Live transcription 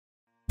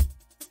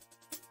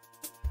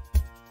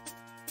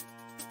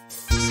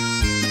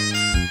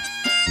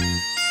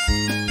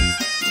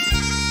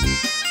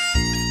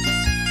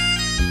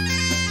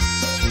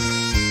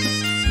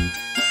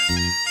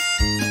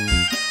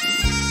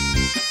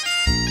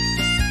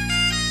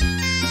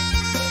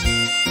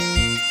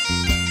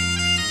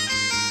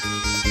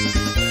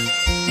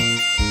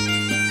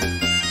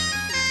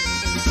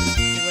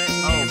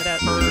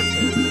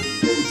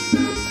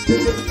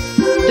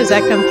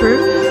that come through?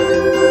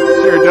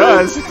 Sure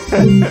does.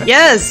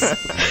 Yes.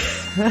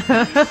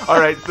 All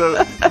right,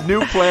 so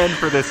new plan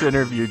for this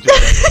interview,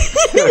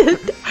 Jenna.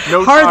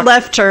 No hard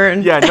left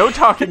turn. Yeah, no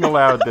talking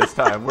aloud this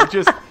time.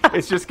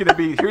 It's just gonna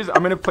be.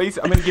 I'm gonna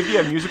give you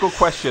a musical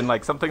question,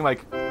 like something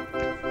like,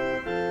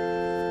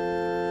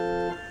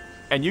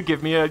 and you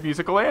give me a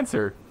musical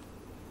answer.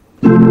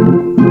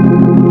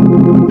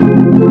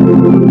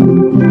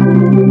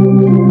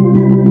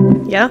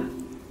 Yeah.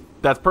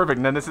 That's perfect.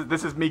 And then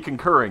this is me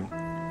concurring.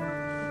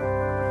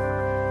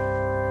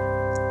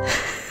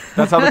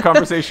 That's how the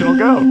conversation will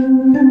go.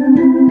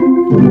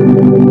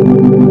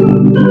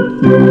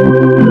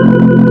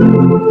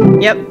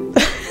 Yep.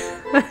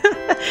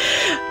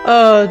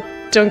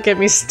 Oh, don't get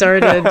me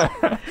started.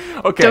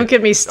 Okay. Don't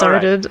get me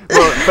started. Right.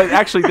 Well, but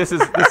actually, this is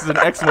an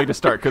excellent way to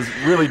start, because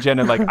really,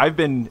 Jenna, like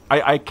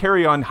I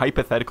carry on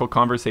hypothetical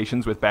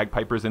conversations with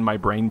bagpipers in my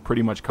brain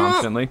pretty much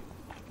constantly.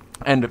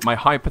 And my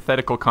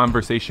hypothetical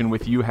conversation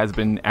with you has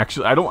been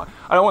actually, I don't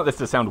want this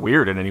to sound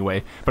weird in any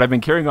way, but I've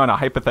been carrying on a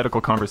hypothetical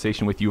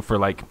conversation with you for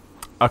like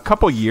a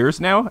couple years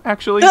now,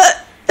 actually.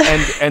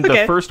 And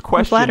Okay. The first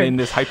question in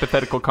this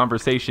hypothetical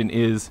conversation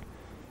is,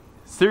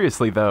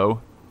 seriously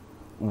though,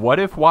 what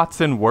if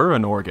Watson were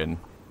an organ?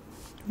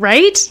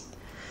 Right?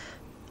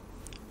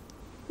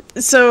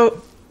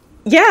 So,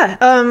 yeah.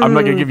 I'm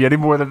not going to give you any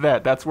more than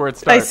that. That's where it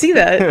starts. I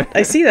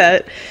see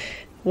that.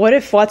 What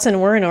if Watson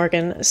were an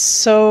organ?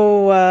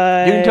 So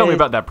you can tell me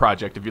about that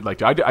project if you'd like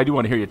to. I do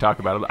want to hear you talk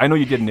about it. I know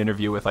you did an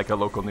interview with like a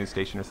local news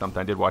station or something.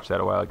 I did watch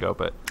that a while ago,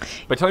 but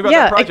tell me about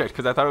that project,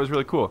 because I thought it was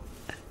really cool.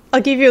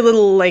 I'll give you a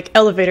little like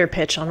elevator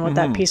pitch on what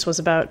that piece was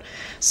about.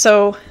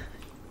 So,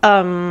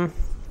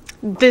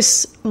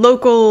 this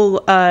local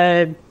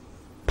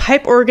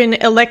pipe organ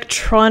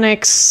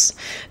electronics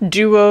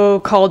duo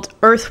called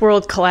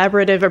Earthworld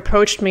Collaborative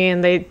approached me,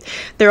 and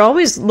they're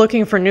always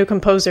looking for new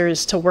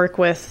composers to work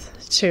with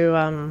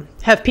to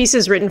have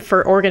pieces written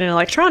for organ and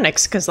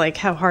electronics, because like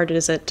how hard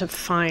is it to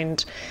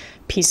find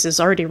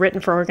pieces already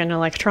written for organ and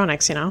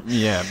electronics, you know?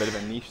 Yeah, a bit of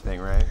a niche thing,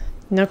 right?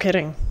 No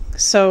kidding.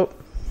 So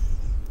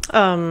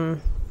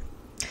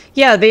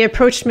yeah, they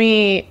approached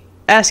me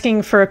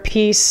asking for a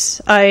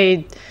piece.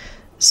 I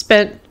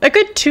spent a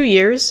good 2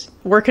 years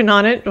working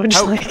on it, but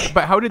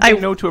how did they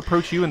know to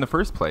approach you in the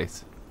first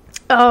place?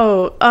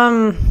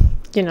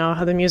 You know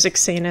how the music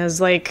scene is,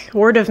 like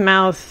word of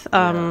mouth.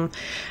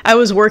 I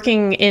was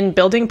working in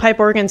building pipe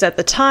organs at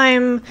the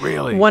time.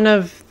 Really? One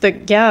of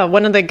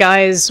the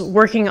guys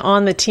working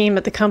on the team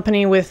at the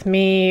company with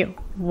me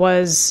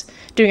was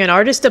doing an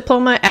artist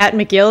diploma at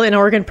McGill in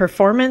organ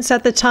performance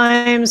at the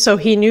time. So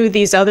he knew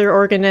these other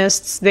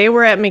organists. They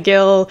were at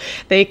McGill.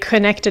 They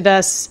connected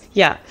us.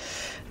 Yeah.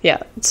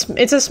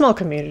 It's a small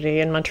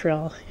community in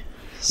Montreal.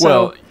 So,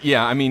 well,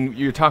 yeah, I mean,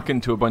 you're talking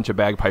to a bunch of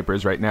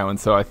bagpipers right now, and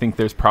so I think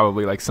there's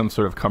probably like some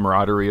sort of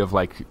camaraderie of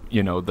like,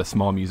 you know, the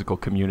small musical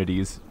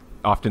communities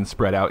often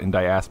spread out in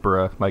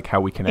diaspora, like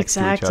how we connect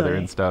to each other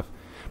and stuff.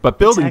 But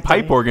building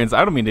pipe organs,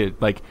 I don't mean to,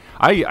 like,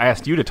 I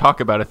asked you to talk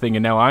about a thing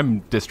and now I'm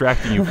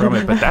distracting you from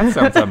it, but that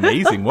sounds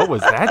amazing. What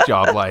was that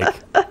job like?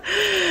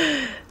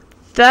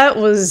 That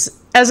was,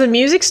 as a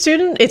music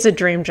student, it's a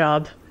dream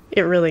job.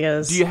 It really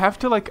is. Do you have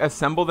to like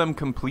assemble them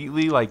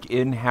completely like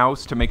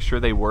in-house to make sure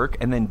they work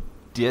and then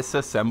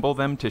disassemble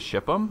them to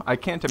ship them? I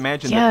can't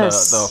imagine that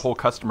the whole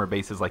customer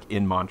base is like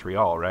in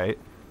Montreal, right?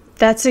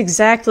 That's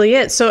exactly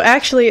it. So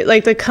actually,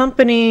 like the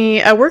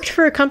company, I worked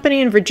for a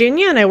company in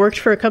Virginia and I worked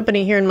for a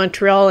company here in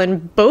Montreal,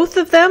 and both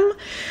of them,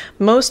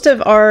 most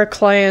of our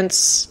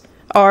clients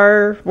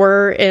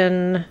were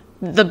in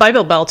the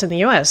Bible Belt in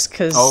the US,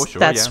 because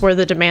that's where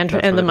the demand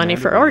and the money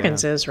for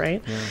organs is,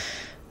 right? Yeah.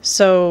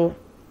 So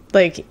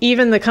like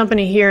even the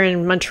company here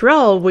in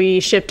Montreal, we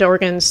shipped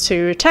organs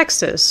to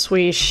Texas.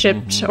 We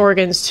shipped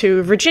organs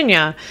to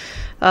Virginia.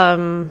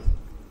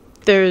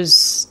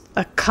 There's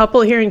a couple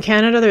here in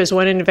Canada. There's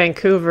one in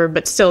Vancouver,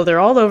 but still they're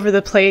all over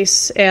the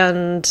place.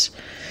 And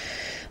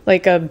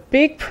like a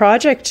big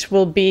project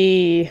will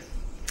be,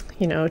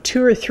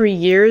 2 or 3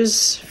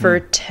 years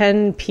for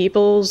 10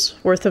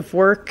 people's worth of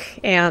work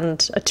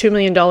and a $2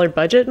 million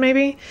budget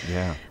maybe.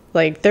 Yeah.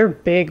 Like, they're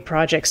big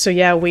projects. So,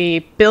 yeah, we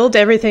build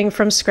everything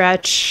from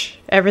scratch,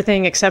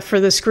 everything except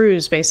for the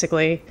screws,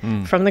 basically,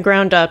 from the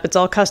ground up. It's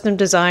all custom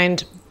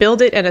designed.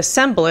 Build it and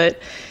assemble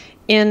it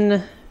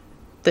in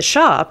the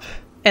shop,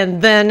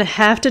 and then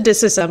have to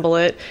disassemble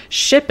it,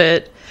 ship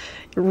it,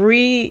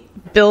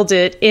 rebuild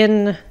it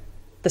in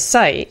the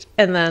site,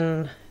 and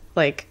then,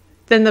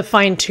 then the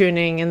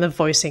fine-tuning and the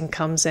voicing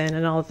comes in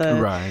and all the...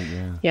 Right,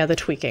 yeah. The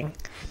tweaking.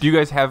 Do you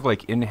guys have,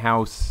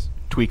 in-house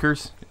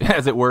tweakers,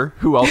 as it were,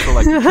 who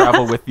also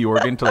travel with the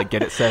organ to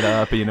get it set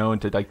up,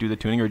 and to do the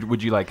tuning, or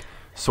would you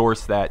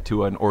source that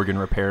to an organ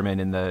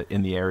repairman in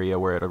the area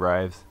where it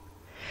arrives?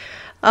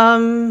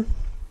 A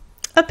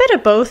bit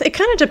of both. It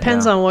kind of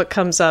depends on what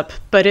comes up,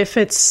 but if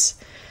it's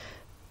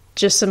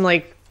just some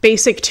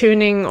basic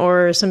tuning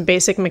or some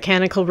basic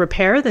mechanical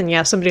repair,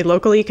 then somebody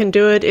locally can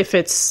do it. If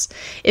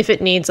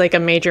it needs a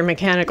major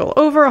mechanical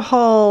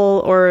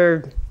overhaul,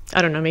 or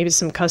I don't know, maybe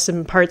some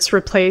custom parts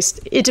replaced,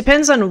 it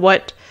depends on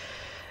what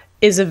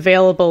is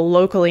available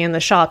locally in the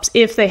shops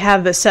if they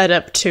have the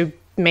setup to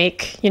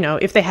make,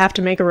 if they have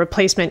to make a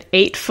replacement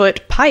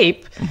 8-foot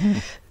pipe.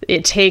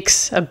 It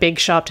takes a big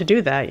shop to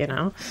do that,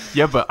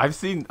 Yeah, but I've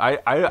seen I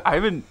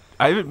haven't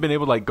been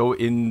able to like go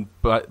in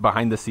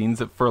behind the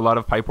scenes for a lot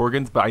of pipe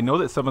organs, but I know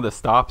that some of the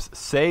stops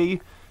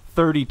say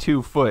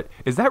 32 foot.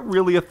 Is that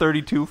really a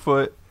 32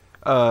 foot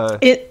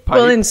pipe?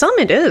 Well, in some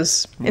it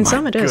is. In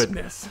some it is.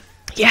 Goodness.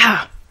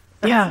 Yeah.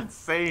 That's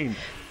insane.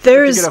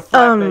 There's to get a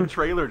flatbed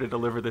trailer to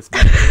deliver this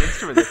beautiful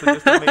instrument.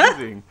 That's just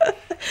amazing.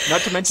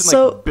 Not to mention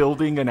like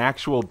building an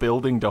actual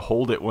building to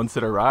hold it once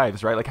it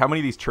arrives, right? Like how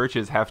many of these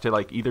churches have to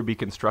like either be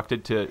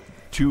constructed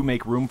to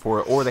make room for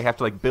it, or they have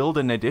to like build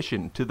an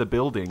addition to the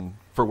building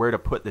for where to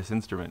put this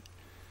instrument,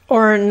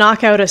 or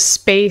knock out a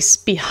space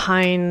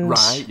behind.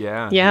 Right?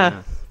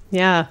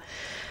 Yeah.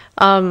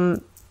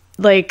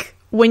 Like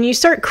when you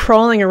start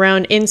crawling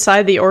around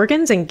inside the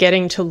organs and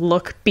getting to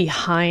look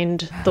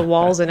behind the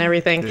walls and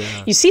everything,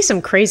 you see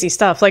some crazy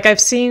stuff. Like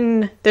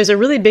there's a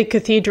really big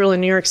cathedral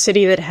in New York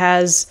City that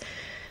has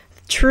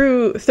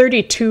true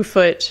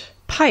 32-foot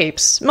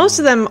pipes. Most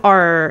of them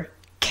are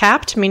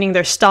capped, meaning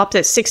they're stopped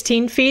at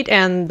 16 feet,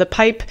 and the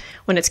pipe,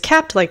 when it's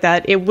capped like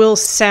that, it will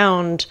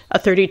sound a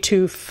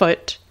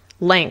 32-foot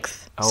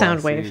length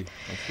sound wave.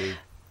 I see.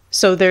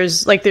 So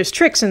there's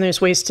tricks and there's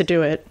ways to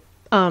do it.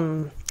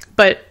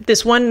 But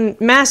this one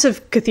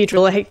massive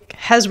cathedral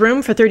has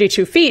room for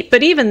 32 feet.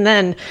 But even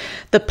then,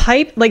 the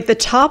pipe, like the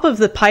top of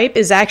the pipe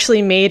is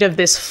actually made of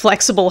this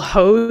flexible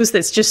hose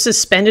that's just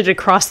suspended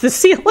across the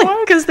ceiling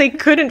because they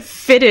couldn't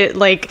fit it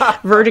like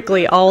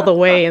vertically all the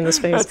way in the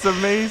space. That's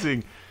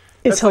amazing.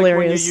 It's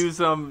hilarious.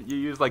 When you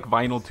use like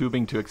vinyl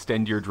tubing to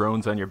extend your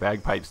drones on your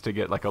bagpipes to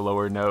get like a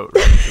lower note.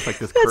 Right? It's like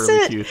this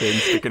curlicue thing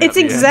sticking out. It's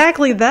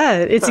exactly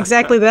that. It's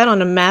exactly that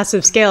on a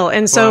massive scale.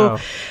 And so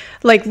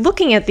like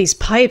looking at these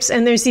pipes,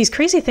 and there's these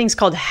crazy things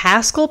called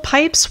Haskell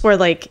pipes where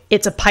like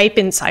it's a pipe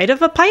inside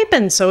of a pipe,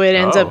 and so it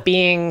ends up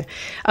being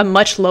a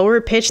much lower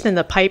pitch than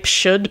the pipe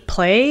should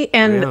play.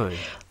 And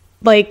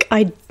like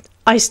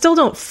I still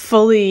don't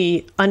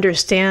fully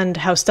understand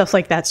how stuff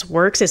like that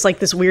works. It's like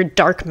this weird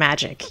dark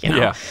magic,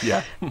 Yeah.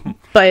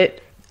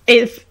 But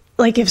if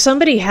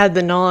somebody had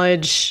the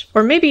knowledge,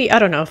 or maybe, I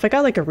don't know, if I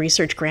got like a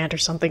research grant or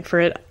something for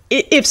it,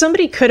 if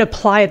somebody could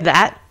apply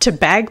that to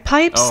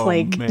bagpipes,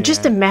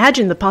 just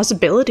imagine the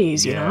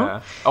possibilities, you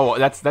know? Oh,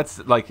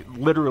 that's like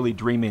literally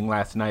dreaming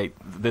last night.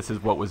 This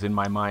is what was in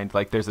my mind.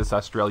 Like there's this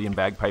Australian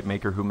bagpipe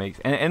maker who makes,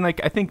 and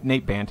like I think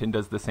Nate Banton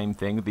does the same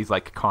thing. These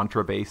like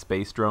contrabass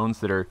bass drones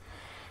that are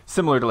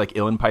similar to like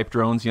uilleann pipe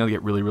drones, they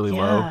get really, really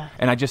low.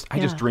 And I just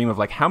dream of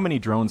like how many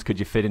drones could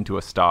you fit into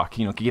a stock?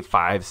 Could you get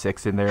 5,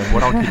 6 in there? And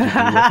what all could you do with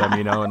them?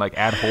 And like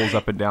add holes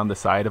up and down the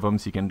side of them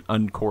so you can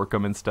uncork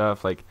them and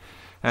stuff. Like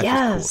that's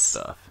just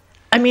cool stuff.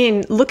 I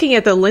mean, looking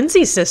at the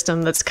Lindsay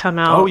system that's come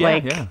out,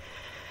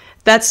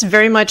 that's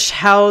very much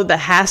how the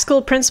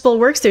Haskell principle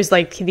works. There's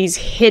like these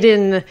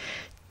hidden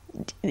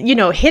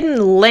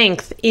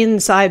length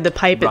inside the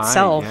pipe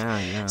itself.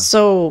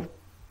 So.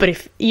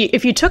 But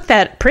if you took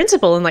that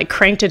principle and like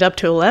cranked it up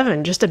to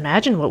 11, just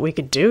imagine what we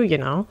could do,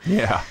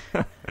 Yeah.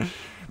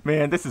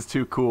 Man, this is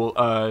too cool.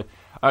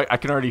 I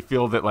can already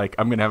feel that like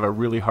I'm going to have a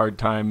really hard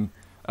time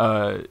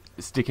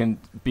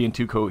being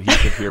too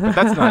cohesive here, but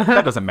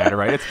that doesn't matter,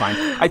 right? It's fine.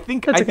 I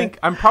think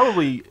I'm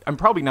probably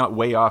not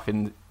way off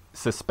in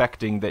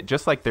suspecting that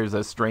just like there's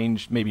a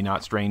strange, maybe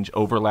not strange,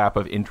 overlap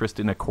of interest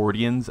in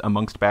accordions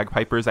amongst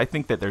bagpipers, I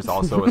think that there's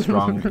also a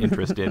strong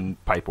interest in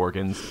pipe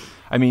organs.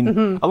 I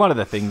mean, a lot of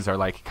the things are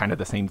like kind of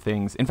the same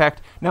things. In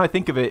fact, now I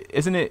think of it,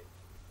 isn't it?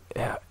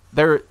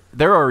 There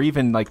are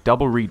even like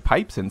double reed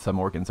pipes in some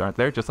organs, aren't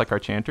there? Just like our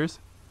chanters.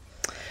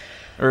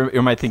 Or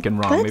am I thinking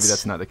wrong? Maybe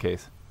that's not the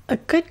case. A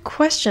good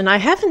question. I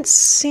haven't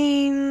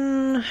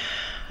send.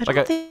 I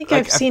don't think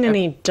I've seen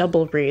any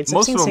double reeds.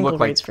 Most I've seen of them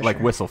look for like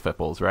sure. whistle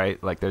fipples,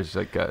 right? Like there's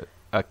like a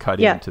cut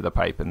into the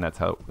pipe, and that's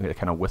how it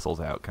kind of whistles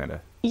out, kind of.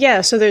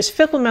 Yeah, so there's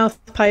fipple mouth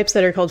pipes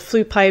that are called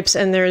flute pipes,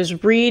 and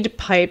there's reed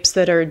pipes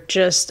that are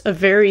just a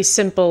very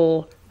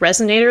simple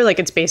resonator, like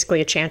it's basically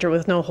a chanter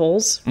with no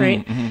holes,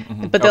 right?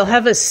 But they'll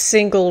have a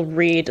single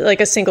reed, like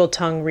a single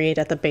tongue reed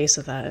at the base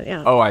of that.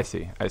 Yeah. Oh, I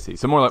see.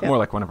 So more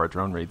like one of our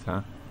drone reeds,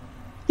 huh?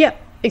 Yeah,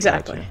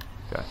 exactly.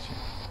 Gotcha.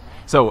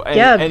 So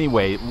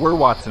anyway, we're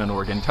Watson and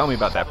Oregon. Tell me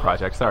about that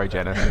project. Sorry,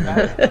 Jenna.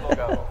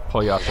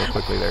 Pull you off so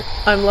quickly there.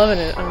 I'm loving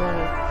it.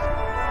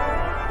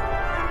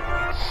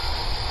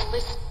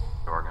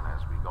 Organ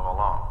as we go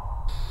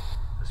along,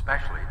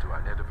 especially to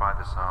identify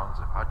the sounds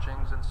of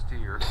hutchings and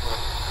steers.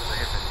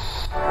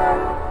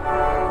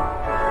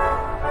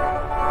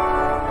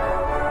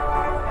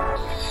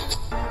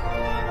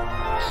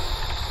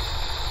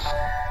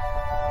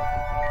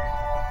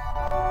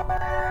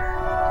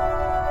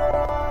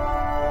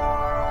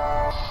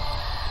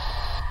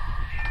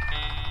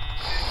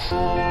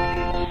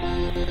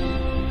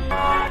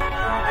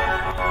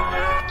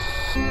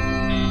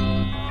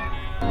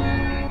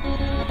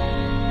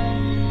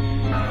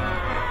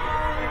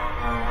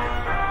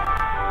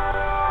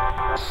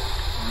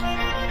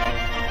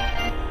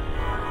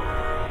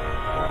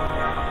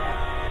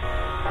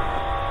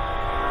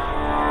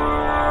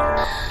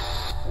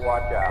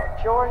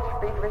 George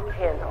Friedrich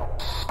Handel.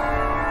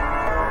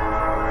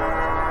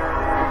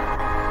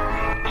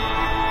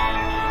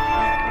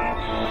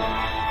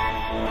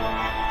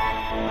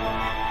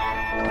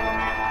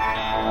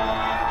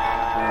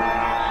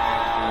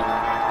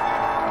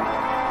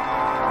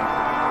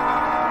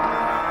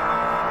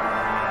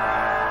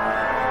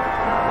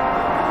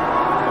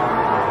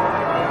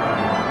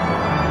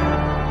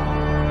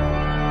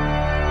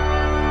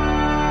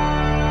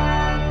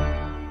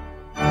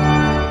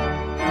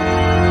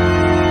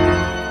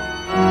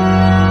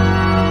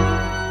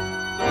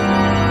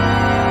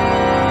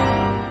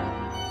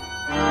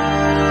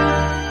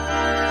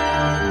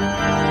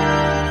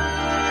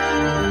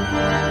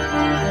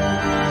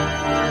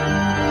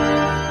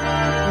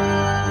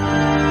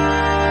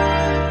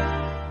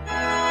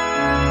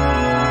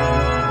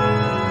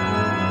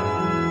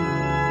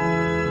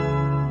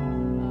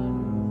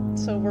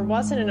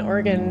 Wasn't an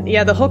organ.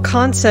 Yeah, the whole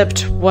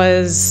concept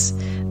was,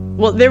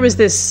 well, there was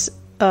this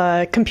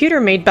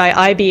computer made by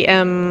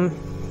IBM,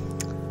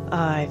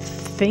 I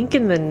think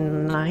in the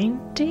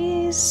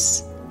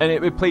 90s. And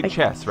it played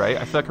chess, right?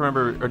 I feel like I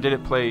remember, or did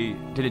it play?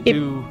 Did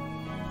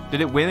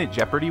it win at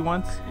Jeopardy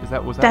once?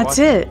 That's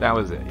it. That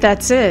was it. Yeah.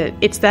 That's it.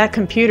 It's that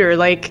computer.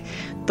 Like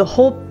the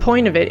whole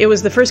point of it. It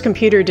was the first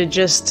computer to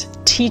just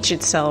teach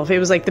itself. It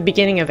was like the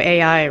beginning of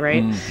AI,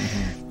 right?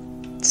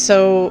 Mm-hmm.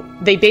 So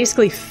they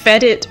basically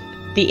fed it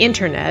the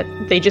internet.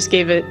 They just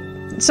gave it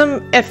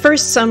at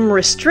first some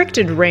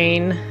restricted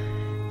reign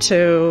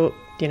to,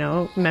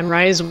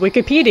 memorize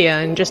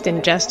Wikipedia and just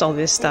ingest all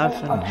this stuff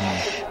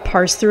and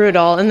parse through it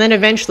all. And then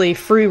eventually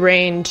free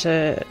reign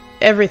to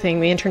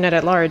everything, the internet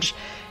at large.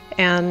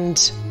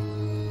 And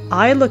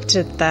I looked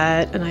at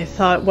that and I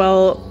thought,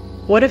 well,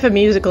 what if a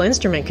musical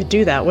instrument could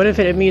do that? What if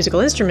a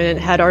musical instrument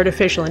had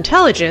artificial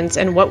intelligence,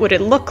 and what would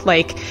it look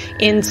like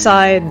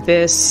inside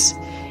this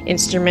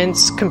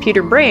instrument's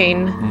computer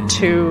brain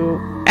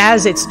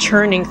as it's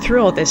churning through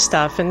all this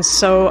stuff? And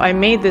so I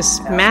made this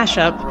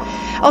mashup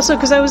also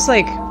because I was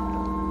like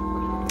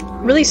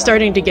really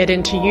starting to get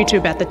into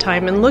YouTube at the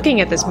time and looking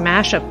at this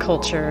mashup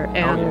culture,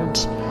 and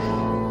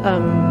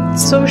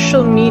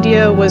social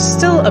media was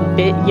still a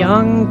bit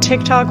young.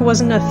 TikTok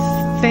wasn't a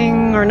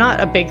thing, or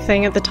not a big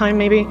thing at the time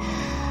maybe.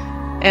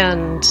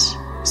 And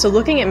so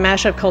looking at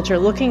mashup culture,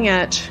 looking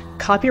at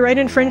copyright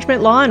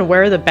infringement law and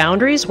where are the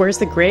boundaries, where's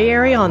the gray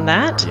area on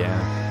that?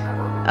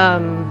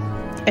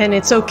 And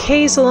it's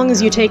okay so long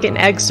as you take an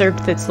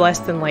excerpt that's less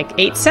than like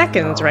 8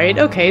 seconds, right?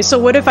 Okay, so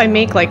what if I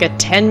make like a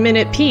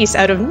 10-minute piece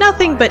out of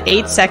nothing but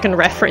 8-second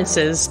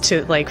references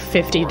to like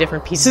 50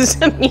 different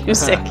pieces of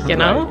music, Right,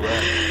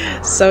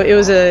 yeah. So it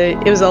was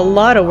a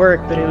lot of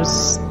work, but it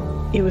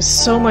was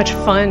so much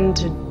fun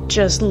to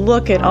just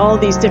look at all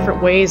these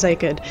different ways I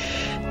could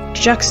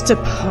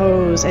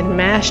juxtapose and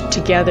mash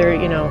together,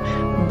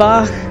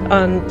 Bach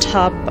on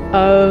top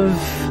of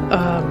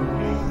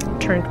I'm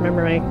trying to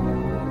remember my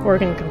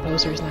organ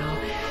composers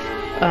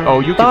now.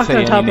 You Bach could say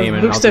on top any name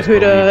of and I'll just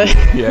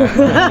Buxtehude,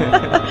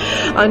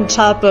 yeah. on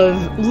top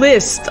of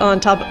Liszt, on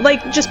top of,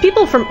 like, just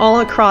people from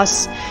all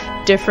across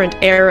different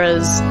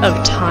eras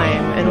of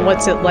time, and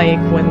what's it like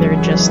when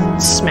they're just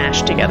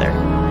smashed together.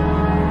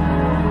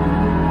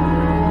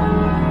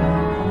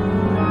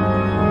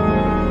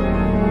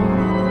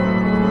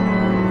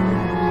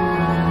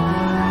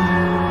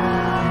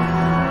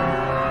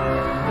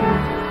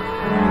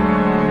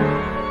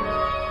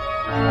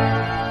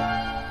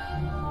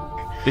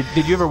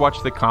 Did you ever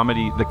watch the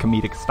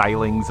comedic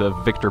stylings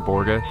of Victor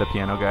Borge, the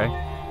piano guy?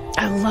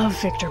 I love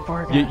Victor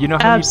Borge. You know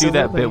how Absolutely.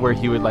 you do that bit where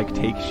he would like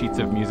take sheets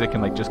of music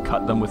and like just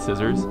cut them with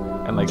scissors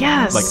and like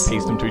Yes. like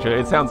paste them to each other?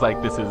 It sounds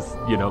like this is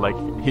like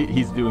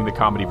he's doing the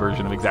comedy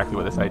version of exactly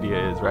what this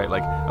idea is, right?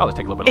 Like, oh, let's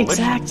take a little bit of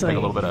Exactly. Liszt, take a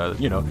little bit of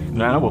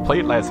now we'll play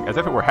it as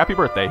if it were Happy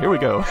Birthday. Here we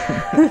go.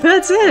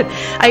 That's it.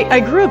 I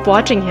grew up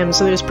watching him,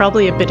 so there's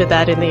probably a bit of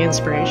that in the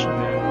inspiration.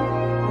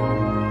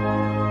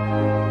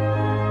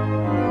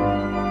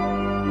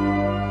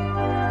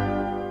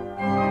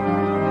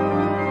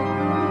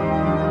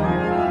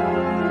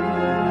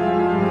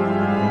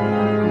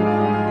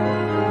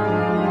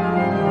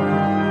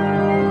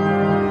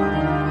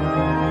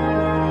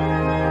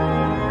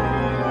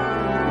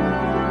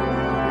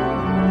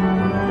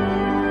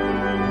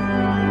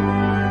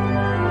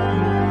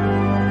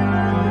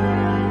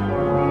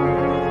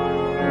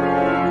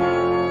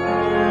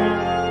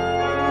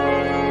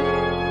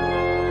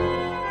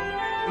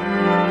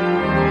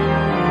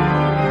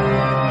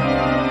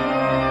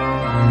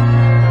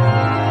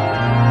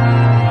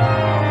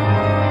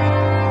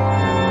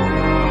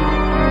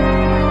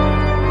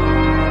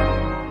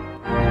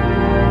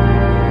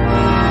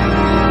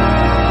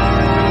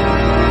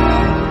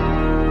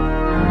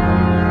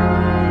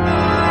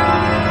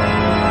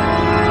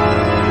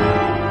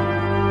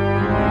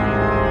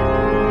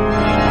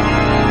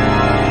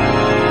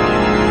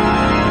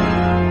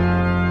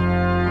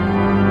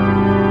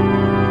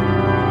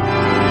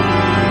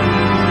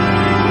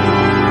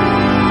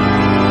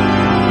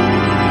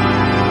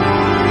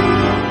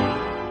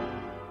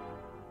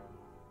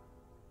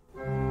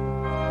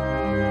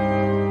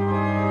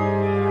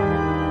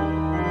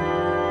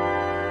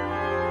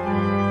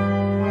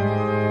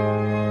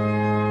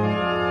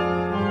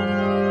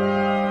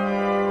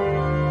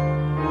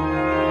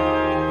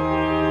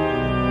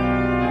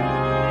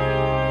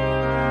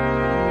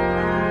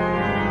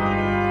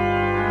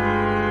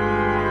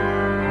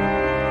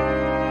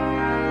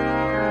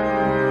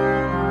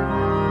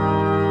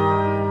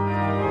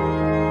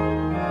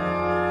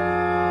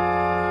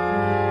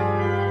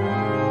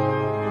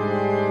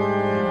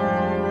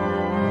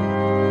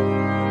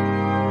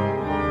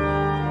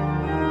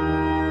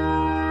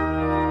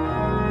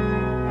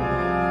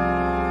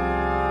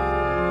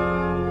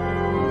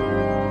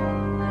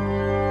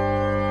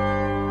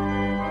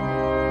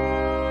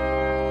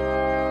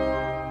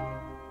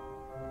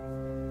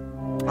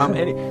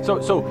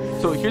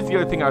 So here's the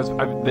other thing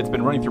that's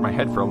been running through my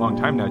head for a long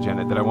time now,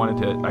 Jenna, that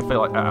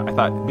I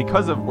thought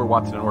because of We're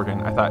Watson and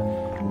Oregon, I thought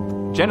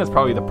Jenna's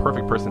probably the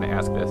perfect person to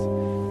ask this.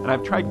 And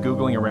I've tried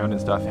Googling around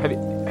and stuff.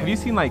 Have you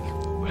seen like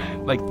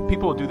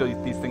people do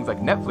these things, like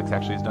Netflix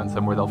actually has done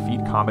some where they'll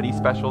feed comedy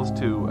specials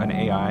to an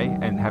AI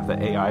and have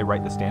the AI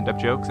write the stand-up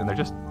jokes, and they're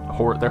just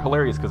they're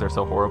hilarious because they're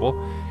so horrible.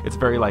 It's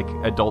very like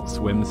Adult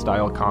Swim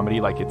style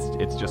comedy, like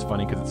it's just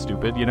funny because it's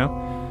stupid, you know.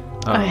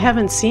 I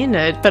haven't seen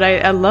it, but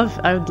I would love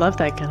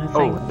that kind of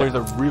thing. Oh, there's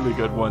a really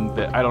good one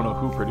that I don't know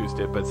who produced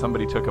it, but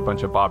somebody took a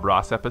bunch of Bob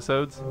Ross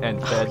episodes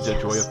and fed The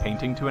Joy of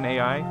Painting to an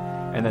AI,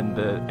 and then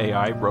the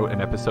AI wrote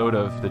an episode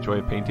of The Joy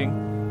of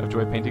Painting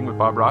with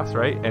Bob Ross,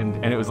 right?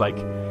 And it was like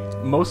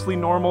mostly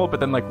normal, but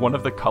then like one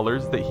of the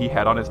colors that he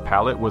had on his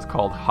palette was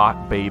called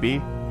Hot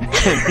Baby.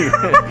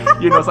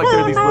 You know, it's like there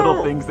are these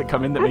little things that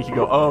come in that make you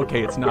go, oh,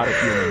 okay, it's not a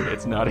human.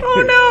 It's not a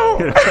human. Oh,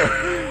 no.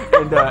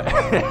 You know?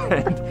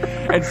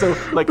 And so,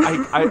 like,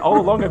 I all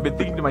along I've been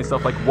thinking to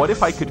myself, like, what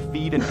if I could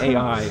feed an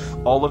AI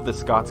all of the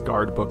Scots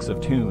Guard books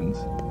of tunes?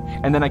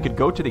 And then I could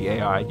go to the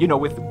AI, you know,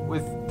 with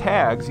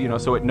tags, you know,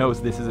 so it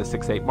knows this is a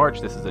 6/8 march,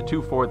 this is a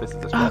 2/4, this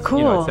is a stress, cool.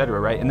 You know, etc.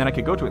 Right? And then I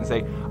could go to it and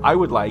say, I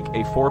would like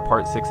a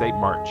 4-part 6/8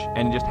 march,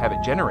 and just have it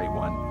generate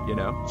one, you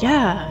know?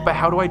 Yeah. But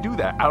how do I do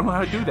that? I don't know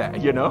how to do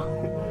that, you know?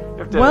 You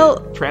have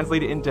to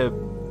translate it into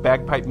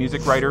bagpipe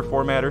music writer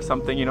format or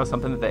something, you know,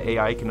 something that the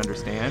AI can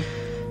understand.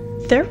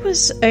 There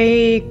was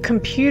a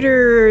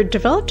computer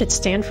developed at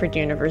Stanford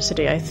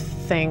University, I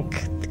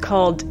think,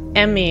 called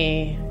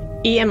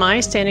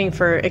EMI, standing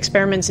for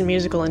Experiments in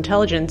Musical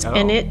Intelligence,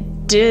 and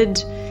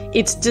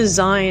it's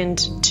designed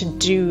to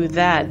do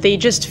that. They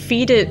just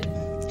feed it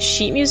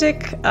sheet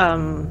music.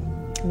 I'm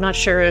not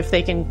sure if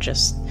it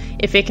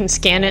can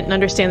scan it and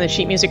understand the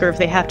sheet music, or if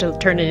they have to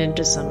turn it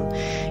into some,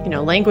 you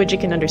know, language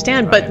it can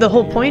understand. Right. But the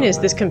whole point is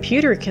this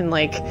computer can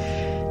like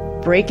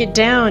break it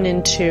down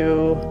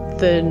into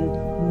the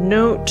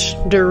note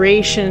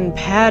duration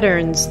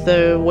patterns,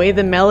 the way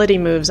the melody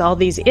moves, all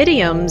these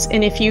idioms,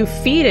 and if you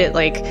feed it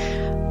like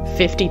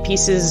 50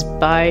 pieces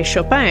by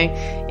Chopin,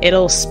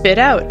 it'll spit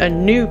out a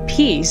new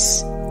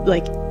piece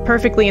like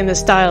perfectly in the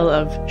style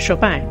of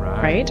Chopin,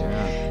 right?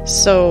 Yeah.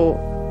 So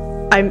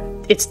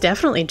it's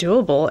definitely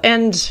doable.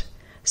 And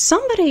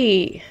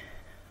somebody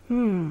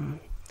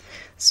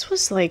this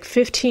was like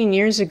 15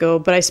 years ago,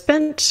 but I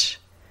spent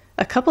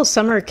a couple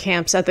summer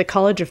camps at the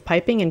College of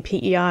Piping in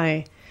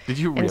PEI. Did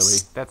you really?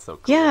 That's so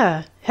cool.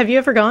 Yeah. Have you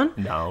ever gone?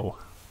 No.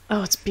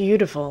 Oh, it's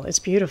beautiful. It's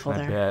beautiful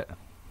there. I bet.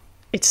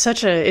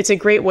 It's a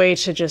great way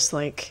to just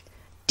like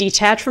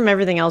detach from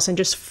everything else and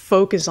just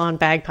focus on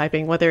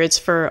bagpiping, whether it's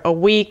for a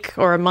week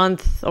or a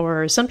month,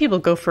 or some people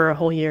go for a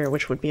whole year,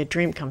 which would be a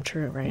dream come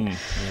true, right?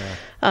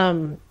 Yeah.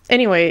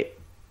 Anyway,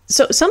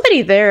 so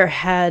somebody there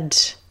had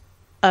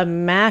a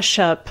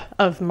mashup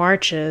of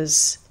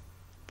marches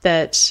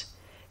that,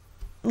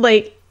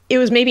 like, it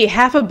was maybe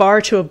half a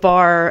bar to a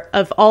bar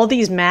of all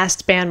these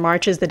massed band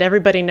marches that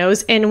everybody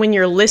knows. And when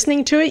you're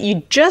listening to it,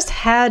 you just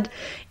had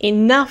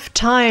enough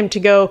time to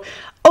go,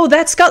 oh,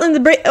 that's Scotland the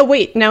Brave. Oh,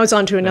 wait, now it's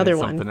on to another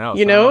one. Else.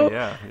 You know? Oh,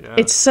 yeah.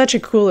 It's such a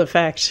cool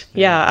effect.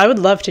 Yeah, I would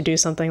love to do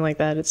something like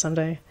that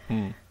someday.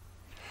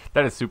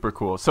 That is super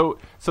cool. So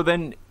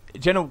then,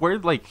 Jenna, where,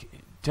 like,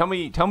 tell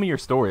me your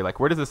story. Like,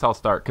 where does this all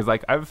start? Because,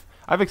 like, I've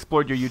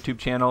explored your YouTube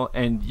channel,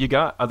 and you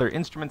got other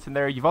instruments in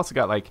there. You've also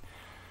got, like,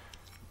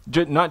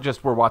 not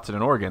just We're Watson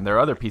and Oregon. There are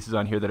other pieces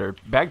on here that are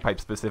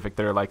bagpipe specific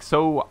that are like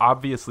so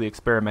obviously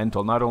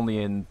experimental, not only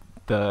in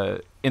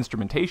the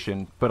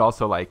instrumentation, but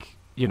also like,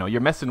 you know, you're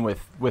messing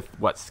with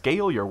what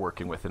scale you're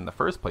working with in the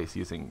first place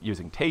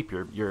using tape.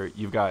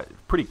 You've got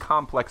pretty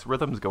complex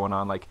rhythms going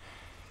on. Like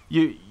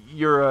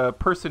you're a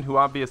person who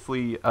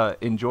obviously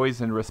enjoys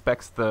and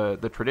respects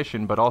the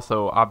tradition, but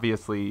also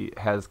obviously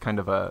has kind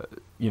of a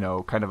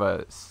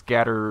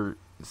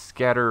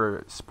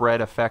spread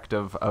effect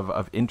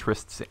of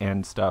interests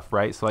and stuff,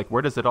 right? So like,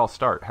 where does it all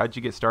start? How'd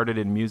you get started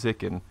in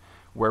music, and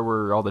where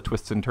were all the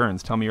twists and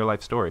turns? Tell me your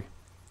life story.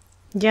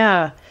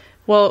 Yeah,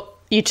 well,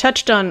 you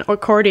touched on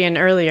accordion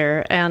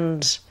earlier,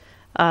 and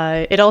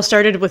it all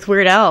started with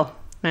Weird Al,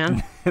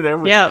 man.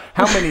 Yeah.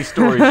 How many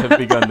stories have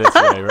begun this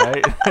way,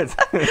 right?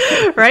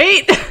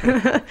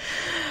 Right?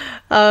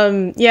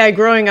 Yeah,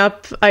 growing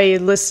up, I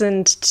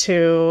listened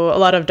to a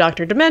lot of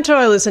Dr. Demento.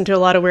 I listened to a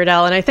lot of Weird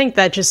Al, and I think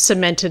that just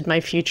cemented my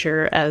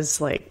future as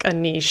like a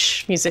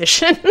niche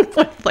musician.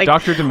 Like,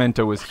 Dr.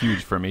 Demento was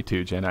huge for me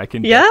too, Jen. I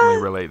can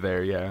definitely relate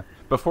there. Yeah,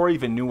 before I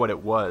even knew what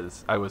it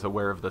was, I was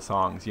aware of the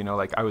songs. You know,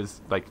 like I was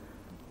like,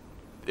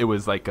 it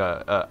was like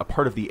a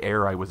part of the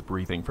air I was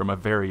breathing from a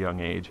very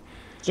young age.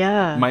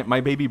 Yeah.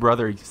 My baby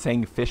brother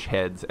sang Fish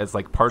Heads as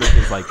like part of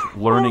his like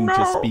learning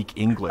to speak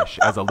English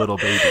as a little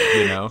baby.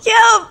 You know.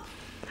 Yep.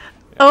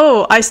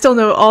 Oh, I still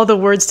know all the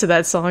words to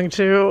that song,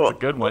 too. It's a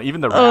good one. Even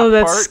the rap part. Oh,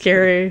 that's part,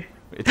 scary.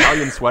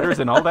 Italian sweaters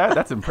and all that.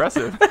 That's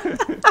impressive.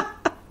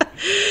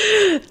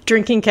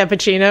 Drinking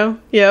cappuccino.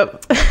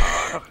 Yep.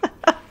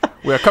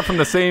 We are cut from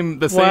the same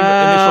initial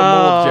Wow.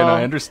 mold, Jenna.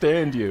 I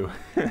understand you.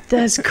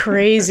 That's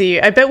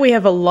crazy. I bet we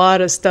have a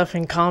lot of stuff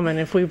in common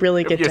if we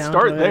really get If you down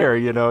start to there,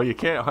 it. you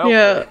can't help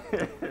Yeah.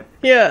 it.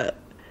 Yeah.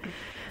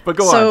 But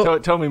go So-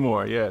 on. Tell me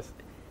more. Yes.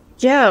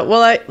 Yeah,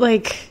 well,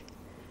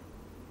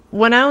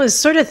 when I was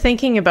sort of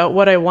thinking about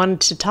what I wanted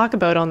to talk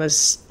about on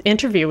this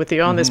interview with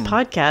you on this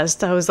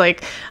podcast, I was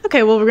like,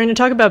 okay, well, we're going to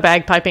talk about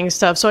bagpiping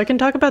stuff, so I can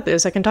talk about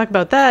this, I can talk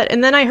about that.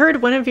 And then I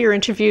heard one of your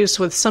interviews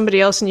with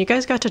somebody else, and you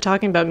guys got to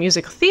talking about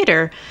musical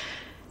theater.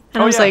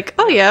 And I was like,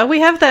 oh, yeah, we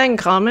have that in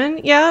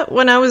common. Yeah,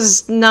 when I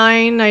was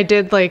 9, I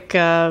did,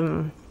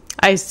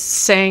 I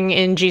sang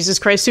in Jesus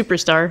Christ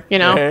Superstar,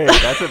 Hey,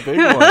 that's a big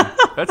one.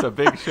 That's a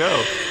big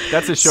show.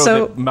 That's a show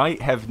So-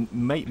 that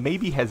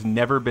maybe has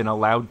never been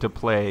allowed to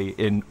play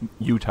in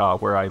Utah,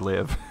 where I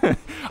live. I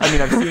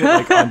mean, I've seen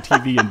it on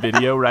TV and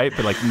video, right?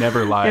 But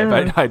never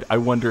live. Yeah. I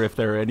wonder if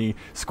there are any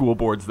school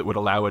boards that would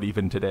allow it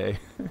even today.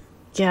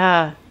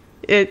 Yeah.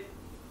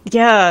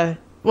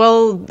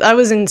 Well, I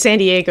was in San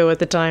Diego at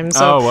the time,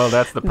 so... Oh, well,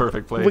 that's the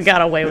perfect place. We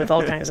got away with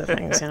all kinds of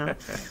things,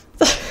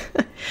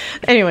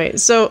 Anyway,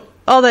 so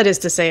all that is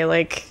to say,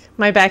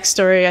 my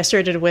backstory, I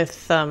started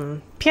with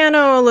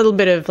piano, a little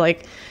bit of,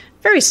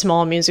 very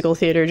small musical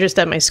theater just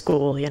at my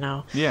school,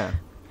 Yeah.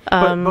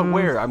 But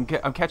where? I'm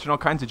catching all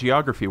kinds of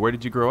geography. Where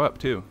did you grow up,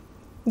 too?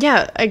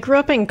 Yeah, I grew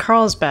up in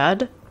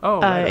Carlsbad,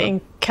 right in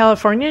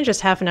California,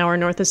 just half an hour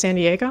north of San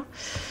Diego.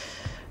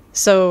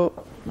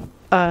 So,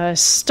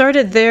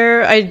 started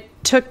there. I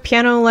took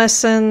piano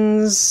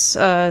lessons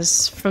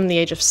from the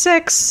age of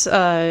 6,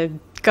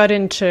 got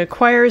into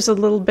choirs a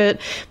little bit,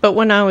 but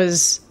when I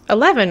was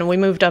 11, we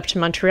moved up to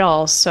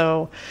Montreal,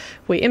 so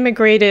we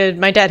immigrated.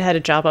 My dad had a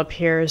job up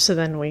here, so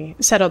then we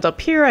settled up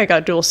here. I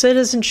got dual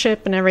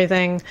citizenship and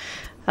everything.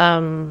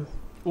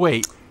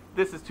 Wait,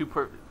 this is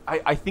too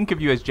I think of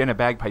you as Jenna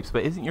Bagpipes,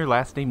 but isn't your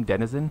last name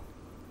Denizen?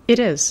 It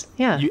is,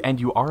 yeah. And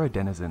you are a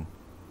denizen.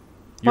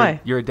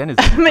 Why? You're a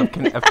denizen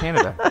of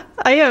Canada.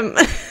 I am.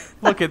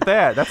 Look at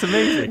that. That's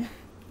amazing.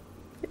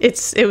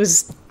 It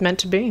was meant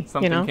to be,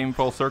 Something came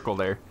full circle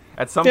there.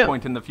 At some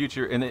point in the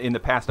future, in the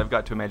past, I've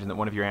got to imagine that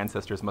one of your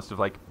ancestors must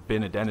have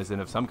been a denizen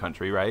of some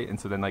country, right? And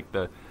so then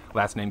the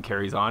last name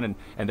carries on,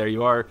 and there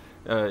you are,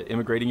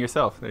 immigrating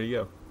yourself. There you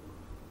go.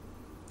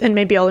 And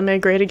maybe I'll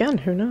immigrate again.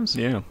 Who knows?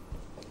 Yeah.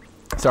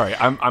 Sorry,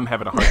 I'm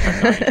having a hard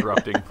time not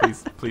interrupting.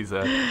 Please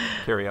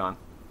carry on.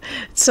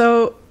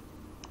 So,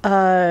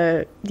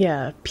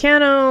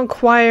 piano,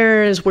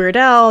 choirs, Weird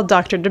Al,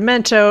 Dr.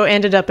 Demento,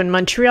 ended up in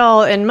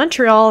Montreal, and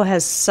Montreal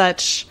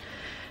has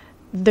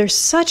there's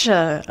such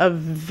a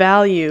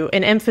value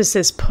and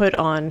emphasis put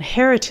on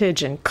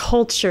heritage and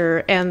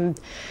culture, and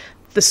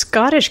the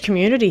Scottish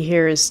community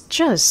here is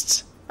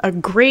just a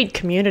great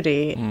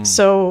community.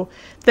 So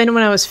then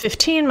when I was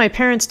 15, my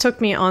parents took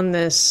me on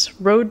this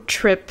road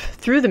trip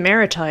through the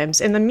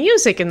Maritimes, and the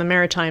music in the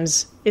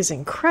Maritimes is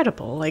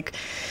incredible.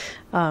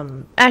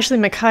 Ashley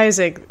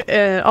McIsaac,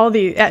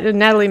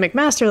 Natalie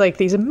McMaster,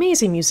 these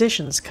amazing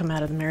musicians come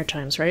out of the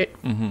Maritimes, right?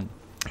 Mm-hmm.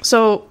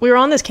 So we were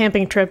on this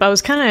camping trip. I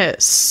was kind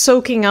of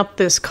soaking up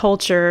this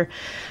culture,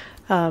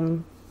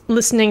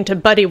 listening to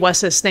Buddy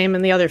Wessis' Name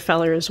and the Other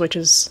Fellers, which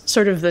is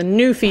sort of the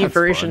Newfie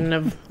version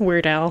of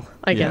Weird Al,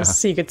 I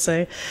guess you could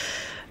say.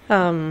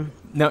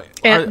 Now,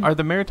 are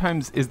the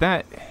Maritimes, is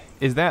that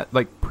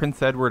like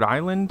Prince Edward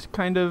Island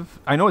kind of?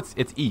 I know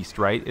it's east,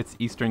 right? It's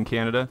eastern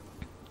Canada.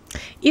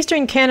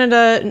 Eastern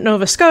Canada,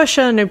 Nova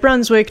Scotia, New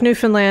Brunswick,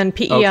 Newfoundland,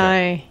 PEI.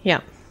 Okay.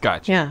 Yeah.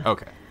 Gotcha. Yeah.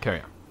 Okay. Carry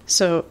on.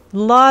 So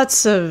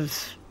lots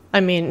of,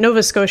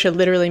 Nova Scotia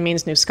literally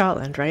means New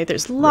Scotland, right?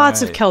 There's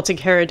lots of Celtic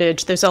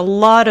heritage. There's a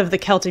lot of the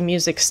Celtic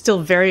music still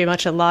very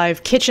much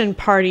alive. Kitchen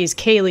parties,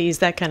 ceilidhs,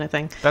 that kind of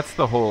thing. That's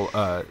the whole,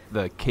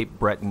 the Cape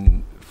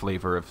Breton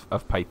flavor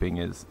of piping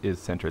is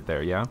centered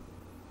there, yeah?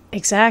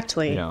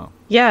 Exactly. Yeah.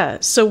 Yeah.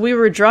 So we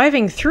were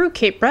driving through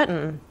Cape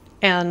Breton,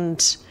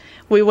 and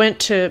we went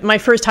to my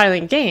first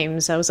Highland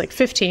Games. I was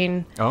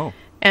 15. Oh.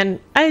 And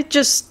I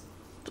just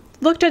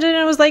looked at it and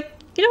I was like,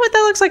 you know what, that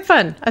looks like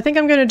fun. I think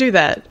I'm going to do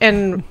that.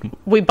 And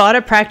we bought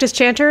a practice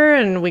chanter,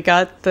 and we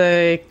got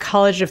the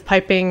College of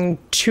Piping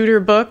tutor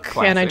book.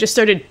 Classic. And I just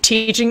started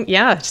teaching.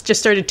 Yeah,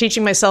 just started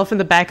teaching myself in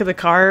the back of the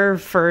car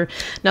for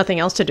nothing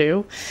else to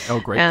do.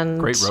 Oh, great.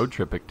 Great road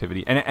trip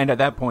activity. And at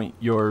that point,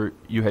 you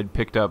had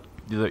picked up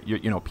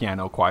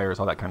piano, choirs,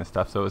 all that kind of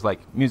stuff. So it was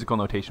musical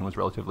notation was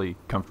relatively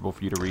comfortable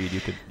for you to read.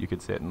 You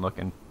could sit and look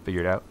and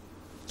figure it out.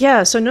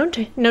 Yeah, so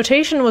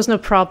notation was no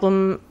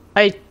problem.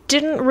 I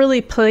didn't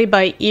really play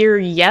by ear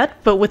yet,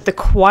 but with the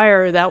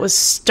choir, that was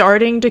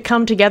starting to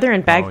come together,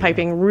 and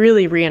bagpiping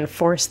really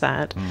reinforced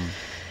that.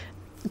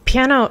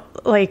 Piano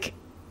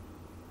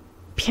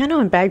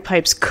and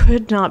bagpipes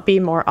could not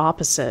be more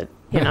opposite,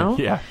 you know?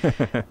 Yeah.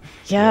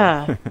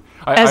 Yeah.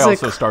 I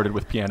also started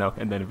with piano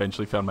and then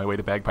eventually found my way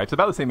to bagpipes.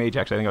 About the same age,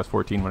 actually. I think I was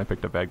 14 when I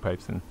picked up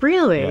bagpipes. And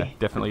really? Yeah,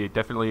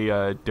 definitely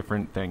a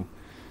different thing.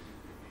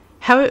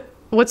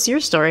 What's your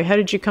story? How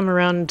did you come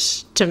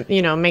around to,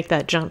 make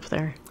that jump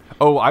there?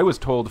 Oh, I was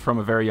told from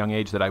a very young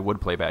age that I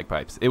would play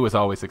bagpipes. It was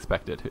always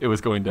expected. It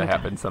was going to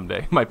happen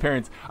someday. My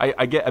parents,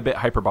 I get a bit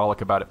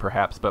hyperbolic about it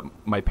perhaps, but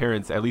my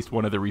parents, at least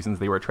one of the reasons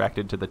they were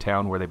attracted to the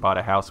town where they bought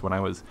a house when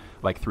I was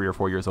like 3 or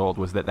 4 years old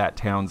was that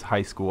town's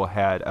high school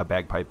had a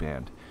bagpipe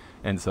band.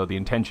 And so the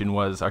intention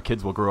was our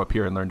kids will grow up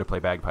here and learn to play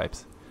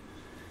bagpipes.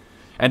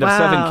 And of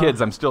 7 kids,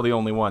 I'm still the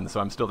only one, so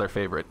I'm still their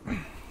favorite.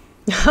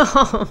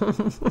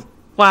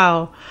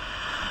 Wow.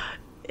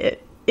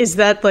 Is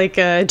that like,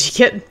 do you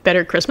get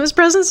better Christmas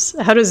presents?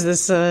 How does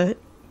this,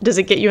 does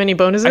it get you any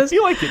bonuses? I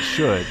feel like it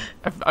should.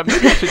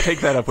 Maybe I should take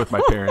that up with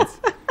my parents.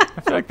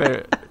 I feel like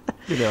they're,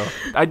 you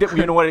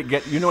know what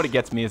it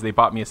gets me is they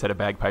bought me a set of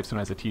bagpipes when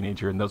I was a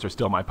teenager, and those are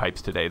still my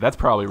pipes today. That's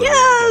probably really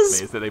what it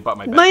gets me, is that they bought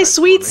my bagpipes. My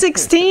Sweet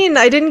 16.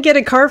 I didn't get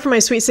a car for my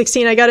Sweet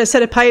 16. I got a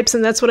set of pipes,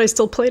 and that's what I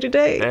still play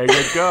today. There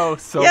you go.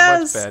 So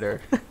much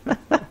better.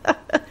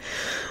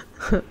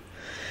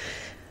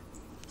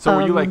 So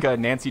were you like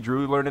Nancy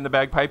Drew learning the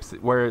bagpipes,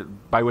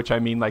 by which I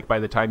mean like by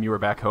the time you were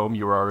back home,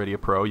 you were already a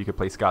pro, you could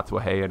play Scots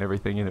Whay and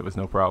everything, and it was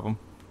no problem?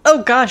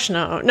 Oh, gosh,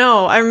 no.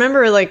 No, I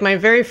remember like my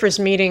very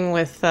first meeting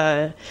with,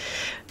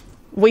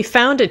 we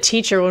found a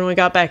teacher when we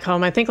got back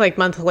home. I think like a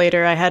month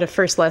later, I had a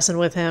first lesson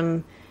with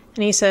him,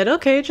 and he said,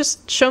 okay,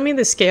 just show me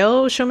the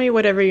scale, show me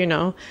whatever you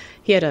know.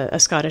 He had a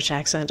Scottish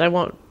accent. I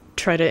won't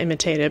try to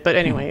imitate it, but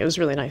anyway, it was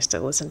really nice to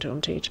listen to him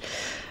teach.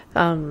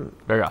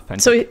 Very authentic.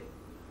 So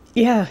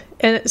yeah,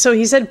 and so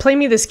he said, play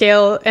me the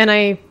scale, and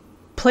I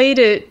played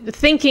it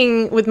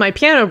thinking with my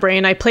piano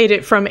brain, I played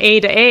it from A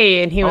to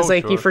A, and he was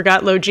like, sure. You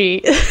forgot low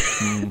G.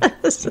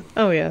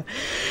 Oh, yeah.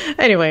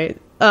 Anyway,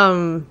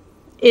 I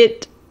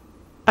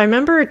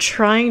remember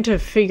trying to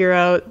figure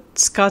out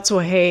Scots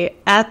Whay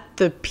at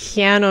the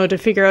piano to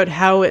figure out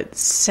how it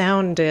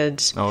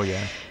sounded. Oh,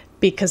 yeah.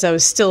 Because I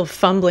was still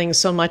fumbling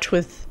so much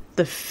with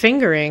the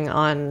fingering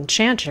on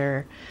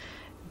chanter.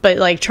 But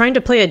like trying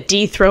to play a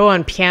D throw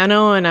on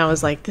piano, and I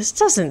was like, this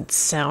doesn't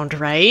sound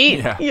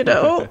right, you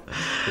know?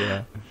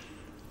 Yeah.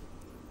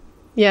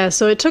 Yeah,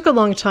 so it took a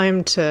long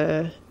time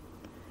to,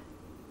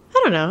 I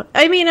don't know.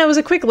 I mean, I was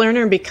a quick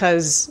learner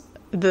because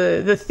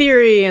the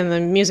theory and the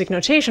music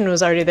notation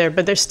was already there,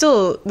 but there's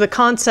still the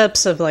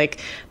concepts of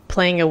like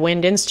playing a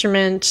wind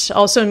instrument,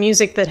 also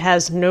music that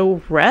has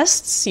no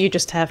rests. You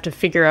just have to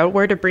figure out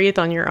where to breathe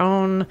on your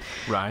own.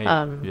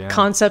 Right.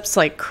 Concepts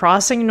like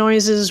crossing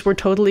noises were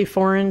totally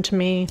foreign to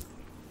me.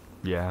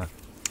 Yeah.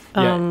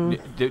 Yeah.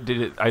 Did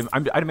it?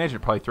 I'd imagine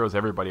it probably throws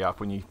everybody off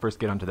when you first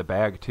get onto the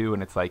bag too,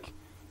 and it's like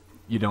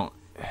you don't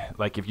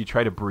like if you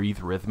try to breathe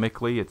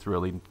rhythmically, it's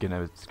really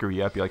gonna screw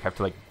you up. You like have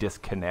to like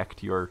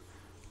disconnect your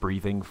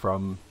breathing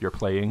from your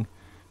playing.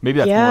 Maybe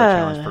that's more a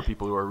challenge for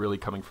people who are really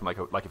coming from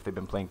like if they've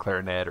been playing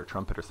clarinet or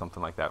trumpet or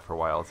something like that for a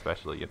while,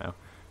 especially, you know.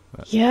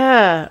 But.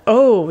 Yeah.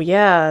 Oh,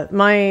 yeah.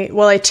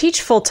 I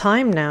teach full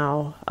time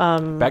now.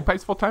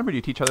 Bagpipes full time, or do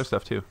you teach other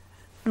stuff too?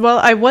 Well,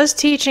 I was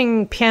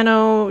teaching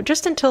piano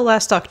just until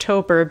last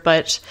October,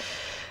 but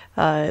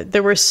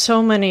there were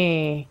so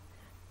many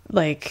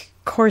like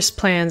course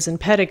plans and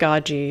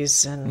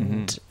pedagogies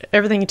and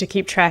everything to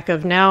keep track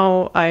of.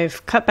 Now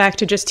I've cut back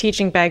to just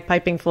teaching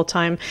bagpiping full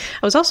time.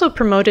 I was also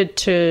promoted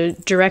to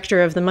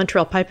director of the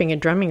Montreal Piping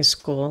and Drumming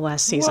School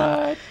last season.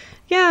 What?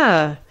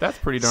 Yeah. That's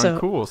pretty darn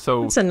cool.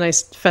 So it's a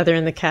nice feather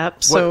in the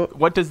cap.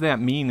 What does that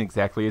mean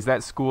exactly? Is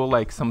that school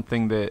like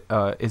something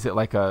that, is it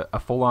like a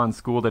full-on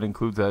school that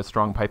includes a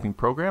strong piping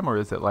program, or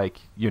is it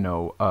like, you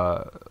know,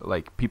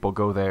 like people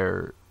go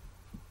there,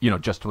 you know,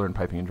 just to learn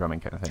piping and drumming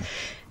kind of thing?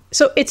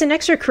 So it's an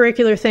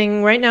extracurricular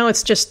thing. Right now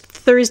it's just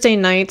Thursday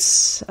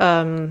nights.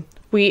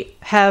 We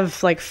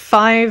have like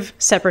 5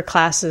 separate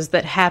classes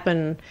that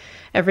happen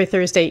every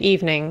Thursday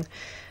evening.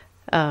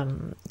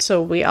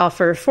 So we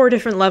offer 4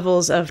 different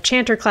levels of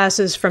chanter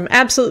classes from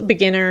absolute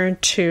beginner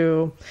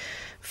to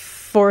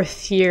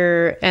 4th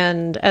year,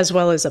 and as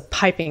well as a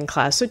piping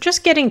class. So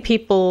just getting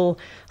people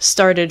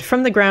started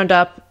from the ground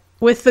up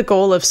with the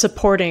goal of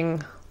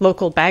supporting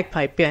local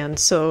bagpipe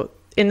bands. So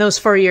in those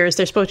 4 years,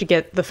 they're supposed to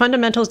get the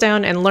fundamentals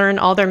down and learn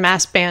all their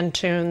mass band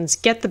tunes,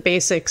 get the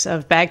basics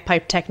of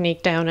bagpipe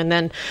technique down, and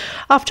then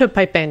off to a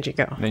pipe band you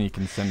go. And then you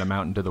can send them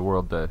out into the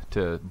world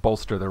to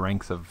bolster the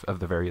ranks of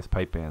the various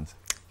pipe bands.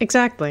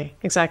 Exactly.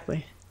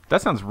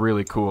 That sounds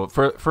really cool.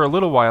 For a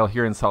little while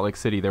here in Salt Lake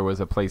City, there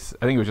was a place,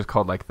 I think it was just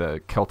called like the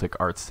Celtic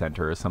Arts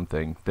Center or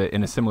something, that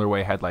in a similar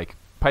way had like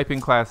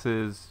piping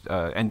classes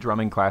and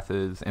drumming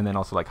classes, and then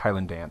also like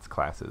highland dance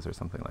classes or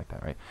something like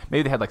that, right?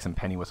 Maybe they had like some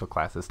penny whistle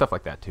classes, stuff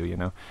like that too, you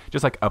know?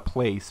 Just like a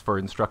place for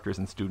instructors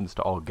and students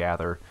to all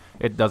gather.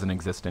 It doesn't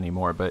exist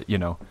anymore, but, you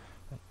know,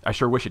 I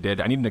sure wish it did.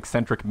 I need an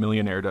eccentric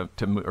millionaire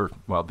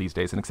these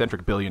days, an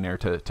eccentric billionaire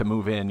to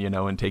move in, you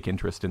know, and take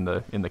interest in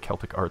the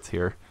Celtic arts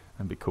here.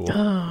 That'd be cool.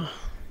 Oh,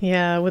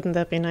 yeah, wouldn't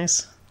that be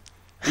nice?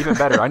 Even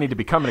better, I need to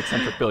become an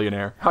eccentric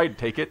billionaire. I'd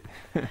take it.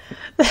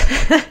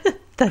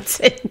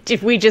 That's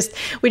it. We just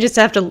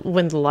have to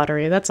win the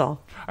lottery. That's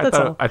all. I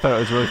thought it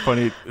was really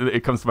funny.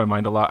 It comes to my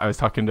mind a lot. I was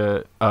talking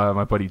to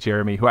my buddy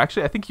Jeremy, who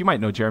actually I think you might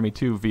know Jeremy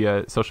too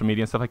via social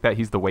media and stuff like that.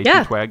 He's the way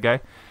too swag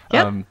guy.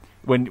 Yep.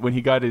 when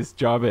he got his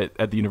job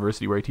at the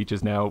university where he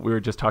teaches now, we were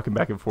just talking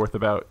back and forth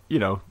about,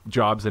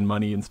 jobs and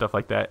money and stuff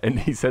like that. And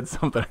he said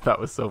something I thought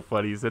was so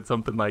funny. He said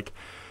something like,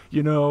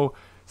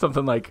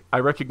 I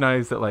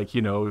recognize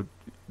that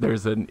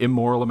there's an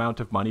immoral amount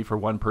of money for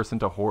one person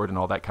to hoard and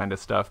all that kind of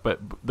stuff. But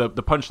the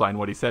punchline,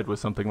 what he said was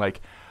something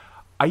like,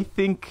 I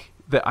think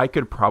that I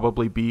could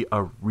probably be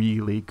a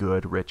really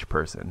good rich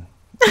person.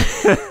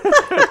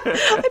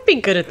 I'd be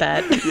good at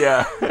that.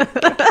 Yeah.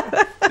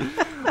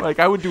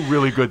 I would do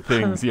really good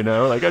things,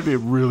 I'd be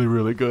really,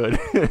 really good.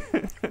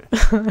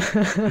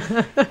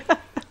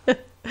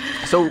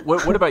 So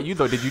what about you,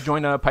 though? Did you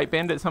join a pipe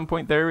band at some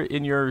point there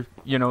in your,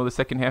 the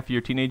second half of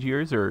your teenage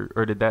years, or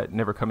did that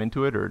never come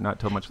into it, or not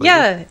till much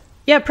later?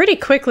 Yeah, pretty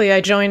quickly.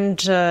 I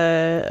joined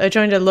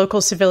a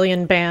local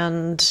civilian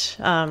band.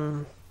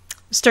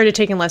 Started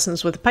taking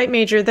lessons with a pipe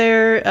major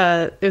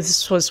there.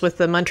 This was with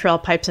the Montreal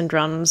Pipes and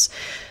Drums.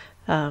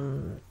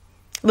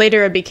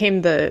 Later, I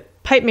became the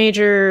pipe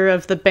major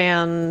of the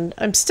band.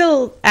 I'm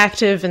still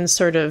active in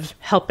sort of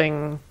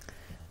helping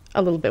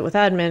a little bit with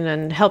admin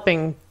and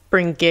helping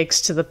bring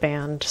gigs to the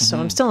band. So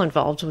I'm still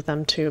involved with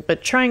them too,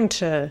 but trying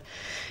to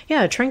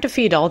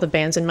feed all the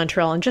bands in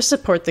Montreal and just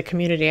support the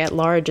community at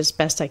large as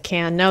best I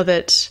can. Now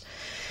that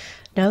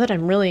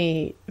I'm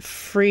really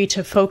free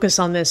to focus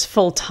on this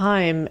full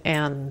time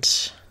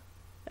and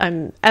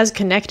I'm as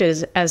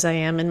connected as I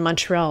am in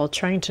Montreal,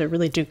 trying to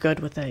really do good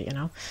with it,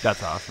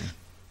 That's awesome.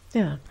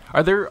 Yeah.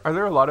 Are there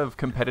a lot of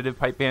competitive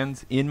pipe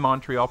bands in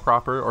Montreal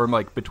proper, or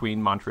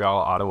between Montreal,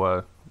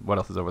 Ottawa, what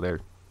else is over there?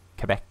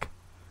 Quebec?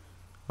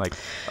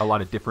 A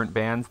lot of different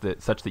bands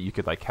such that you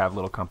could have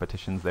little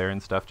competitions there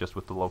and stuff just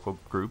with the local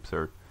groups,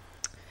 or?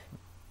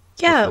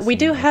 Yeah, we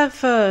do have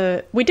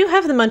the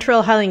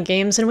Montreal Highland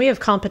Games, and we have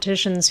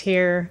competitions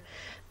here.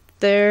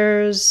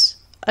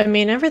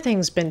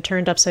 Everything's been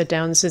turned upside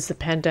down since the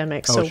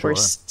pandemic, so we're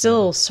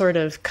still sort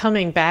of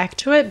coming back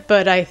to it,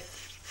 but I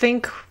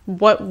think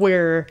what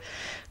we're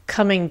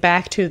coming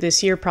back to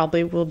this year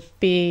probably will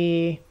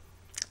be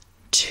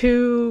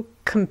 2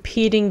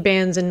 competing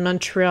bands in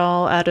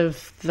Montreal out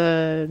of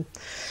the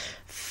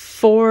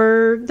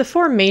four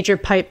major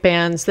pipe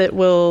bands that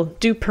will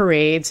do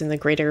parades in the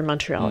greater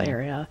Montreal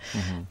area.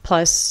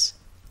 Plus,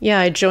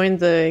 I joined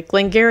the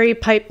Glengarry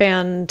Pipe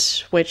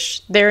Band,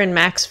 which they're in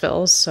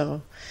Maxville,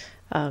 so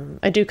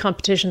I do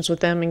competitions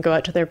with them and go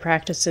out to their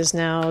practices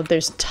now.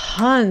 There's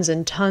tons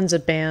and tons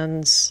of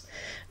bands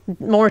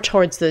more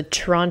towards the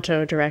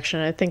Toronto direction.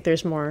 I think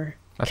there's more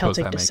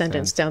Celtic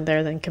descendants down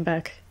there than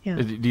Quebec. Yeah.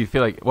 Do you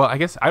feel like? Well, I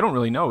guess I don't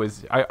really know.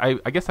 I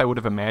guess I would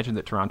have imagined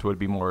that Toronto would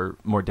be more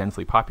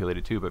densely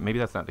populated too, but maybe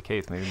that's not the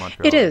case. Maybe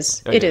Montreal. It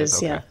is. It is.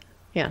 Okay.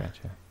 Yeah.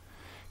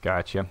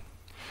 Gotcha.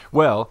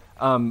 Well,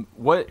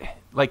 what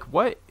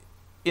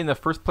in the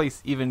first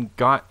place even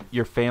got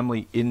your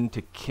family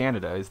into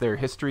Canada? Is there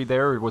history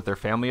there, or was there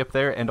family up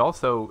there? And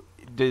also,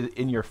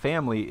 in your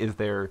family, is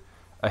there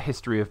a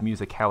history of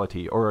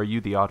musicality, or are you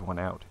the odd one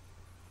out?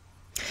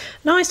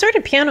 No, I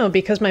started piano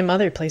because my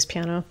mother plays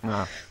piano.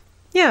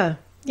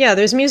 Yeah,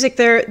 there's music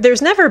there.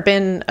 There's never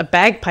been a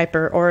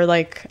bagpiper or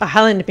a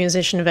Highland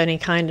musician of any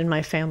kind in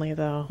my family,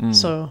 though.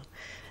 So,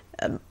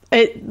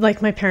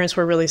 my parents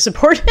were really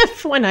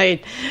supportive when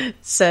I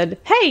said,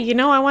 "Hey,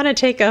 I want to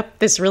take up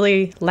this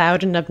really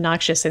loud and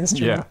obnoxious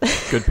instrument." Yeah,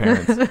 good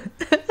parents.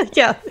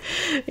 Yeah,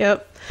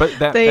 yep. But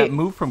that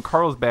move from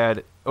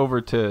Carlsbad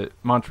over to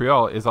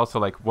Montreal is also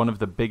one of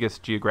the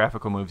biggest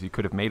geographical moves you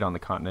could have made on the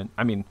continent.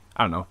 I mean,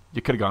 I don't know.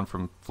 You could have gone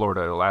from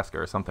Florida to Alaska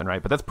or something,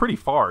 right? But that's pretty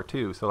far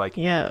too. So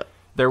yeah.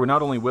 They were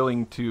not only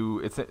willing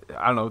to,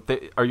 I don't know,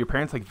 are your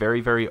parents very,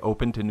 very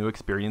open to new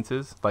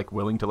experiences?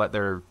 Willing to let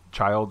their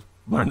child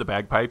learn the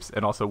bagpipes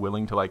and also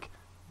willing to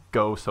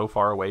go so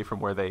far away from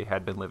where they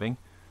had been living?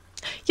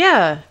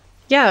 Yeah,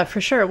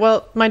 for sure.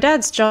 Well, my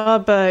dad's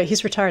job,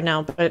 he's retired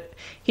now, but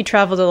he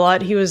traveled a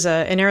lot. He was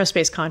an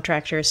aerospace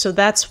contractor, so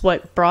that's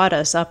what brought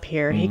us up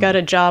here. He got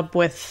a job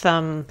with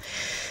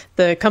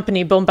the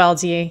company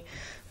Bombardier.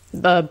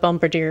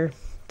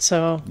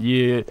 So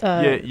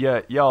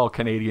yeah, y'all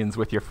Canadians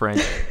with your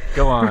French.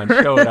 Go on,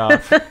 show it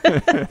off.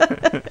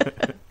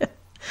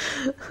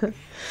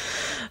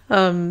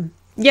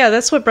 Yeah,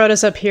 that's what brought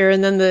us up here,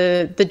 and then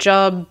the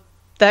job,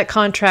 that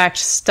contract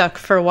stuck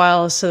for a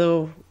while,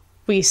 so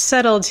we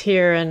settled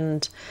here,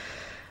 and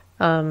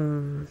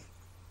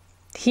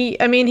he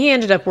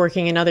ended up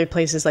working in other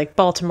places like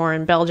Baltimore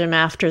and Belgium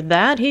after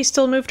that. He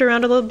still moved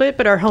around a little bit,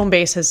 but our home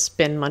base has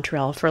been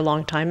Montreal for a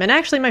long time. And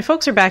actually, my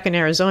folks are back in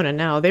Arizona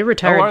now. They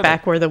retired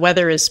back where the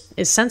weather is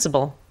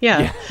sensible.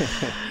 Yeah.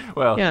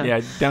 Well,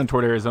 yeah, down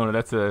toward Arizona,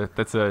 that's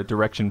a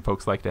direction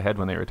folks like to head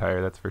when they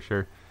retire. That's for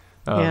sure.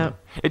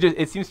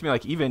 It seems to me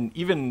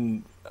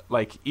even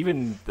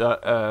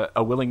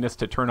a willingness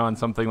to turn on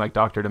something like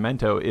Dr.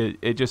 Demento,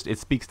 it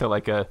speaks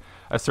to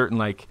a certain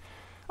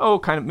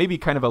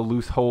kind of a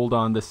loose hold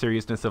on the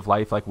seriousness of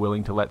life,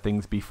 willing to let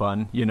things be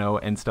fun,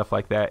 and stuff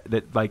like that.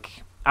 That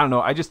I don't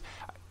know.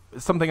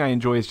 Something I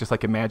enjoy is just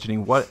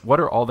imagining what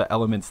are all the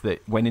elements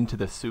that went into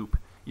the soup,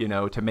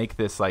 to make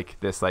this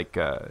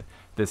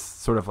this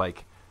sort of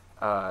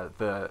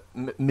the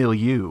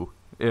milieu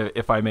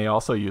if I may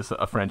also use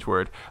a French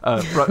word,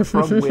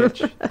 from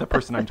which the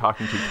person I'm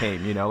talking to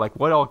came, you know, like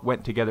what all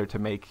went together to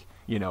make,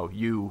 you know,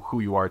 you who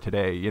you are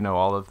today, you know,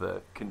 all of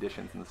the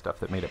conditions and stuff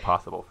that made it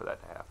possible for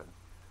that to happen.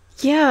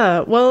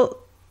 Yeah, well,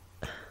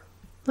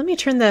 let me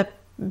turn that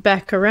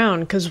back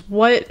around, because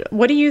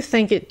what do you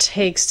think it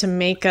takes to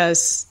make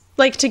us,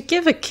 like, to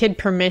give a kid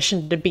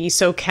permission to be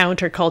so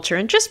counterculture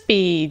and just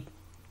be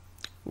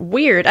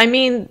weird? I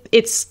mean,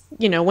 it's,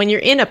 you know, when you're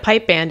in a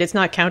pipe band, it's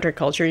not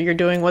counterculture. You're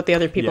doing what the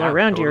other people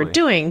around you are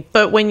doing.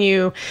 But when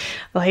you,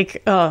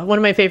 like, one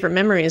of my favorite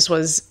memories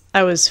was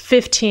I was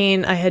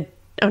 15. I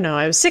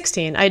was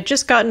 16. I had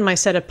just gotten my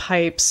set of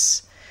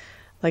pipes,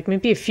 like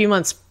maybe a few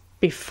months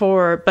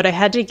before, but I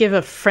had to give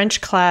a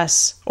French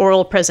class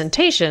oral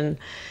presentation.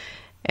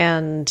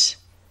 And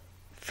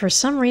for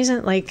some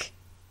reason, like,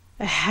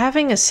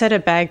 having a set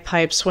of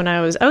bagpipes when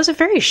I was a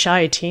very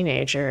shy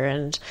teenager,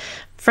 and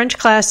French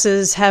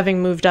classes,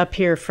 having moved up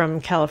here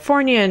from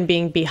California and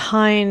being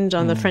behind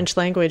on the French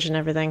language and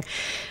everything,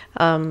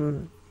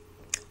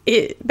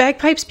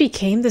 bagpipes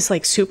became this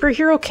like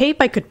superhero cape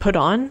I could put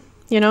on,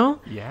 you know?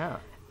 Yeah.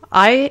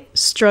 I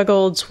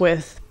struggled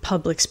with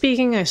public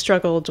speaking. I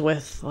struggled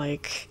with,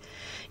 like,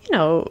 you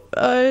know,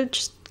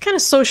 just kind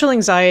of social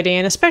anxiety,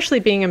 and especially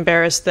being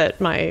embarrassed that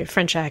my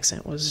French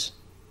accent was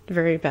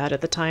very bad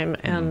at the time.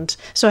 And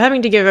so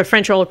having to give a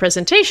French oral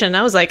presentation,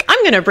 I was like,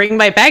 I'm going to bring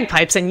my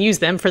bagpipes and use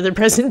them for the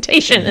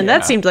presentation. And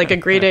that seemed like a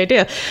great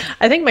idea.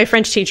 I think my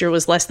French teacher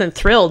was less than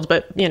thrilled,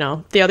 but, you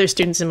know, the other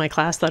students in my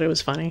class thought it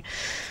was funny.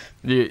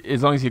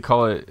 As long as you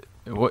call it,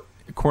 what,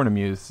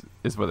 cornemuse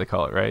is what they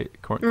call it, right?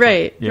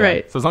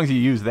 Right. So as long as you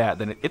use that,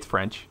 then it's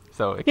French.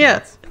 So it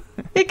counts.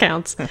 It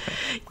counts.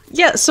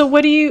 Yeah. So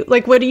what do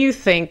you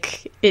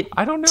think it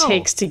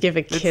takes to give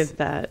a kid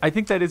that? I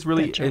think that is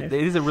really, it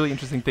is a really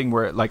interesting thing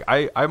where, like,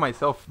 I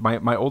myself,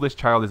 my oldest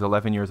child is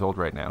 11 years old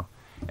right now.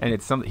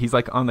 And he's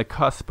like on the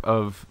cusp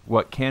of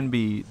what can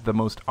be the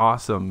most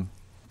awesome,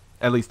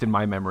 at least in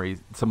my memory,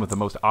 some of the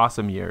most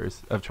awesome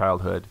years of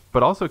childhood,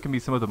 but also it can be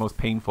some of the most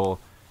painful,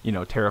 you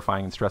know,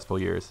 terrifying and stressful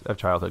years of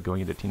childhood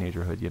going into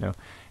teenagerhood, you know?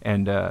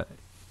 And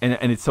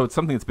it's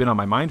something that's been on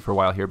my mind for a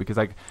while here, because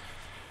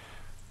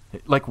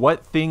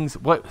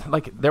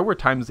there were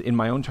times in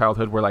my own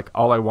childhood where, like,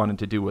 all I wanted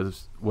to do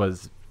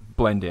was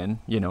blend in,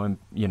 you know, and,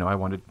 you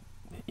know,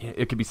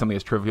 it could be something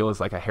as trivial as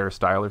like a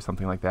hairstyle or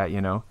something like that,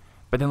 you know,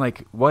 but then,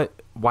 like,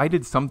 why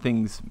did some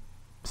things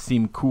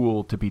seem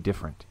cool to be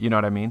different? You know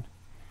what I mean?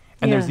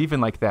 And there's even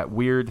like that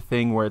weird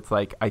thing where it's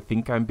like, I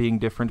think I'm being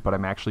different, but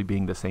I'm actually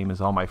being the same as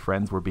all my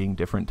friends were being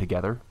different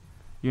together.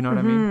 You know what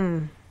I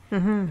mean?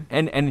 Mm-hmm.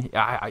 And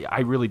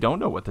I really don't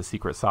know what the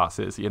secret sauce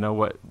is, you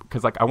know,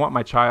 because, like, I want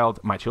my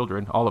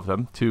children, all of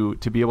them, to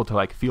be able to,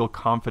 like, feel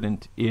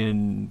confident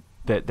in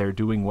that they're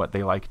doing what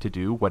they like to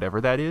do,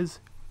 whatever that is,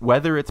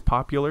 whether it's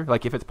popular.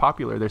 Like, if it's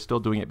popular, they're still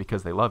doing it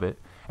because they love it.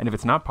 And if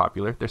it's not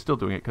popular, they're still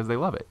doing it because they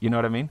love it. You know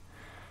what I mean?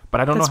 But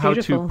I don't know how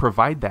to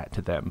provide that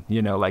to them,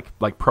 you know, like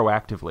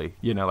proactively,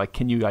 you know, like,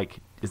 can you, like,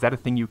 is that a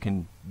thing you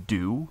can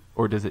do,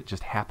 or does it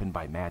just happen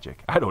by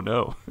magic? I don't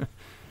know.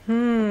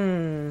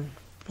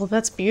 Well,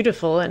 that's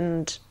beautiful.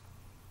 And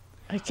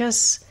I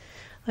guess,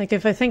 like,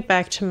 if I think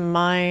back to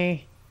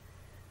my,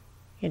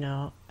 you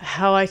know,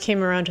 how I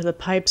came around to the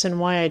pipes and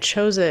why I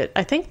chose it,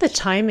 I think the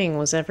timing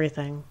was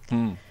everything.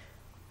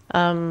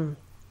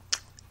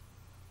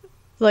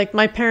 Like,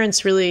 my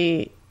parents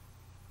really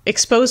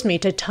exposed me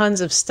to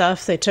tons of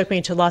stuff. They took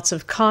me to lots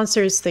of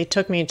concerts. They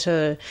took me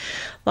to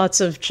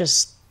lots of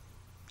just,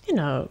 you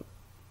know,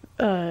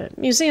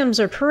 museums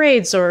or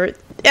parades or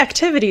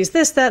activities,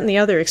 this, that, and the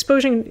other,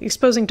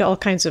 exposing to all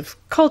kinds of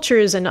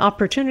cultures and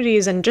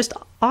opportunities and just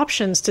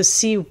options to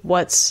see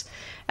what's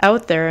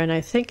out there. And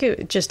I think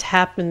it just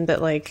happened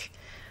that, like,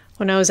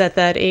 when I was at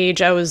that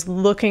age, I was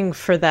looking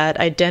for that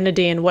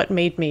identity and what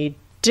made me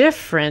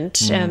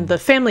different, and the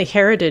family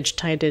heritage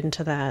tied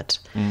into that.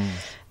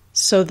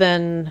 So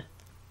then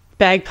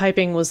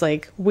bagpiping was,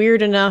 like,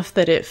 weird enough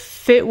that it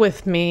fit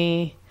with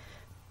me,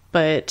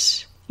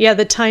 but yeah,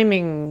 the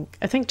timing,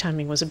 I think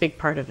timing was a big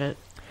part of it.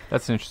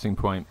 That's an interesting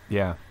point.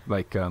 Yeah.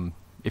 Like,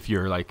 if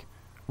you're, like,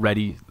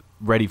 ready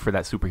for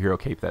that superhero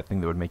cape, that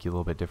thing that would make you a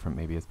little bit different,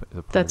 maybe is a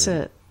part That's of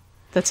it.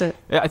 That's it.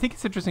 Yeah, I think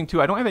it's interesting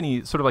too. I don't have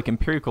any sort of, like,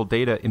 empirical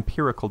data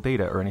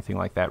or anything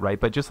like that, right?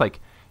 But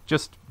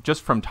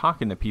just from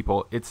talking to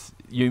people, it's,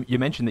 you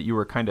mentioned that you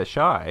were kind of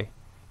shy,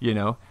 you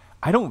know.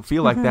 I don't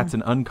feel like that's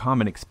an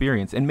uncommon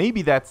experience. And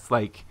maybe that's,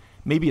 like,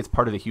 maybe it's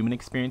part of the human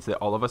experience that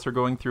all of us are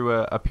going through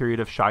a period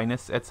of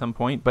shyness at some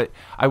point. But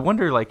I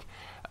wonder, like,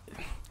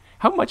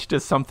 how much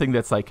does something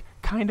that's, like,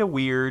 kind of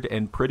weird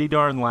and pretty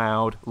darn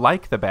loud,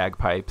 like the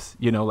bagpipes,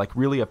 you know, like,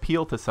 really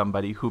appeal to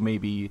somebody who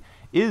maybe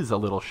is a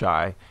little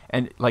shy?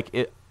 And,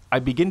 like, I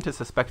begin to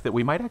suspect that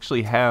we might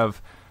actually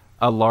have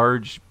a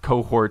large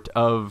cohort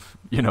of,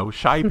 you know,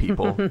 shy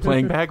people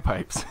playing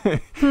bagpipes.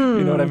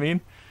 You know what I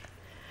mean?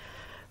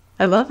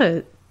 I love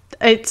it.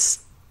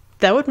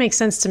 That would make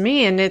sense to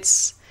me. And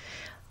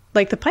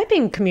like the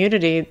piping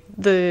community,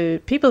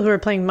 the people who are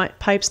playing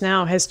pipes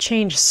now has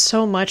changed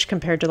so much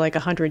compared to like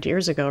 100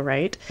 years ago,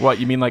 right? What,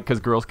 you mean like because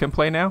girls can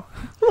play now?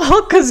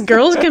 Well, because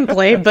girls can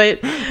play, but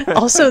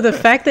also the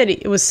fact that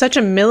it was such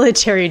a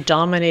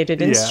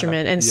military-dominated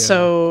instrument, and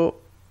so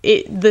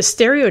the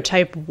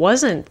stereotype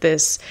wasn't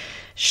this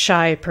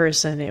shy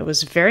person. It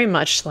was very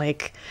much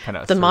like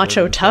Kinda the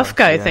macho assertive tough stuff,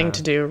 guy yeah. thing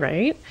to do,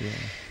 right?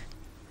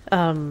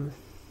 Yeah.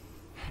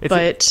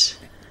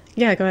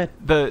 Yeah, go ahead.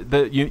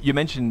 You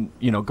mentioned,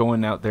 you know,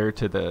 going out there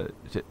to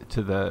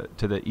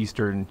the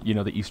eastern, you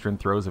know, the eastern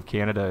throes of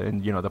Canada,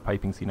 and you know the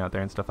piping scene out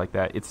there and stuff like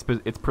that.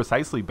 It's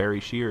precisely Barry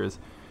Shears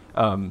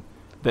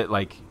that,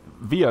 like,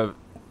 via,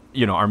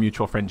 you know, our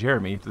mutual friend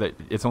Jeremy, that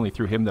it's only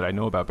through him that I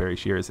know about Barry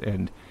Shears,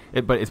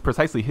 but it's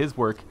precisely his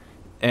work,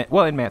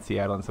 and Matt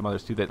Seattle and some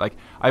others too, that like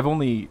I've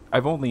only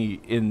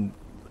in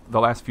the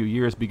last few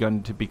years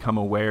begun to become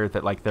aware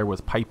that like there was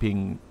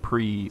piping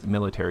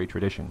pre-military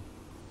tradition.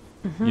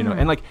 Mm-hmm. You know,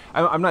 and like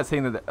I'm not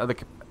saying that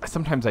like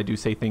sometimes I do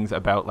say things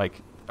about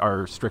like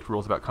our strict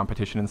rules about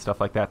competition and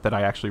stuff like that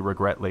I actually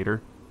regret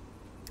later.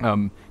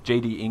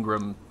 J.D.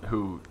 Ingram,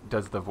 who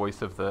does the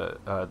voice of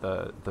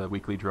the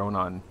weekly drone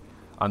on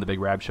the Big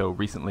Rab Show,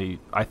 recently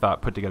I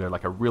thought put together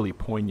like a really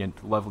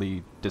poignant,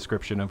 lovely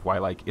description of why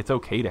like it's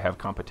okay to have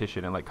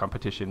competition, and like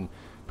competition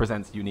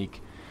presents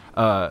unique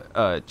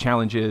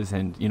challenges,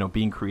 and you know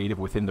being creative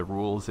within the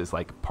rules is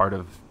like part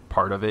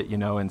of it, you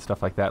know, and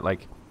stuff like that.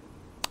 Like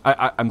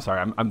I'm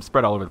sorry, I'm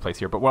spread all over the place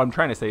here, but what I'm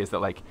trying to say is that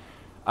like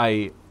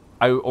I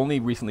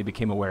only recently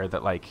became aware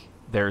that like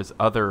there's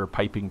other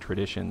piping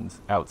traditions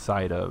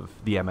outside of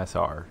the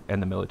MSR and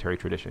the military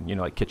tradition, you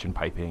know, like kitchen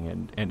piping,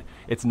 and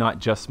it's not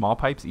just small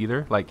pipes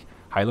either, like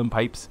highland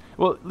pipes.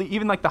 Well,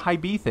 even like the high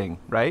B thing,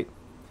 right?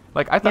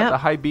 Like I thought the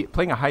high B,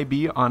 playing a high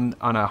B on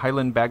a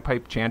highland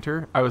bagpipe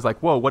chanter, I was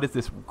like, whoa, what is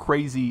this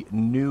crazy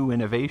new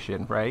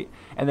innovation, right?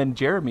 And then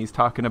Jeremy's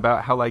talking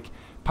about how like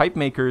pipe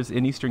makers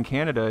in Eastern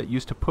Canada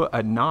used to put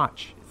a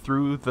notch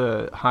through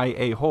the high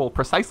A hole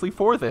precisely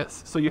for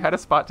this. So you had a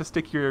spot to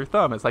stick your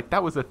thumb. It's like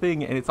that was a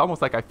thing, and it's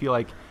almost like I feel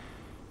like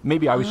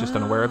maybe I was just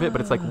unaware of it,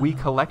 but it's like we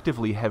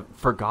collectively have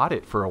forgot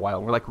it for a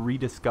while. We're like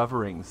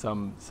rediscovering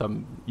some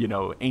you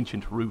know,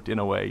 ancient root in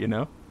a way, you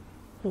know?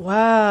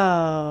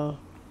 Wow.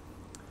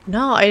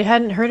 No, I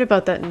hadn't heard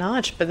about that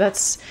notch, but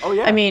that's... Oh,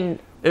 yeah. I mean,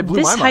 it blew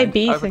this my high mind.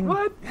 B I was thing... like,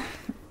 what?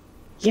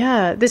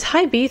 Yeah, this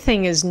high B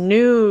thing is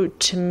new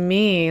to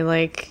me,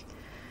 like...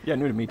 Yeah,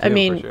 new to me too, I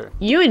mean, for sure.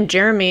 You and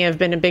Jeremy have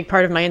been a big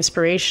part of my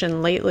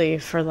inspiration lately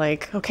for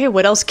like, okay,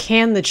 what else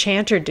can the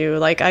chanter do?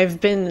 Like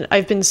I've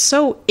been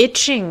so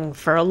itching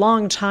for a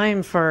long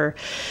time for,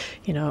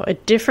 you know, a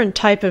different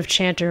type of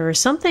chanter or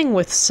something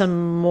with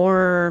some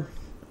more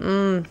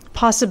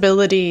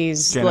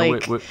possibilities. Jenna,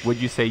 like, would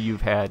you say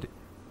you've had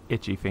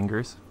itchy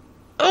fingers?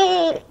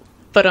 Oh,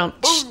 but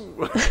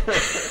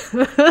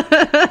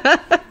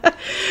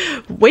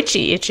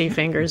witchy itchy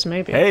fingers,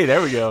 maybe. Hey,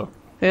 there we go.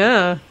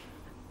 Yeah.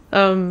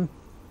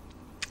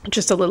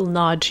 Just a little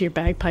nod to your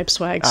bagpipe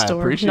swag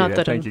store. I appreciate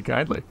it. Thank you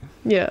kindly.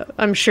 Yeah,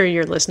 I'm sure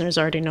your listeners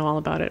already know all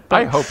about it.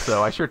 But... I hope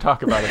so. I sure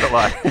talk about it a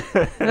lot.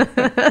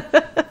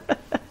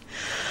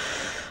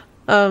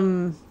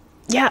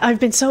 Yeah, I've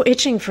been so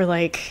itching for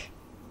like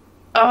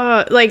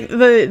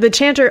the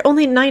chanter,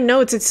 only 9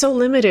 notes. It's so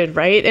limited,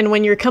 right? And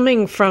when you're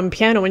coming from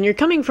piano, when you're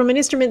coming from an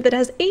instrument that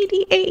has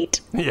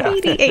 88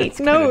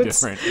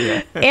 notes,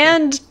 yeah.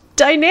 and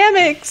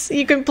dynamics,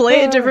 you can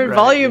play at different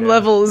volume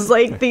levels,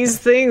 like these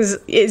things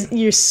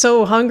you're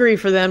so hungry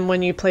for them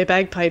when you play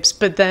bagpipes,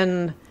 but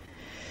then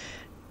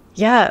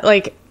you're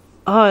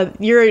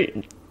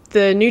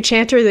the new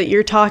chanter that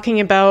you're talking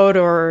about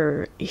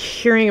or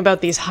hearing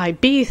about these high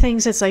B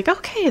things, it's like,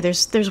 okay,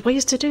 there's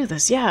ways to do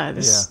this.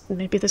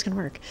 Maybe this can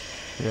work.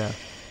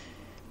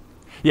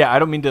 Yeah, I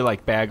don't mean to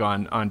like bag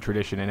on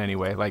tradition in any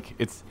way. Like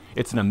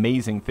it's an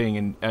amazing thing,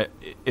 and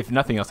if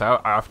nothing else, I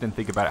often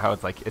think about how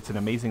it's an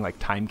amazing like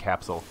time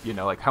capsule. You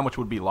know, like how much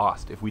would be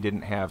lost if we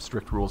didn't have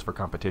strict rules for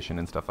competition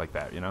and stuff like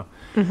that. You know.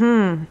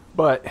 Mm-hmm.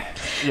 But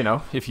you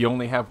know, if you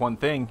only have one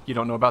thing, you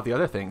don't know about the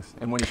other things,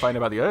 and when you find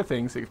about the other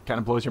things, it kind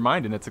of blows your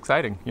mind, and it's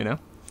exciting. You know.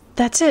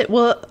 That's it.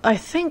 Well, I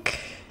think,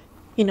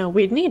 you know,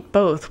 we need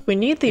both. We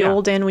need the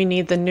old and we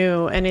need the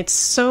new. And it's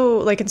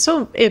so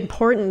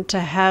important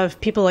to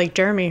have people like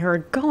Jeremy who are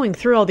going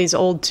through all these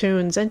old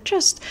tunes and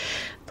just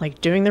like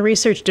doing the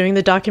research, doing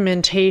the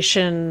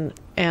documentation.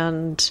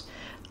 And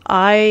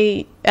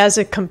I, as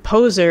a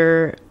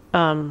composer,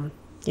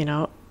 you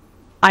know,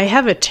 I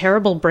have a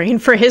terrible brain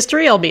for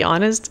history, I'll be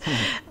honest.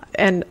 Mm-hmm.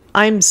 And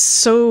I'm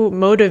so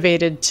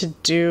motivated to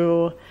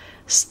do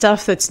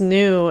stuff that's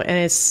new.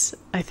 And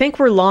I think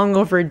we're long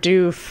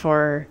overdue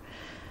for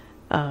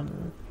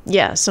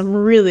some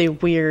really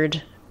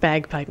weird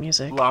bagpipe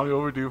music. Long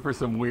overdue for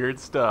some weird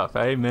stuff.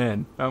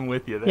 Amen. I'm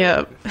with you there.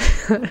 Yeah.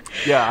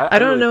 Yeah. I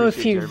don't really know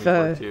if you've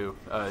too.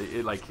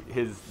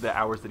 The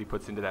hours that he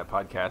puts into that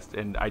podcast,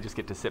 and I just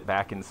get to sit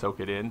back and soak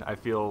it in. I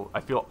feel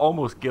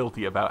almost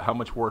guilty about how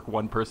much work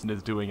one person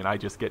is doing, and I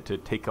just get to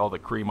take all the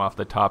cream off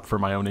the top for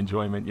my own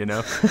enjoyment, you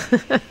know.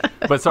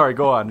 But sorry,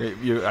 go on.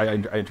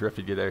 I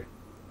interrupted you there.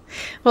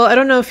 Well, I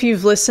don't know if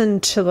you've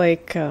listened to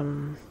like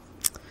some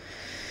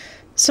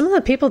of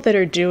the people that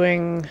are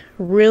doing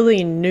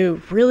really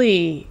new,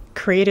 really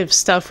creative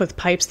stuff with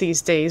pipes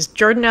these days.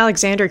 Jordan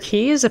Alexander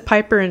Key is a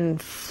piper in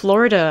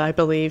Florida, I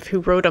believe, who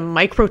wrote a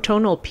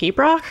microtonal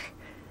pibroch.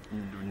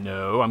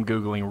 No, I'm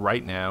Googling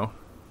right now.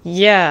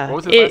 Yeah. What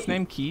was his last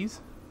name? Keys?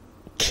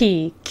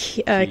 Key.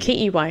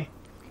 K-E-Y. Okay.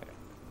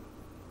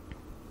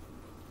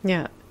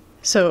 Yeah.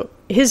 So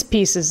his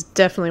piece is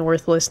definitely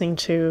worth listening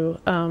to.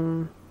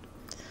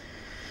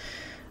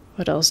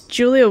 What else?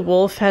 Julia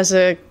Wolf has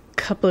a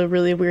couple of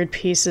really weird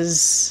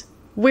pieces.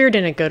 Weird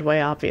in a good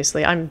way,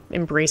 obviously. I'm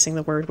embracing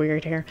the word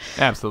weird here.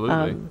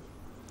 Absolutely.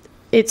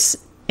 It's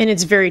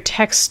very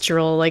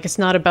textural. Like, it's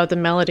not about the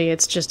melody.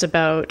 It's just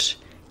about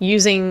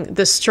using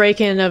the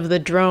strike-in of the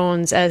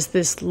drones as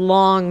this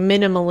long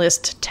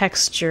minimalist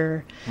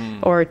texture,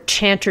 or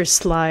chanter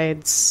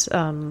slides,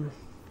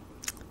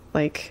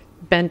 like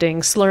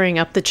bending, slurring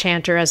up the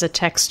chanter as a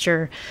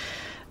texture.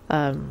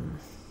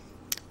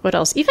 What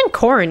else? Even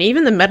Korn,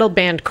 even the metal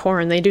band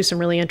Korn, they do some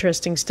really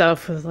interesting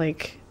stuff with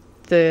like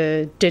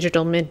the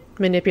digital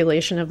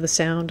manipulation of the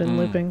sound and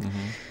looping.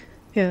 Mm-hmm.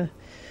 Yeah.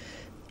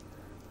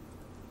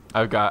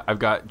 I've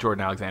got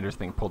Jordan Alexander's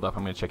thing pulled up.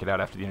 I'm going to check it out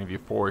after the interview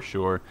for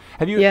sure.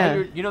 Have you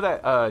you know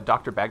that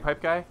Dr.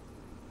 Bagpipe guy?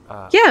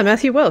 Yeah,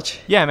 Matthew Welch.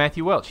 Yeah,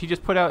 Matthew Welch. He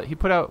put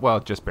out well,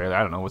 just barely.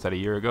 I don't know, was that a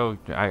year ago?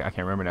 I can't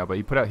remember now, but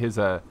he put out his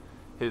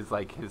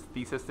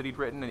thesis that he'd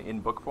written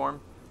in book form.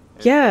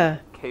 Yeah.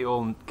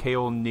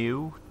 Kaol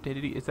New.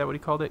 Is that what he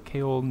called it?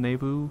 Kaol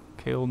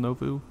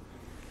Novu?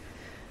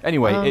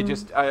 Anyway, it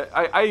just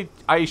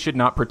I should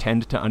not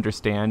pretend to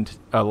understand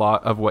a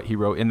lot of what he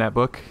wrote in that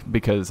book,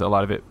 because a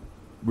lot of it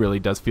really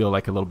does feel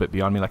like a little bit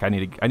beyond me. Like I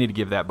need to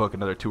give that book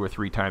another 2 or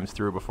 3 times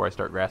through before I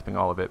start grasping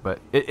all of it. But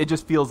it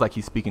just feels like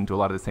he's speaking to a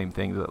lot of the same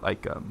things that,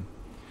 like,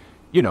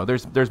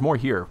 there's more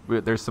here.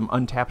 There's some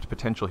untapped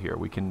potential here.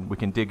 We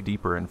can dig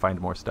deeper and find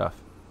more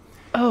stuff.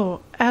 Oh,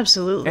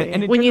 absolutely.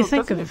 And when general, you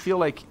think doesn't it feel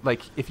like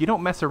if you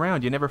don't mess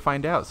around, you never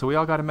find out. So we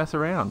all got to mess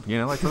around,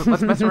 like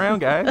let's mess around,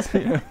 guys.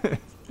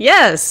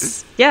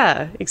 Yes.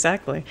 Yeah,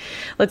 exactly.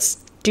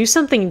 Let's do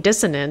something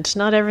dissonant.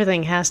 Not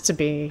everything has to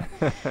be,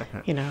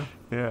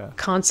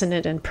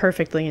 consonant and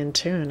perfectly in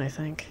tune, I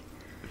think.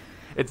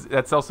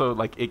 That's also,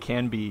 like, it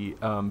can be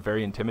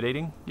very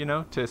intimidating,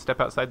 to step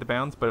outside the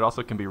bounds, but it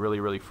also can be really,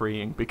 really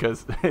freeing,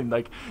 because, and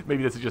like,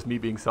 maybe this is just me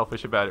being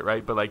selfish about it,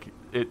 right? But like,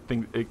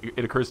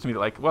 it occurs to me that,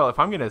 like, well, if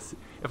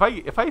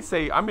I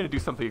say I'm gonna do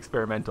something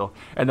experimental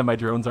and then my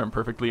drones aren't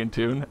perfectly in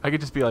tune, I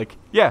could just be like,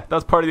 yeah, that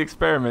was part of the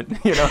experiment,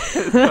 So,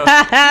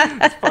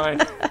 it's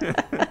fine.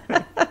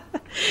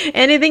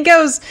 Anything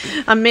goes.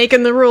 I'm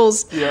making the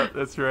rules. Yeah,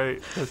 that's right.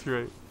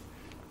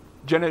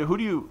 Jenna, who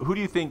do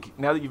you think,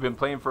 now that you've been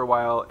playing for a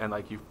while and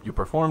like you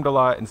performed a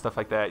lot and stuff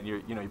like that, and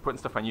you're putting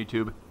stuff on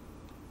YouTube,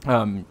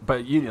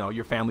 but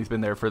your family's been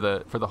there for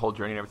the whole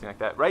journey and everything like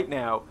that. Right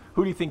now,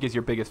 who do you think is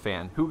your biggest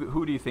fan?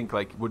 Who do you think,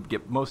 like, would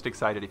get most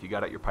excited if you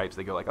got out your pipes?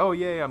 They go like, oh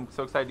yay, I'm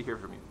so excited to hear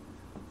from you.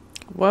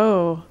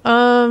 Whoa,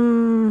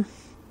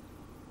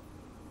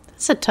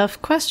 that's a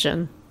tough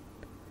question.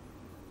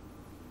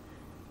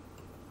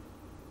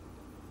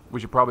 We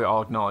should probably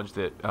all acknowledge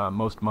that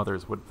most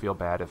mothers would feel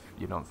bad if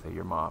you don't say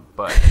your mom.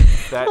 But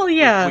that, well,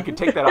 yeah. we could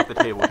take that off the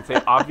table. We could say,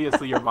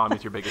 obviously, your mom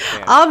is your biggest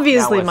fan.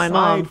 Obviously, now, my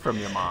mom. Aside from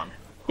your mom,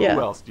 who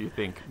else do you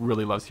think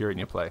really loves hearing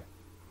you play?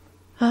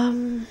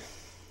 And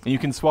you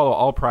can swallow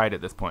all pride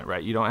at this point,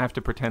 right? You don't have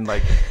to pretend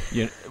like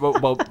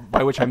well,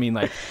 by which I mean,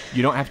 like,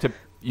 you don't have to.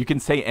 You can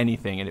say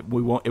anything, and it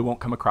won't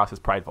come across as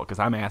prideful, because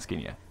I'm asking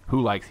you,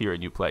 who likes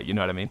hearing you play? You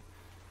know what I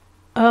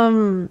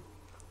mean?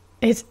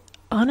 It's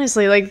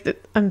honestly,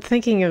 like, I'm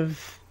thinking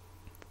of,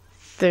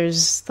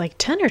 there's like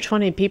 10 or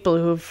 20 people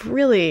who've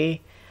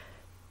really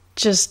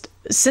just,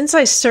 since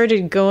I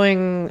started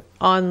going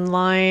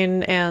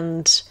online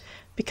and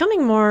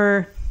becoming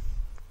more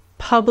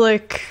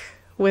public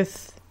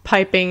with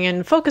piping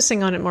and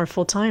focusing on it more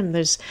full time,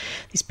 there's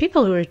these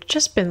people who have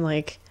just been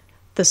like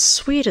the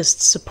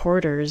sweetest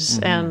supporters,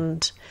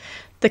 and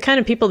the kind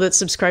of people that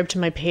subscribe to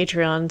my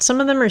Patreon. Some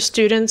of them are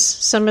students,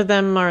 some of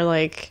them are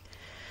like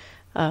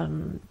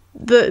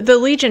the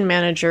Legion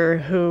manager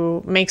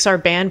who makes our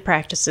band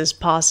practices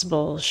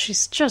possible.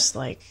 She's just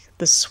like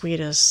the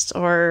sweetest.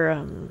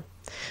 Or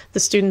the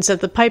students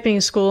at the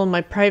piping school,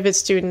 my private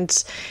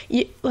students.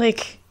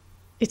 Like,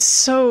 it's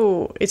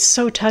so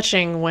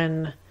touching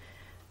when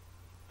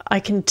I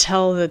can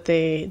tell that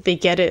they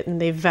get it, and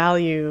they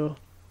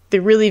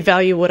really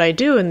value what I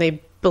do, and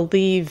they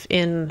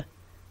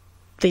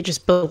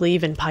just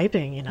believe in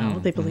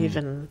piping, they believe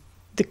in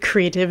the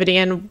creativity,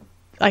 and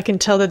I can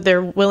tell that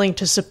they're willing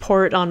to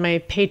support on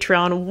my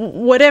Patreon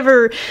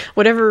whatever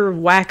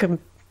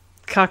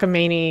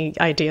cockamamie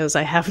ideas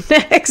I have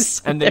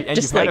next. And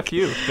you've had a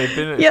few. It's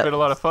been a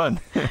lot of fun.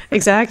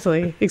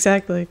 Exactly.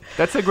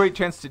 That's a great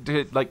chance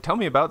to like tell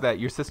me about that.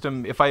 Your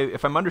system, if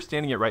I'm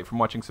understanding it right from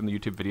watching some of the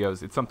YouTube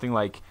videos, it's something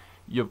like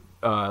you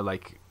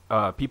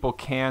people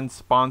can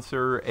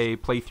sponsor a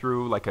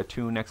playthrough, like a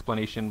tune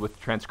explanation with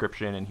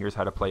transcription and here's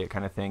how to play it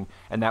kind of thing,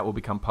 and that will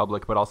become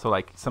public. But also,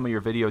 like, some of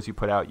your videos you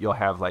put out, you'll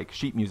have like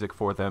sheet music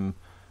for them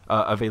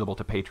available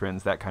to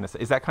patrons, that kind of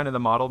stuff. Is that kind of the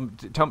model?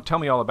 Tell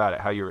me all about it,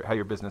 how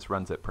your business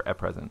runs at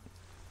present.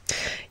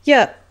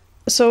 Yeah,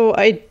 so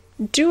I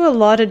do a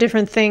lot of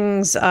different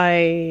things.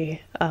 I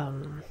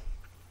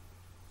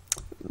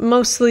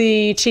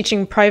mostly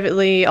teaching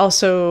privately,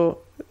 also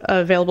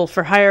available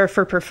for hire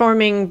for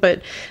performing,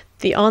 but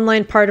the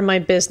online part of my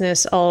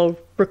business, I'll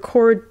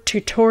record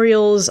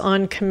tutorials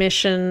on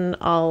commission.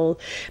 I'll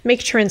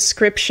make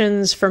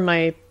transcriptions for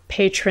my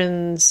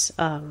patrons.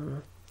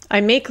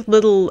 I make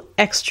little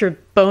extra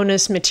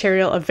bonus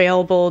material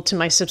available to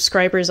my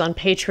subscribers on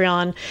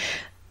Patreon,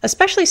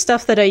 especially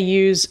stuff that I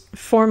use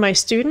for my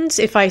students.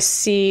 If I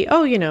see,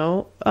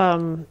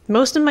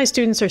 most of my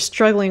students are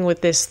struggling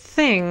with this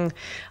thing,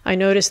 I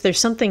notice there's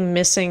something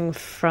missing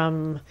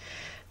from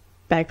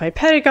bagpipe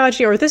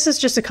pedagogy, or this is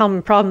just a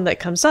common problem that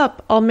comes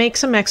up, I'll make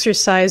some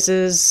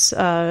exercises,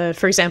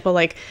 for example,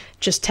 like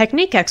just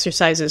technique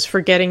exercises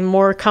for getting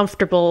more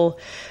comfortable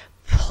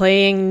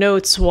playing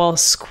notes while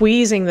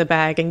squeezing the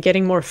bag and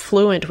getting more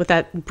fluent with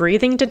that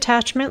breathing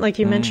detachment, like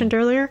you mentioned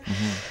earlier.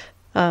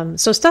 Mm-hmm.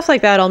 So stuff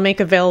like that I'll make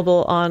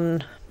available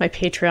on my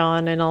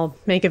Patreon, and I'll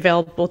make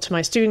available to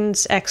my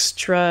students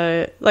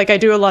extra. Like, I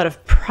do a lot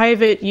of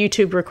private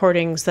YouTube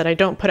recordings that I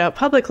don't put out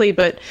publicly,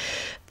 but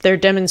they're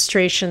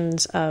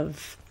demonstrations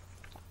of,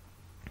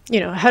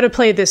 how to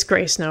play this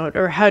grace note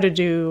or how to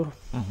do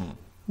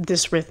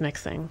this rhythmic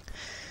thing.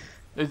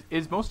 Are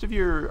most of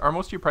your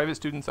private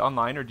students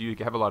online, or do you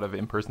have a lot of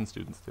in-person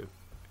students too?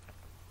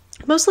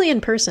 Mostly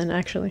in person,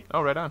 actually.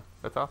 Oh, right on.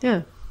 That's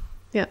awesome.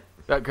 Yeah.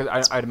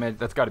 Because I'd imagine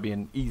that's got to be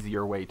an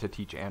easier way to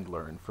teach and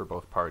learn for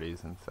both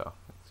parties, and so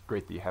it's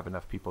great that you have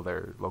enough people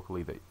there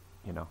locally that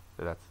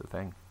that's the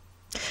thing.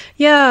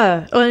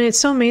 Yeah, and it's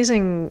so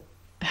amazing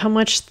how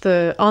much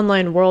the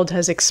online world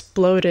has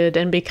exploded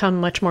and become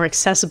much more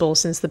accessible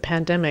since the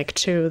pandemic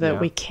too, that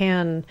we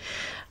can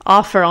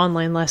offer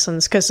online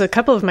lessons, because a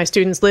couple of my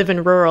students live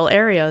in rural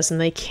areas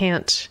and they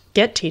can't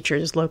get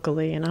teachers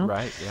locally,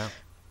 Right,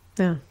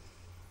 yeah.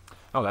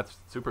 Oh, that's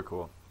super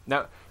cool.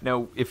 Now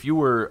if you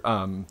were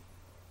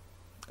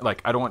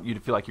I don't want you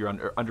to feel like you're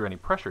under any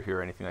pressure here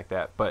or anything like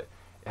that, but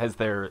has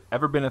there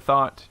ever been a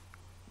thought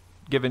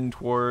given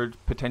toward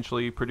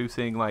potentially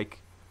producing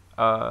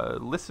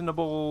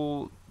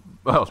listenable,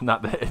 well,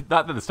 not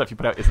that the stuff you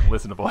put out isn't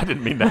listenable. I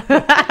didn't mean that.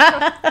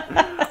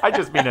 I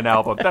just mean an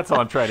album. That's all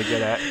I'm trying to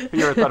get at. Have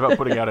you ever thought about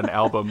putting out an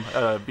album,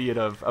 be it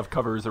of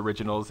covers,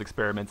 originals,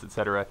 experiments,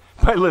 etc.?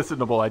 By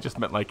listenable, I just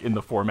meant in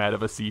the format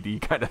of a CD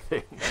kind of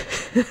thing.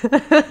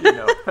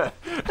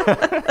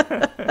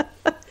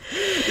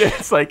 Yeah,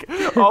 it's like,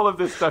 all of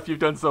this stuff you've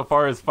done so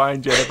far is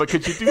fine, Jenna, but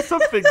could you do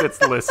something that's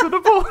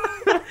listenable?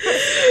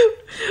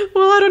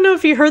 Well, I don't know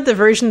if you heard the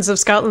versions of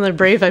Scotland the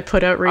Brave I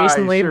put out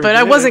recently, but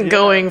I wasn't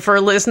going for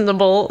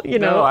listenable,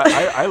 No,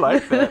 I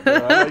like that.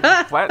 I like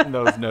to flatten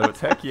those notes.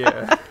 Heck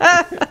yeah.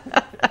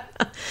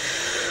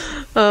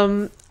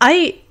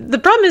 The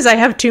problem is I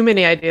have too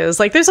many ideas.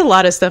 There's a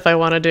lot of stuff I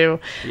want to do.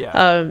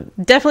 Yeah.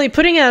 Definitely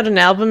putting out an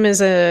album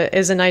is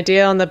an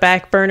idea on the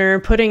back burner.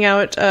 Putting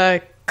out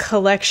a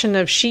collection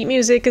of sheet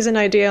music is an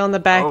idea on the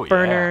back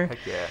burner. Heck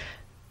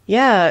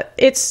yeah.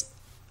 Yeah,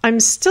 I'm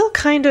still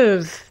kind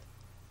of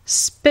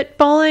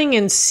spitballing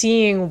and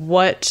seeing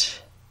what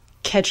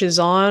catches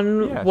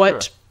on,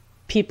 what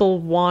people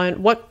want,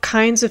 what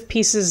kinds of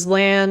pieces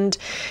land.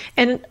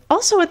 And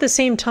also at the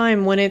same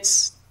time, when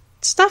it's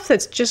stuff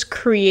that's just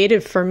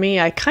creative for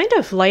me, I kind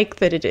of like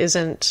that it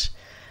isn't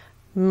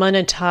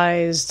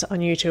monetized on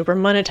YouTube or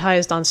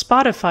monetized on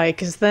Spotify,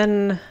 because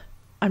then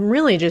I'm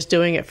really just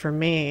doing it for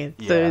me.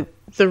 Yeah.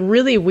 The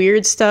really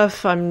weird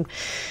stuff,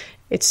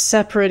 it's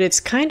separate. It's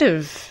kind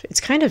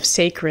of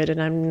sacred,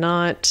 and I'm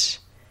not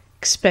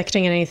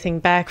expecting anything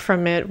back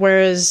from it.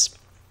 Whereas,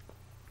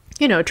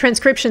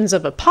 transcriptions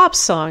of a pop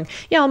song,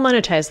 I'll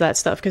monetize that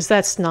stuff, because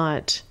that's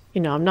not,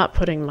 I'm not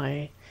putting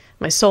my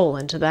soul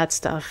into that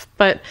stuff.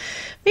 But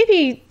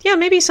maybe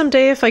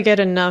someday, if I get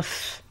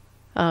enough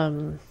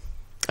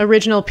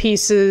original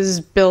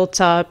pieces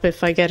built up,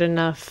 if I get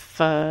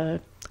enough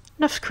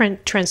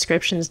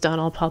transcriptions done,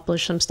 I'll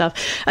publish some stuff.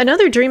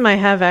 Another dream I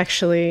have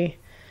actually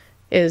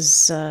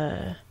is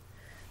I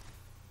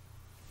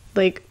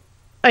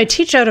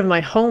teach out of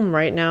my home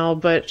right now,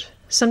 but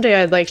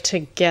someday I'd like to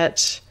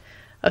get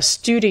a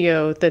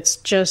studio that's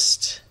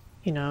just,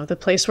 the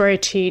place where I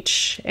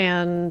teach,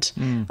 and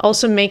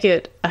also make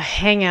it a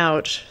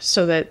hangout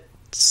so that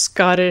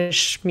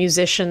Scottish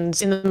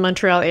musicians in the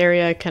Montreal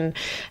area can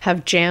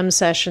have jam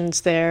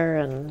sessions there.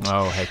 And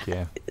oh, heck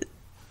yeah.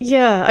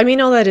 Yeah,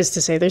 all that is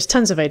to say, there's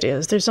tons of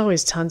ideas. There's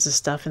always tons of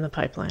stuff in the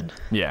pipeline.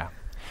 Yeah.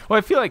 Well,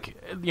 I feel like,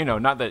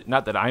 not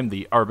that I'm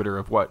the arbiter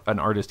of what an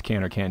artist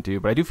can or can't do,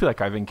 but I do feel like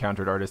I've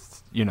encountered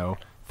artists,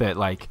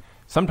 that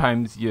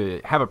sometimes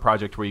you have a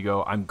project where you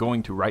go, I'm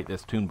going to write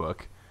this tune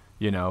book,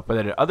 but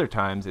then at other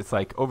times it's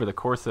over the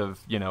course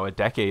of, a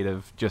decade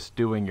of just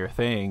doing your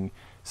thing,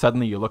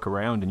 suddenly you look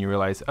around and you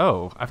realize,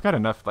 oh, I've got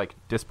enough like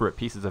disparate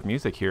pieces of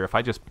music here. If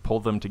I just pull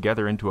them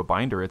together into a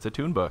binder, it's a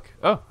tune book.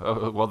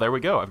 Oh, well, there we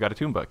go. I've got a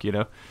tune book, you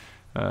know?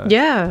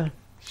 Yeah.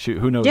 Shoot,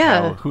 who knows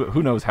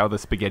who knows how the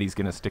spaghetti's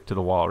going to stick to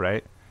the wall,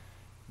 right?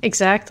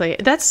 Exactly.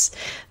 That's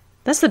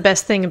the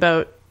best thing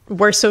about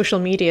where social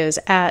media is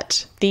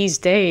at these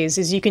days,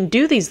 is you can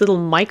do these little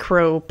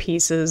micro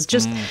pieces,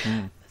 just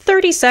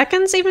 30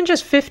 seconds, even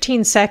just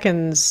 15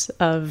 seconds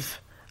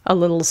of a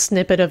little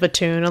snippet of a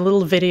tune, a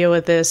little video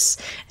of this,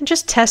 and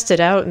just test it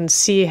out and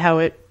see how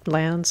it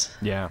lands.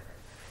 Yeah,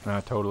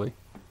 totally.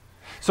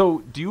 So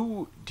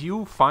do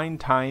you find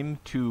time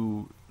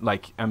to,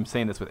 like, I'm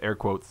saying this with air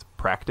quotes,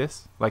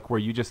 practice, like where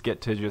you just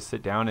get to just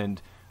sit down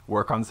and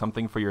work on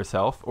something for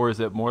yourself? Or is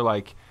it more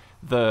like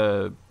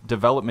the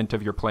development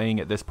of your playing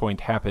at this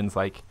point happens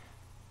like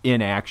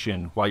in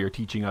action while you're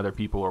teaching other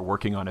people or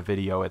working on a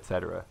video,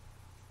 etc.?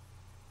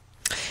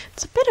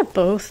 It's a bit of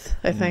both,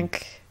 I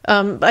think.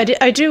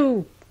 I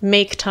do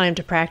make time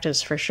to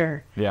practice for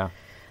sure. Yeah.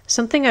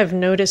 Something I've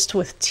noticed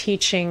with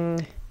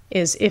teaching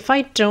is if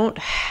I don't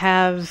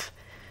have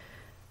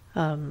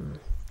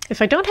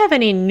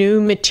any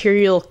new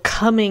material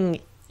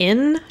coming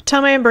in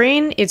to my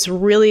brain, it's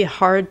really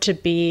hard to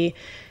be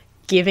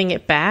giving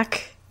it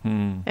back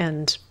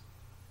and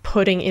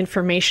putting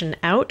information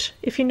out,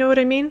 if you know what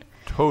I mean.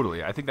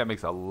 Totally. I think that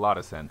makes a lot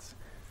of sense.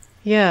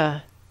 Yeah.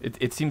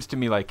 It seems to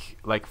me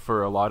like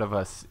for a lot of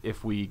us,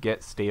 if we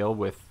get stale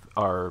with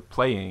our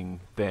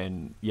playing,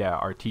 then yeah,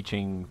 our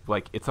teaching,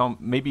 like it's all,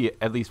 maybe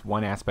at least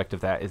one aspect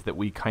of that is that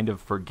we kind of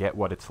forget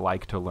what it's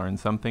like to learn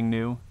something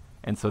new.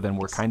 And so then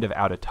we're kind of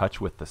out of touch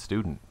with the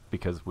student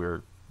because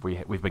we've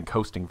been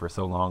coasting for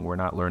so long, we're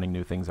not learning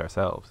new things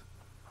ourselves.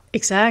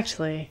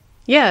 Exactly.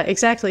 Yeah,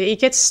 exactly. It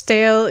gets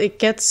stale, it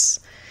gets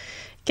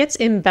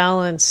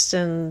imbalanced,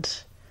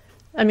 and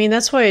I mean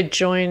that's why I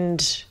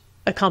joined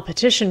a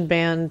competition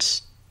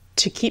band,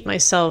 to keep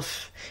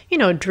myself,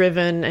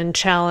 driven and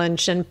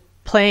challenged and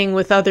playing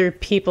with other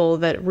people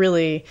that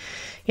really,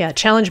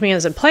 challenge me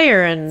as a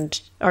player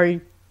and are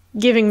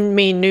giving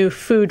me new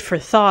food for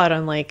thought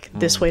on like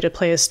this way to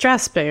play a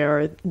strathspey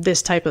or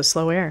this type of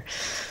slow air.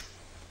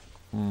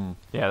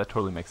 Yeah, that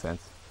totally makes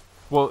sense.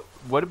 Well,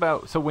 what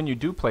about, so when you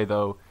do play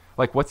though,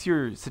 like what's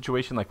your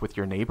situation like with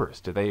your neighbors?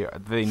 Do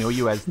they know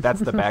you as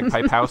that's the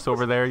bagpipe house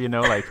over there,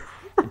 like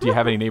do you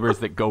have any neighbors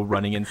that go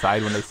running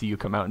inside when they see you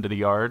come out into the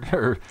yard?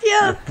 Or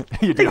yeah,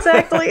 you do?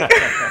 Exactly.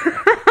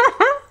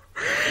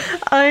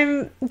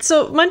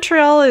 So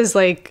Montreal is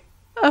like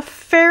a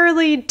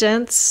fairly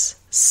dense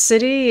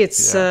city.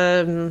 It's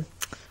I don't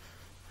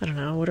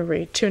know, what are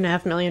we,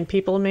 2.5 million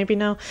people maybe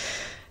now.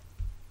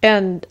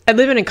 And I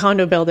live in a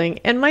condo building,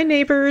 and my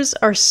neighbors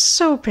are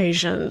so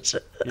patient.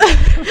 Yeah.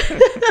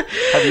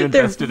 Have you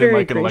invested in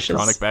like an gracious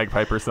electronic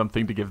bagpipe or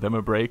something to give them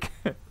a break?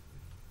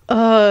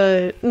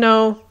 No,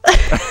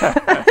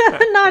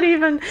 not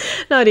even.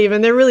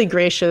 They're really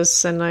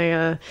gracious. And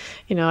I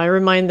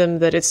remind them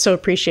that it's so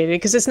appreciated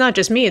because it's not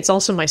just me, it's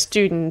also my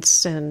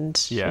students and,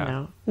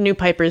 new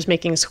pipers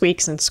making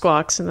squeaks and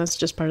squawks. And that's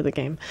just part of the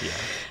game.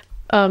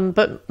 Yeah.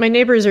 But my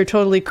neighbors are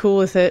totally cool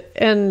with it.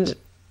 And,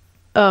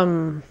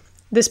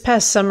 this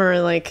past summer,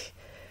 like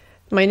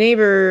my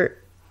neighbor,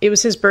 it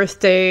was his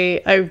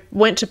birthday. I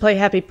went to play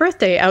Happy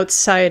Birthday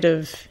outside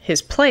of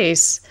his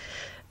place,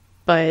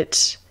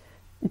 but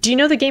do you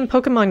know the game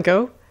Pokemon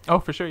Go? Oh,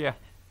 for sure, yeah.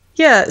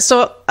 Yeah,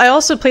 so I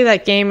also play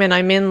that game, and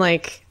I'm in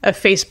like a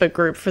Facebook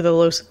group for the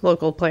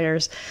local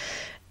players.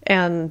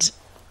 And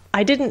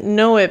I didn't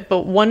know it,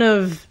 but one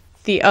of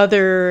the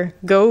other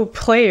Go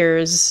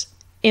players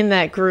in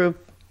that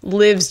group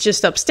lives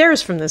just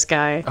upstairs from this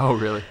guy. Oh,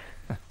 really?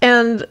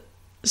 And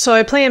so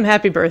I play him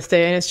Happy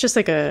Birthday, and it's just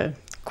like a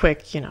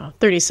quick,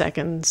 30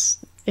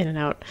 seconds in and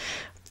out.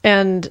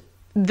 And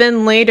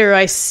then later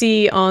I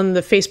see on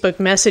the Facebook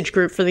message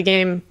group for the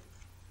game,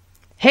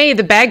 hey,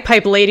 the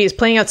bagpipe lady is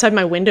playing outside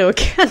my window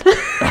again.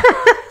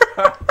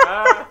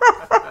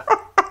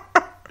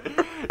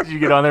 Did you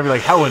get on there and be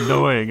like, how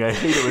annoying. I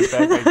hate it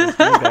when bagpipes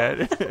do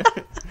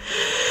that.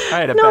 I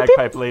had a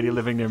bagpipe lady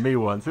living near me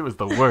once. It was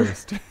the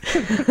worst.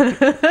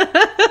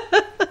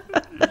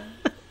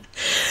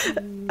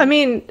 I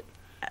mean,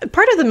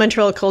 part of the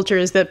Montreal culture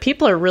is that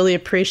people are really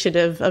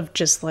appreciative of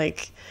just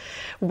like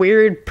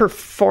weird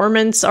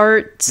performance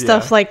art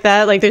stuff like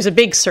that. Like there's a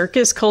big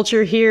circus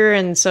culture here.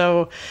 And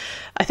so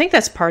I think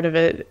that's part of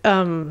it.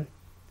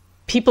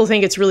 People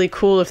think it's really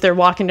cool if they're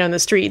walking down the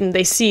street and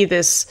they see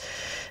this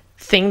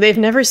thing they've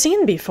never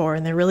seen before,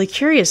 and they're really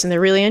curious and they're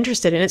really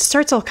interested, and it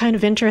starts all kind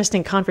of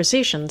interesting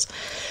conversations.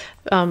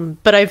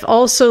 But I've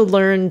also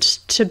learned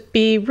to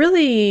be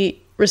really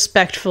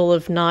respectful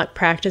of not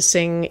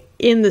practicing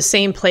in the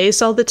same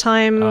place all the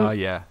time.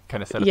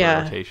 Kind of set up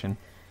a rotation.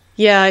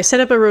 Yeah, I set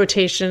up a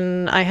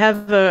rotation. I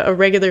have a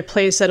regular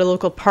place at a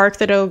local park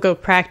that I'll go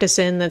practice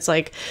in that's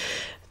like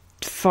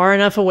far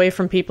enough away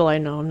from people I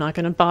know. I'm not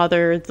going to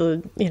bother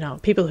the,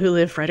 people who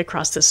live right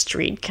across the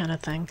street kind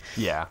of thing.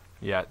 Yeah.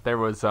 There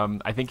was,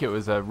 I think it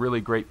was a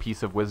really great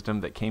piece of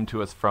wisdom that came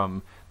to us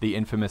from the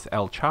infamous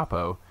El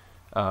Chapo.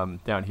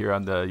 down here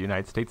on the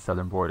United States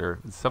southern border.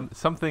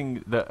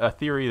 A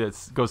theory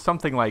that goes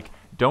something like,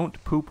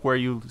 "Don't poop where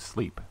you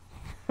sleep."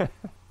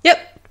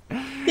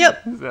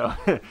 Yep. So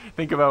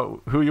think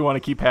about who you want to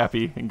keep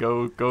happy and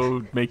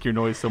go make your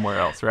noise somewhere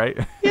else, right?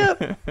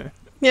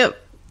 Yep.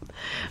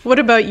 What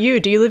about you?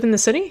 Do you live in the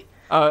city?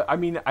 I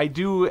mean, I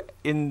do,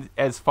 in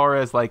as far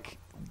as like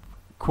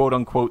quote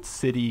unquote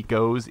city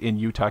goes in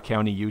Utah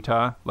County,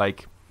 Utah.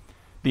 Like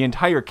the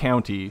entire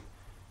county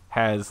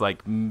has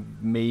like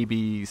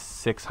maybe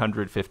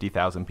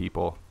 650,000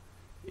 people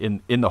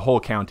in the whole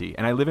county,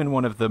 and I live in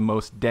one of the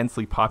most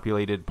densely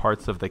populated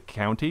parts of the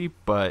county,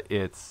 but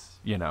it's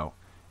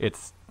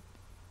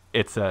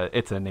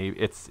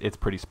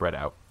pretty spread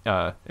out.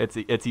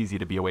 It's easy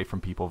to be away from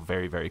people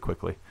very, very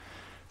quickly.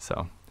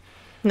 So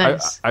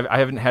Nice. I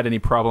haven't had any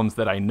problems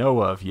that I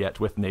know of yet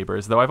with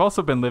neighbors, though I've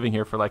also been living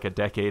here for like a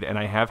decade, and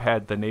I have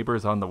had the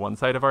neighbors on the one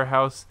side of our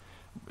house.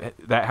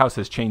 That house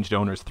has changed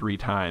owners 3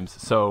 times,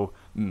 so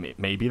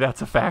maybe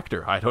that's a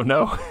factor. I don't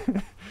know.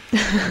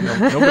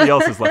 Nobody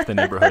else has left the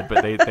neighborhood,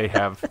 but they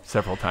have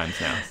several times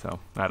now, so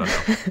I don't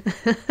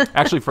know.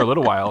 Actually, for a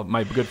little while,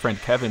 my good friend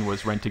Kevin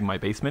was renting my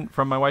basement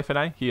from my wife and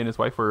I. He and his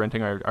wife were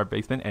renting our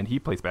basement, and he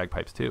plays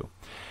bagpipes too.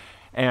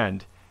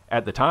 And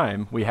at the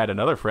time, we had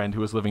another friend who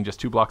was living just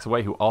 2 blocks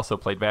away who also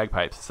played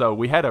bagpipes. So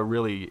we had a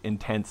really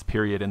intense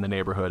period in the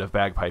neighborhood of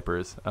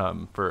bagpipers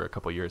for a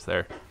couple of years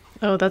there.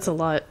 Oh, that's a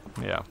lot.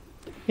 Yeah.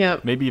 Yeah.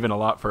 Maybe even a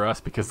lot for us,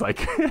 because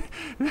like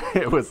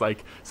it was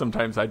like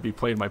sometimes I'd be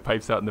playing my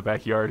pipes out in the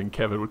backyard and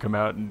Kevin would come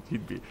out and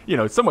he'd be,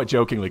 somewhat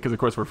jokingly, because of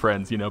course we're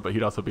friends, but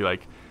he'd also be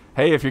like,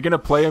 "Hey, if you're going to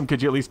play them,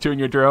 could you at least tune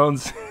your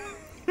drones?"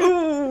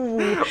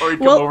 Or he'd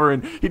come over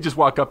and he'd just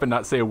walk up and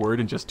not say a word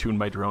and just tune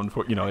my drone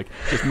for, like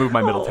just move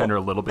my middle tenor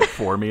a little bit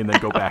for me and then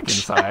go back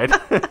inside.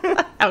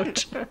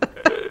 Ouch.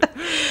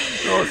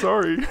 Oh,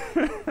 sorry.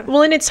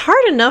 Well, and it's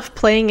hard enough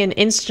playing an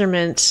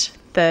instrument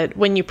that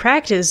when you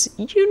practice,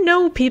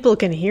 people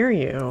can hear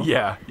you.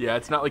 Yeah.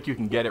 It's not like you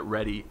can get it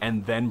ready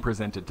and then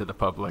present it to the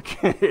public.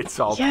 It's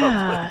all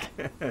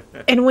public.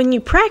 And when you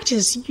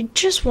practice, you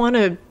just want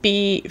to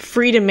be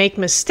free to make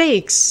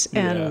mistakes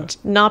and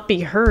not be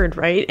heard,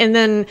 right? And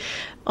then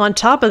on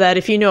top of that,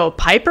 if a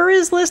piper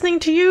is listening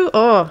to you,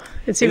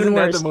 it's even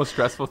worse. Isn't that the most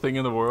stressful thing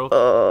in the world?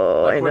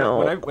 Oh, I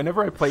know.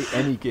 Whenever I play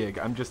any gig,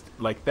 I'm just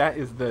like, that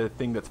is the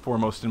thing that's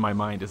foremost in my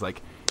mind, is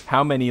like,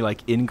 how many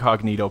like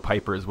incognito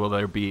pipers will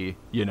there be,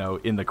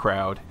 in the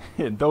crowd?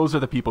 And those are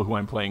the people who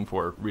I'm playing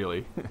for,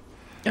 really.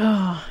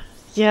 Oh,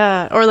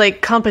 yeah. Or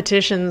like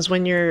competitions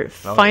when you're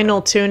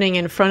final tuning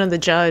in front of the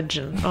judge.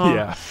 And,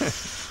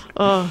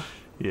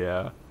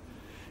 Yeah.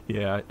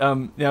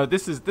 Now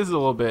this is a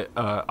little bit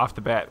off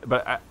the bat,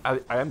 but I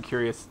am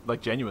curious, like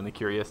genuinely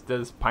curious.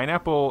 Does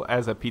pineapple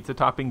as a pizza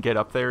topping get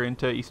up there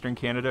into Eastern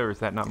Canada, or is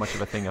that not much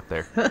of a thing up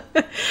there?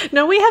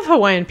 No, we have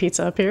Hawaiian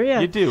pizza up here. Yeah,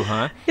 you do,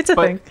 huh? It's a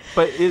thing.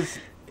 But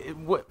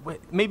what?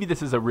 Maybe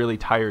this is a really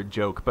tired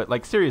joke, but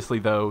like seriously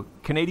though,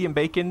 Canadian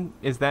bacon,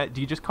 do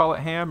you just call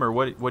it ham, or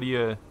what do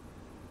you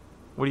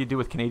do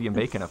with Canadian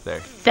bacon up there?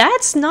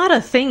 That's not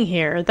a thing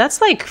here. That's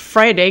like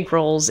fried egg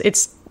rolls.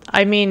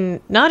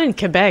 Not in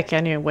Quebec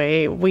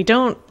anyway. We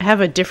don't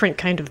have a different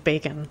kind of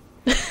bacon.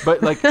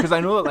 But like, because I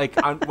know that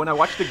like when I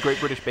watch the Great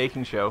British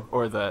Baking Show,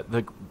 or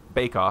the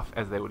Bake Off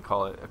as they would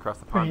call it across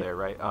the pond there,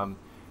 right?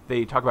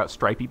 They talk about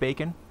stripy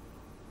bacon,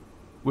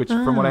 which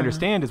from what I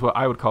understand is what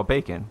I would call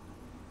bacon.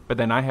 But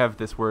then I have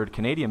this word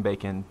Canadian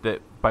bacon,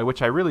 by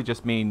which I really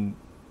just mean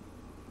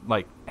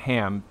like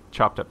ham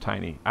chopped up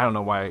tiny. I don't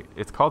know why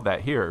it's called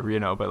that here,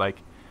 but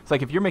like, it's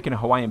like if you're making a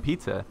Hawaiian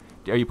pizza,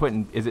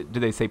 do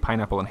they say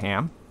pineapple and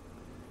ham?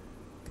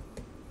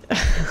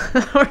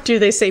 Or do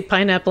they say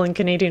pineapple and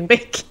Canadian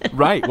bacon?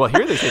 Right. Well,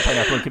 here they say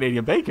pineapple and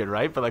Canadian bacon,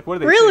 right? But like, what do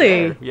they really?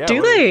 say there? Yeah, do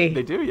they?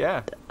 They do,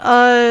 yeah.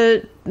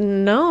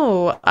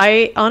 No.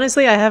 I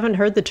haven't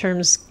heard the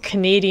terms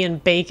Canadian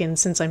bacon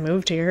since I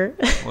moved here.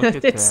 Look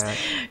at that.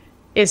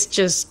 It's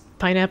just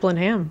pineapple and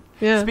ham.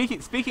 Yeah.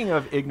 Speaking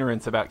of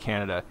ignorance about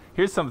Canada,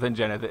 here's something,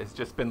 Jenna, that has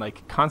just been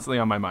like constantly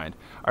on my mind.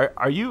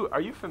 Are you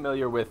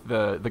familiar with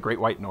the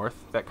Great White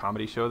North, that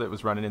comedy show that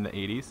was running in the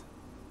 80s?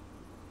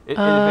 It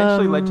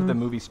eventually led to the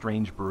movie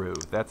Strange Brew.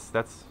 That's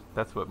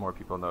what more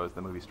people know as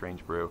the movie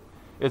Strange Brew.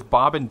 It's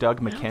Bob and Doug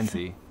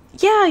McKenzie.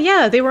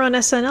 Yeah, they were on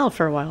SNL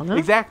for a while, no?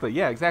 Exactly,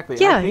 yeah, exactly.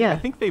 Yeah, I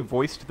think they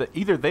voiced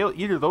either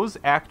those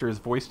actors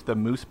voiced the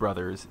Moose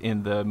Brothers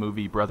in the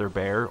movie Brother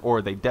Bear,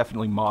 or they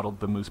definitely modeled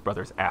the Moose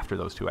Brothers after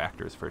those 2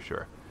 actors for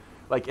sure.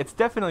 Like, it's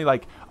definitely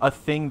like a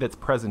thing that's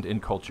present in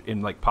culture,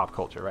 in like pop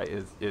culture, right?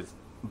 Is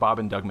Bob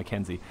and Doug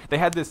McKenzie. They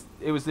had this.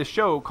 It was this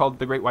show called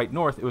The Great White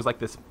North. It was like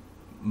this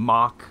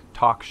mock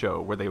talk show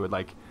where they would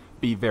like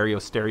be very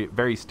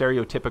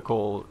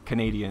stereotypical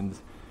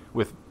Canadians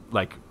with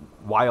like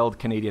wild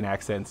Canadian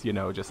accents,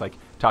 just like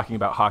talking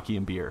about hockey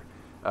and beer,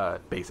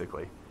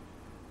 basically.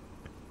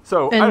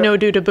 So no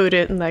do to boot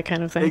it and that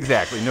kind of thing.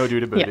 Exactly, no do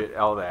to boot it,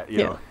 all that,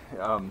 you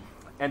know.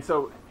 And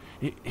so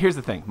here's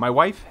the thing: my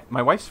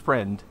wife's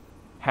friend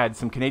had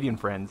some Canadian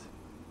friends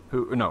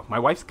my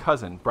wife's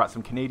cousin brought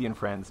some Canadian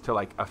friends to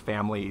like a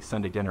family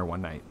Sunday dinner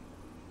one night.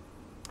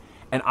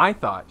 And I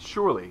thought,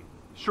 surely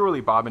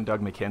Bob and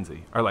Doug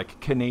McKenzie are like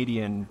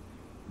Canadian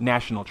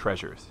national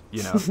treasures,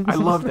 you know. I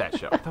love that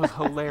show. That was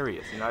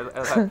hilarious. You know,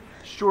 I thought,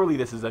 surely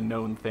this is a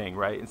known thing,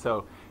 right? And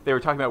so they were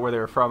talking about where they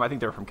were from. I think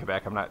they were from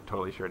Quebec. I'm not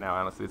totally sure now.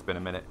 Honestly, it's been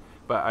a minute.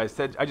 But I just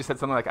said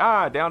something like,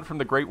 down from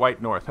the Great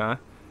White North, huh?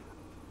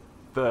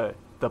 The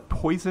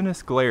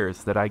poisonous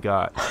glares that I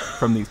got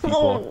from these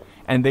people,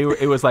 and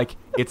it was like,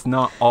 it's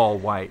not all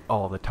white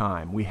all the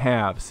time. We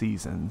have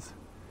seasons.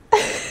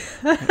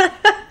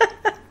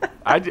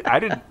 I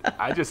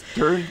just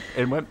turned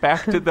and went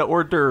back to the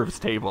hors d'oeuvres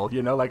table,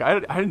 you know, like I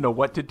didn't know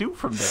what to do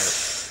from there.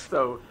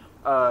 So,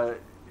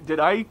 did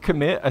I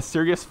commit a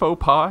serious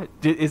faux pas?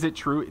 Is it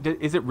true?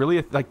 Is it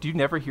really like? Do you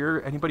never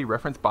hear anybody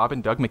reference Bob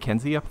and Doug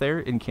McKenzie up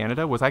there in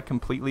Canada? Was I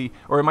completely,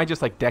 or am I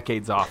just like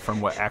decades off from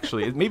what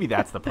actually is? Maybe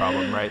that's the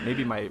problem, right?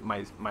 Maybe my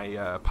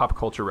pop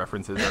culture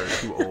references are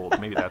too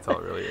old. Maybe that's all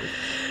it really is.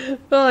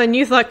 Well, and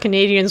you thought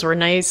Canadians were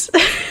nice.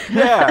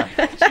 Yeah,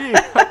 gee,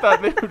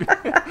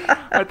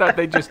 I thought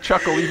they'd just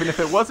chuckle even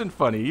if it wasn't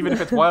funny, even if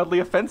it's wildly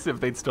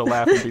offensive. They'd still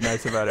laugh and be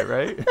nice about it,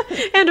 right?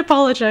 And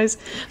apologize.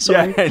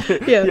 Sorry.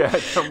 Yeah,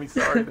 tell me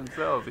sorry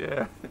themselves.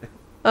 Yeah.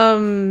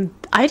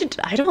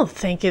 I don't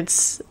think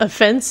it's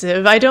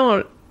offensive. I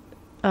don't.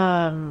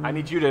 I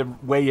need you to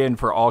weigh in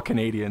for all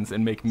Canadians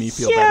and make me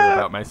feel better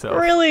about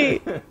myself.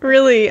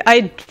 Really,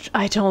 I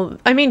don't.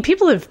 I mean,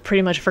 people have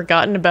pretty much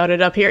forgotten about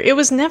it up here. It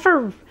was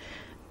never.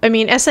 I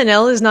mean,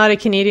 SNL is not a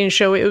Canadian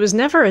show. It was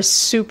never a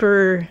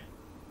super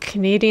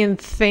Canadian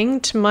thing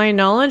to my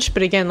knowledge.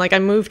 But again, like I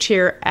moved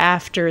here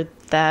after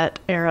that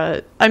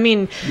era. I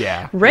mean,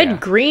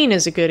 Red Green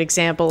is a good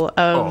example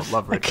of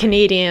a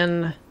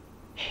Canadian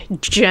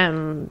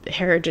gem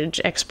heritage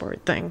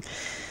export thing.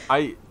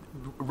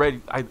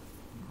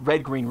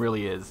 Red Green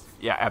really is.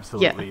 Yeah,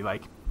 absolutely. Yeah.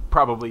 Like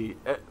probably.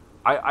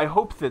 I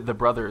hope that the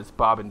brothers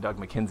Bob and Doug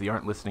McKenzie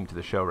aren't listening to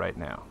the show right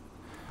now.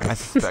 I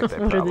suspect they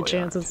what probably are the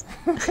chances?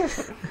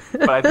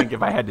 But I think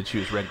if I had to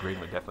choose, Red Green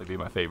would definitely be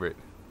my favorite.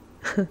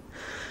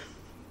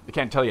 I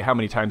can't tell you how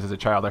many times as a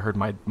child I heard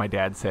my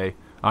dad say,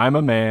 "I'm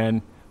a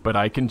man, but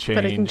I can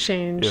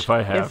change. If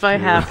I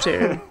have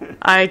to.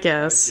 I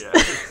guess."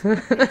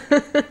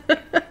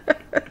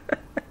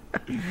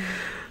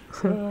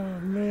 Oh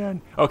man.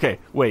 Okay,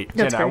 wait,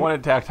 Jenna. I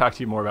wanted to talk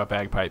to you more about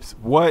bagpipes.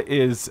 What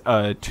is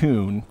a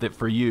tune that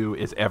for you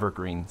is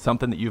evergreen?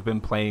 Something that you've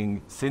been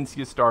playing since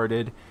you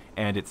started,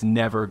 and it's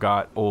never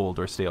got old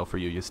or stale for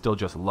you. You still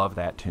just love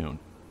that tune.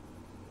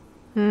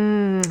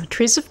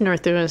 Trees of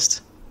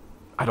Northwest.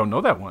 I don't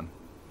know that one.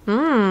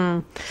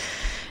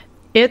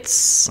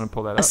 It's I'm gonna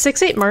pull that up. A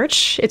 6/8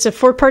 march. It's a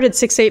 4-parted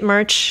 6/8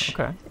 march.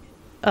 Okay.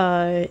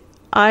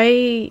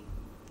 I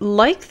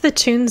like the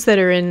tunes that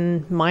are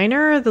in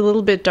minor, the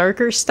little bit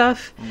darker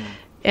stuff.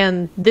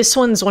 And this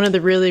one's one of the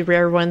really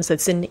rare ones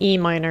that's in E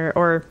minor,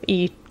 or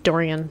E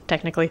Dorian,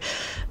 technically.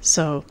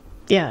 So,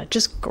 yeah,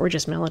 just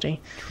gorgeous melody.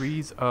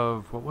 Trees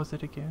of, what was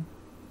it again?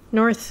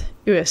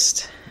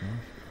 Northwest.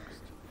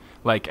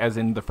 Like, as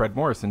in the Fred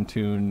Morrison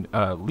tune,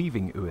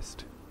 Leaving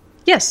Uist.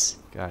 Yes.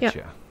 Gotcha.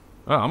 Yeah.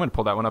 Oh, I'm going to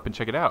pull that one up and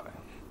check it out.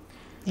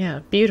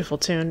 Yeah, beautiful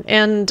tune.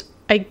 And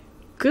I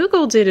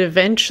Googled it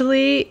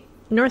eventually.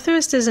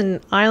 Northwest is an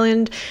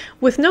island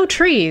with no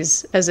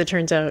trees, as it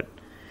turns out.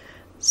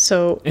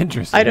 So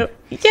interesting.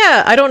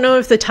 I don't know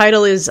if the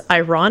title is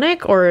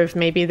ironic or if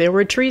maybe there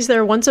were trees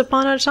there once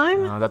upon a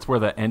time. That's where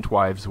the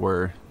Entwives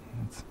were.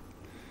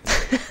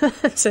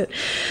 That's it.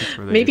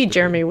 Maybe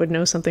Jeremy would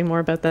know something more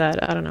about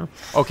that. I don't know.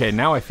 Okay,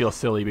 now I feel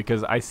silly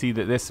because I see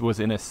that this was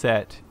in a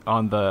set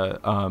on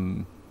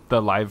the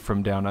Live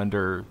from Down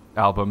Under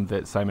album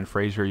that Simon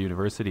Fraser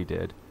University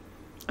did.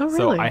 Oh,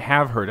 really? So I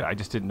have heard it. I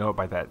just didn't know it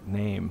by that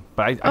name.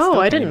 But I still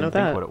I can't didn't even know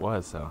think that. what it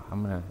was. So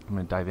I'm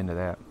gonna dive into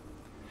that.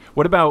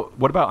 What about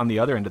on the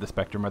other end of the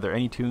spectrum? Are there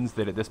any tunes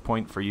that at this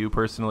point for you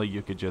personally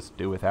you could just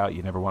do without?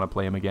 You never want to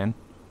play them again?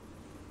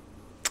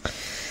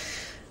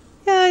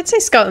 Yeah, I'd say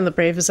Scotland the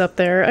Brave is up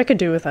there. I could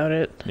do without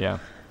it. Yeah.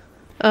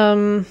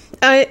 The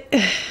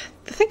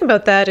thing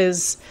about that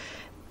is,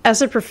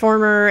 as a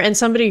performer and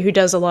somebody who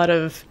does a lot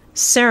of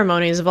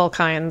ceremonies of all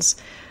kinds,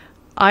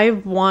 I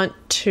want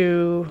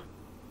to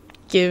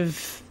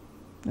give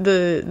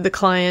the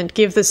client,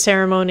 give the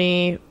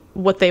ceremony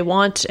what they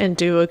want and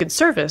do a good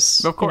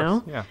service. Of course, you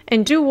know? yeah.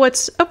 And do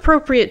what's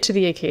appropriate to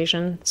the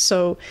occasion.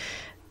 So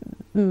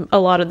a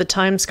lot of the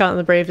time, Scotland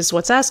the Brave is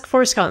what's asked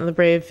for. Scotland the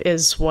Brave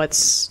is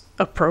what's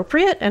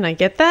appropriate, and I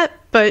get that.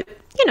 But,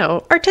 you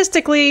know,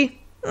 artistically,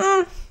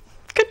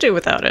 could do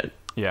without it.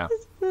 Yeah.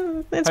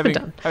 It's been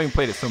done. Having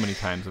played it so many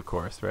times, of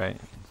course, right?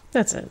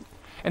 That's it.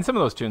 And some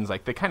of those tunes,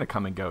 like, they kind of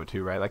come and go,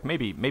 too, right? Like,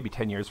 maybe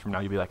 10 years from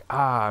now, you'll be like,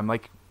 I'm,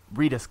 like,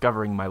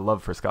 rediscovering my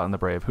love for Scotland the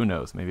Brave. Who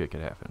knows? Maybe it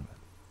could happen.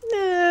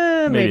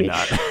 Maybe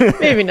not.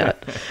 Maybe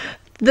not.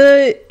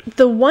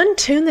 The one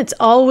tune that's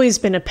always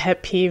been a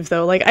pet peeve,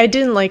 though, like, I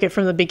didn't like it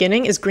from the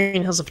beginning, is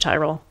Green Hills of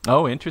Tyrol.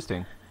 Oh,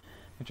 interesting.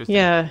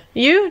 Yeah.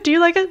 Do you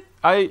like it?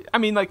 I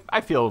mean, like, I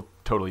feel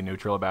totally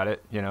neutral about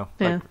it, you know?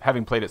 Yeah. Like,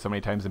 having played it so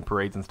many times in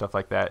parades and stuff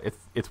like that,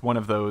 it's one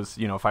of those,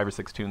 5 or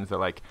 6 tunes that,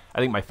 like, I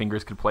think my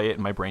fingers could play it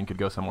and my brain could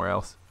go somewhere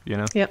else, you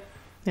know? Yep.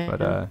 Yeah.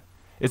 But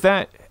is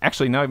that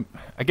actually no?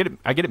 I get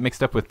it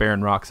mixed up with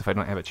Barren Rocks if I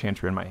don't have a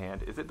chanter in my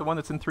hand. Is it the one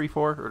that's in 3/4,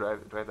 or do I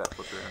have that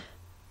flipped around?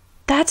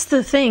 That's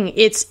the thing.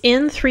 It's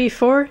in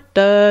 3/4.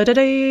 Da da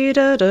da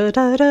da da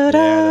da da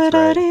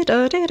da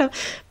da da da.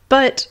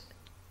 But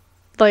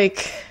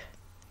like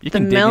you the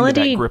can dig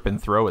melody, into that grip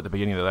and throw at the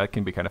beginning of that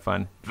can be kind of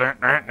fun.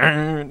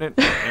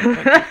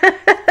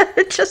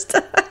 just.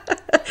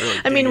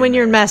 Really I mean, when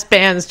you're in mass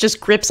bands, just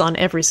grips on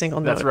every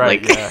single note. That's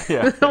right. Like,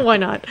 yeah. Why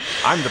not?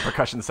 I'm the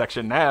percussion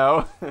section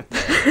now.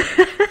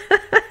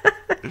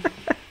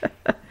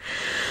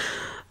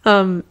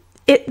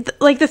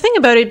 Like the thing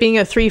about it being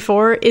a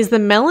 3/4 is the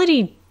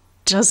melody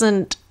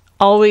doesn't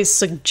always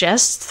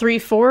suggest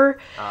 3/4.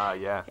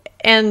 Yeah.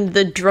 And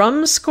the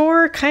drum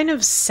score kind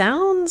of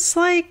sounds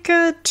like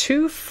a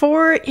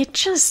 2/4. It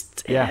just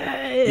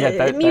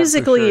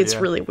musically, it's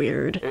really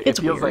weird. It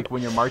feels weird. Like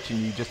when you're marching,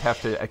 you just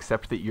have to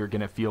accept that you're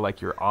gonna feel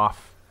like you're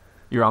off.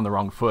 You're on the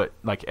wrong foot,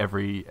 like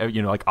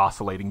like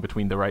oscillating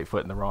between the right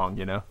foot and the wrong.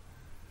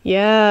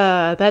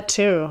 Yeah, that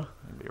too.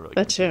 Really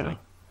that confusing.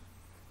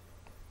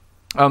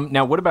 Too.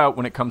 Now, what about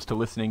when it comes to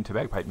listening to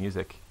bagpipe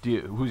music?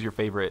 Who's your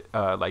favorite?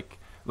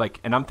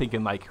 And I'm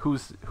thinking like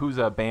who's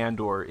a band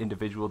or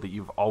individual that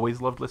you've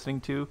always loved listening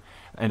to,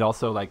 and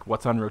also like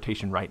what's on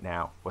rotation right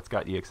now? What's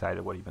got you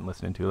excited? What have you been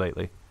listening to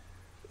lately?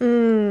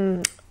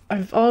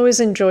 I've always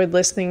enjoyed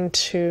listening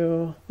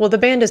to. Well, the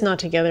band is not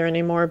together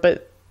anymore,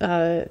 but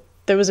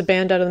there was a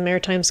band out of the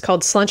Maritimes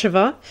called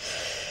Slancheva,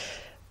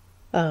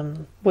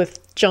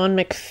 with John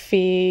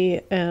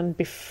McPhee, and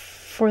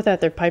before that,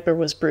 their piper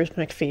was Bruce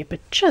McPhee. But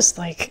just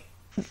like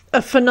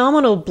a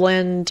phenomenal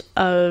blend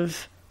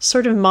of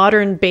sort of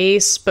modern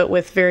bass, but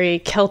with very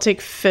Celtic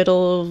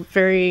fiddle,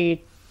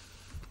 very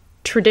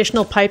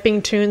traditional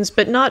piping tunes,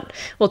 but not,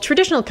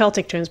 traditional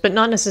Celtic tunes, but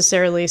not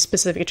necessarily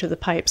specific to the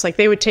pipes. Like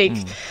they would take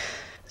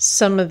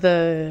some of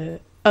the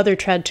other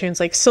trad tunes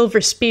like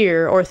Silver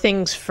Spear or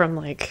things from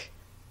like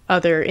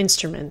other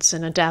instruments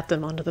and adapt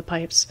them onto the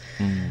pipes.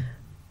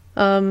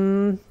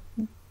 Breibach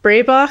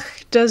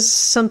does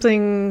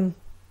something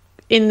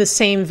in the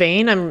same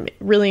vein. I'm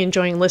really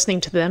enjoying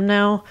listening to them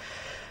now.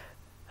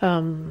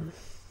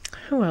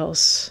 Who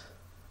else?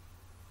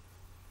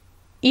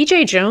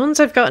 E.J. Jones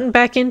I've gotten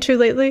back into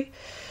lately.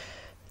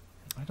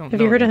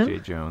 Have you heard of him?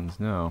 E.J. Jones,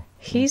 no.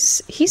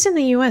 He's in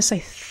the U.S.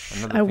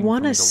 I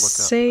want to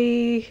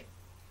say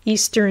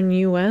Eastern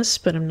U.S.,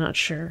 but I'm not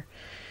sure.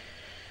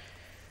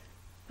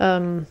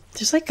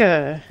 There's like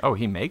a... Oh,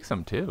 he makes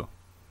them too.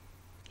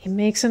 He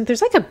makes them.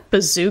 There's like a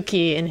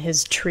bouzouki in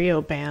his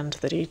trio band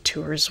that he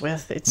tours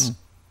with. It's...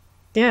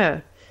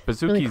 Yeah.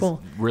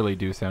 Bouzoukis really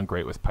do sound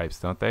great with pipes,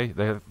 don't they?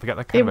 They got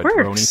that kind of a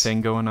droney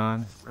thing going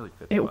on.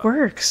 It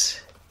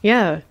works.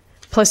 Yeah.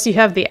 Plus you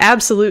have the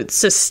absolute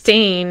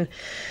sustain,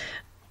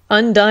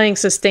 undying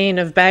sustain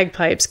of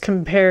bagpipes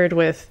compared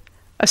with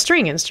a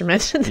string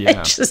instrument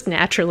that just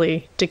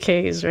naturally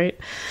decays, right?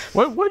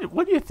 What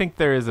do you think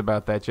there is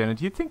about that, Jenna?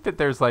 Do you think that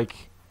there's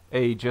like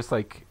a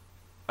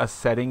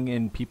setting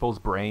in people's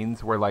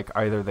brains where like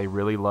either they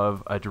really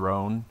love a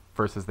drone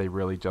versus they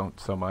really don't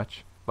so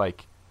much?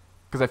 Like,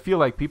 because I feel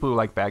like people who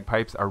like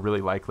bagpipes are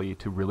really likely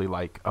to really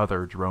like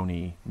other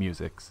droney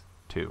musics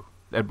too.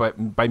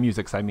 But by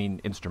musics, I mean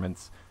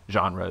instruments,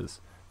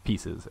 genres,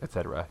 pieces,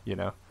 etc.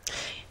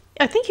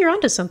 I think you're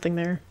onto something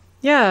there.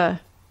 Yeah.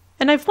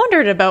 And I've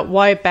wondered about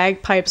why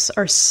bagpipes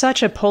are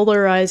such a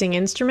polarizing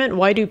instrument.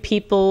 Why do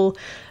people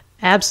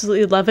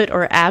absolutely love it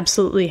or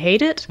absolutely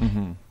hate it?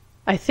 Mm-hmm.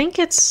 I think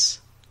it's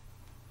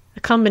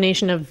a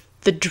combination of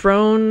the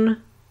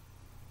drone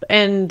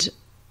and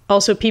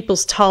also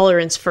people's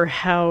tolerance for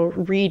how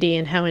reedy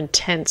and how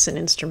intense an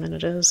instrument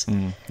it is.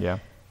 Yeah.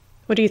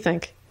 What do you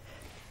think?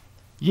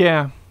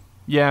 Yeah.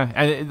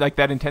 And like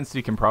that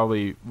intensity can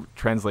probably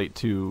translate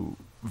to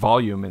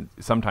volume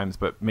sometimes,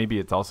 but maybe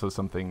it's also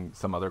some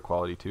other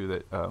quality too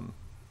that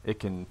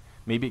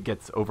maybe it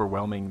gets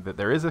overwhelming, that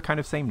there is a kind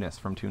of sameness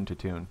from tune to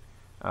tune,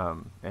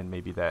 and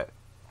maybe that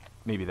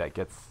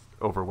gets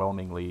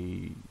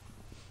overwhelmingly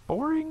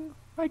boring,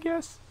 I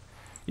guess.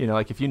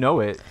 Like if you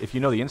know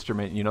the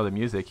instrument and you know the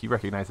music, you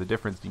recognize the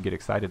difference and you get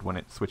excited when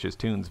it switches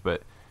tunes.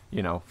 But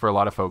for a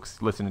lot of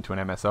folks listening to an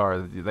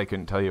MSR, they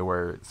couldn't tell you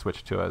where it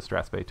switched to a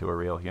Strasbass to a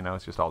reel.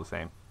 It's just all the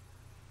same.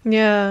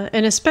 Yeah,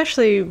 and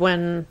especially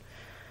when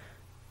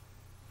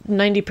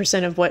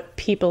 90% of what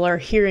people are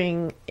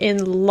hearing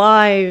in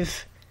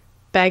live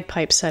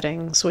bagpipe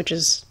settings, which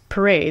is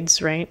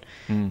parades, right?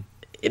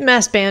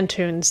 Mass band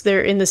tunes,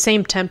 they're in the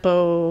same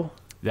tempo.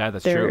 Yeah,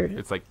 that's true.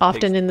 It's like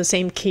often in the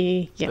same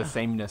key. Yeah. The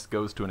sameness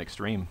goes to an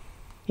extreme.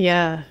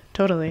 Yeah,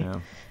 totally. Yeah.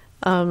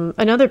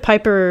 Another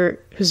piper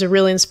who's a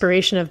real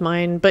inspiration of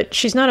mine, but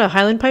she's not a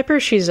highland piper.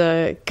 She's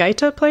a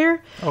gaita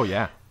player. Oh,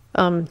 yeah.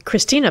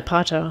 Christina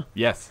Pato.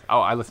 Yes. Oh,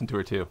 I listen to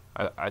her too.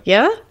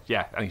 Yeah?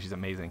 Yeah, I think she's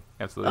amazing.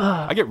 Absolutely.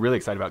 I get really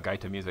excited about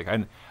gaita music.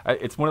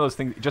 It's one of those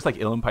things, just like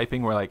uilleann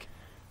piping, where like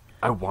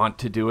I want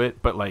to do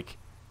it, but like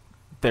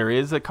there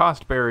is a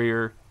cost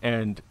barrier,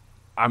 and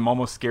I'm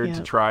almost scared to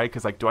Yeah. try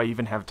because, like, do I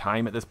even have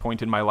time at this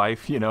point in my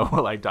life? You know,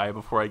 will I die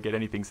before I get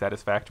anything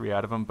satisfactory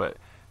out of them? But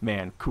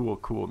man,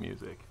 cool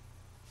music.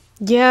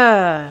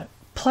 Yeah.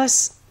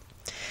 Plus,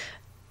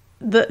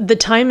 the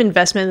time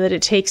investment that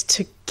it takes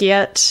to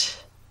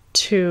get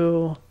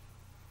to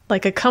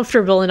like a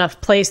comfortable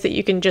enough place that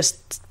you can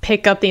just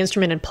pick up the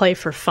instrument and play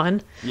for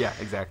fun. Yeah,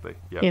 exactly.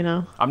 Yep. You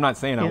know? I'm not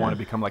saying I Yeah. want to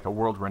become like a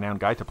world-renowned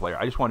gaita player.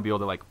 I just want to be able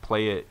to like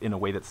play it in a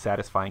way that's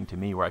satisfying to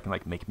me, where I can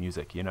like make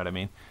music. You know what I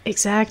mean?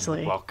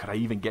 Exactly. Well, could I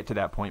even get to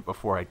that point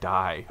before I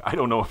die? I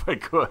don't know if I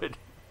could.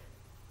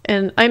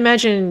 And I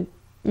imagine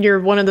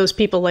you're one of those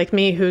people like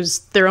me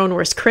who's their own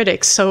worst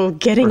critic. So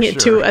getting For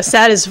it sure. to a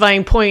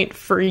satisfying point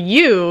for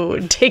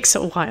you takes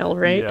a while,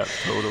 right? Yeah,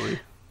 totally.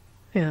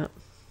 Yeah.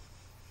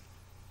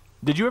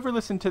 Did you ever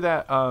listen to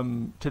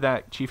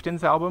that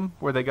Chieftains album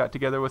where they got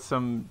together with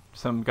some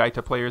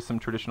gaita players, some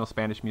traditional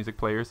Spanish music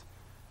players?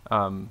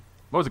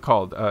 What was it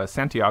called?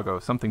 Santiago,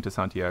 something to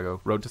Santiago,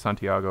 Road to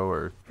Santiago,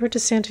 or Road to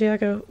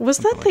Santiago. Was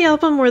that like the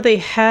album where they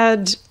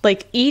had,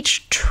 like,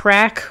 each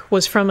track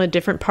was from a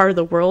different part of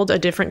the world, a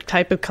different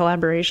type of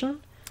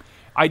collaboration?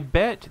 I'd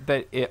bet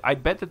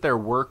that their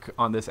work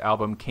on this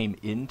album came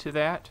into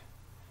that,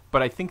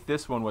 but I think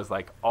this one was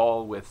like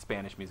all with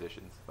Spanish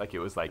musicians. Like it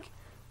was like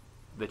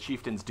the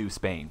Chieftains do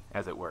Spain,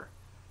 as it were.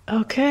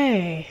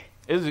 Okay.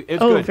 It was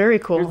Oh, good. very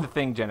cool. Here's the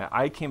thing, Jenna.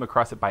 I came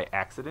across it by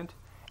accident,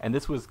 and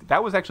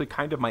that was actually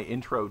kind of my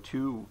intro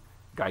to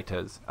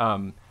gaitas.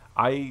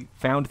 I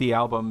found the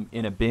album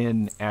in a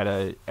bin at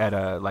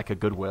a like a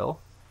Goodwill,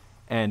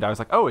 and I was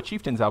like, oh, a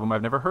Chieftains album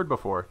I've never heard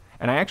before.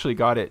 And I actually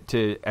got it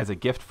as a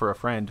gift for a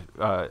friend.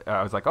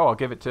 I was like, oh, I'll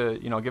give it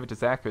to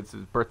Zach. It's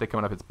his birthday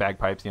coming up. It's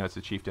Bagpipes. It's the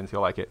Chieftains.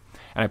 He'll like it.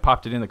 And I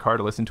popped it in the car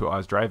to listen to it while I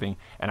was driving,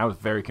 and I was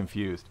very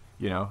confused.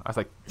 I was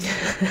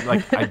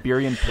like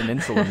Iberian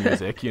Peninsula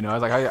music. I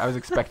was like, I was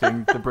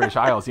expecting the British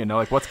Isles.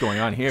 Like what's going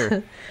on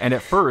here? And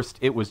at first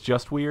it was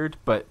just weird,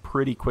 but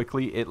pretty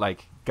quickly it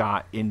like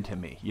got into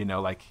me.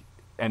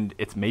 And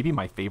it's maybe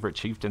my favorite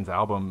Chieftains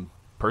album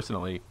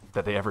personally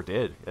that they ever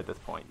did at this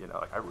point.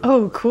 I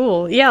really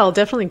Cool. Yeah, I'll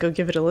definitely go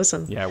give it a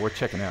listen. Yeah, we're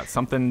checking out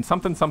something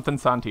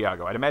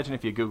Santiago. I'd imagine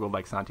if you Googled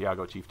like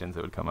Santiago Chieftains,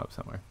 it would come up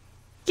somewhere.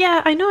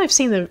 Yeah, I know I've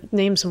seen the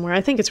name somewhere.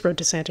 I think it's Road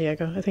to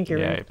Santiago. I think you're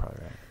Yeah, right. you're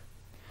probably right.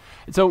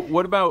 So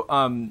what about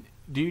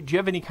do you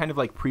have any kind of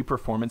like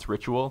pre-performance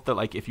ritual that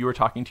like if you were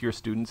talking to your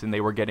students and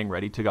they were getting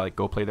ready to like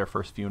go play their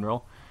first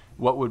funeral,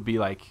 what would be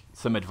like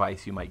some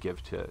advice you might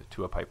give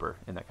to a piper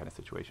in that kind of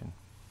situation?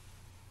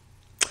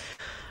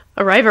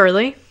 Arrive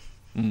early.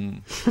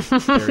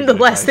 The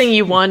last thing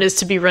you want is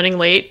to be running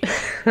late.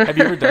 Have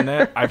you ever done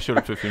that? I've showed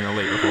up to a funeral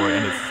late before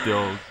and it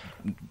still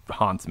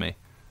haunts me.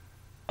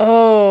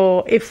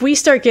 Oh, if we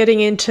start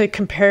getting into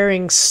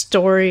comparing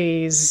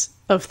stories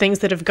of things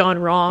that have gone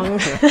wrong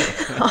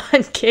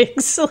on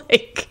gigs,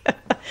 like,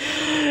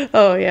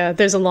 oh yeah,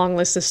 there's a long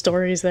list of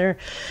stories there.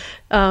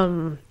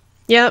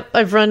 Yeah,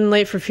 I've run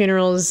late for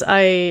funerals.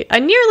 I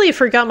nearly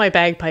forgot my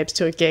bagpipes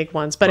to a gig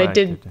once, but I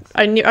did.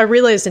 Goodness. I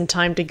realized in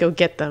time to go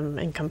get them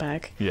and come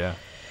back. Yeah.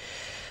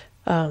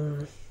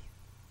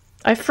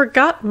 I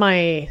forgot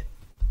my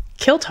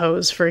kilt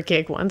hose for a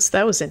gig once.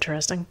 That was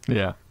interesting.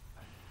 Yeah.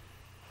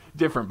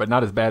 Different, but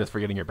not as bad as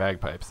forgetting your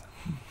bagpipes.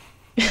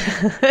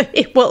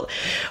 Well,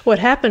 what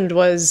happened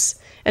was,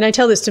 and I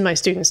tell this to my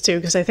students too,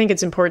 because I think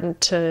it's important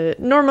to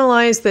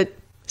normalize that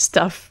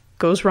stuff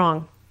goes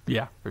wrong.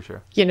 Yeah, for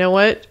sure. You know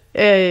what?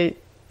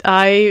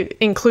 I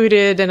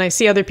included, and I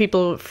see other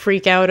people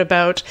freak out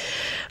about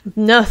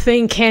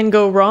nothing can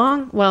go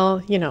wrong.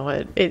 Well, you know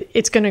what?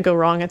 It's going to go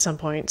wrong at some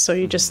point. So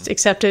you just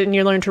accept it and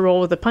you learn to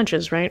roll with the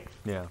punches, right?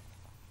 Yeah.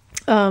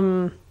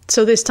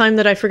 So this time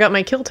that I forgot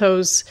my kilt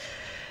hose,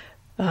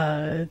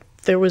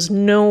 there was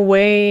no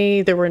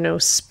way, there were no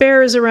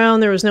spares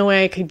around. There was no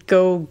way I could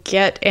go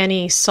get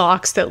any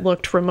socks that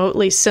looked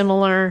remotely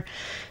similar.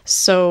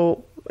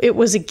 So it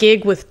was a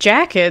gig with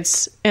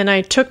jackets, and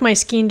I took my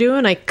ski-doo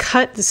and I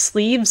cut the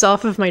sleeves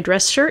off of my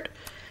dress shirt.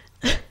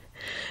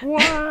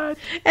 What?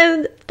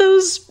 And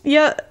those,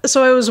 yeah,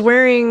 so I was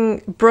wearing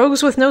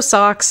brogues with no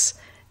socks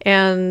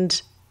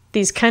and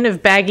these kind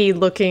of baggy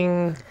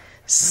looking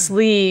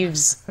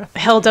sleeves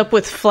held up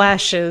with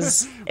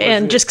flashes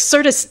and just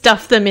sort of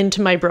stuffed them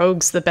into my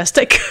brogues the best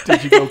I could.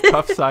 Did you go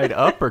cuff side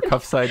up or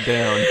cuff side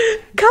down?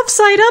 Cuff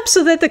side up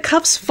so that the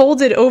cuffs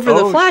folded over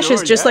the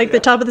flashes, sure, just yeah, like the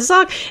top of the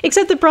sock.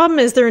 Except the problem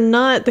is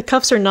the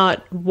cuffs are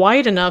not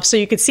wide enough, so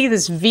you could see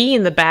this V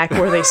in the back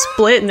where they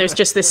split and there's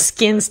just this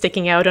skin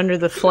sticking out under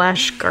the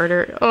flash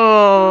garter.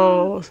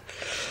 Oh.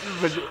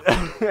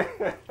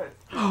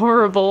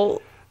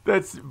 Horrible.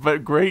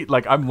 But great.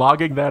 Like, I'm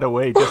logging that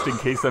away just in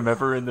case I'm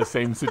ever in the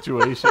same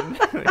situation.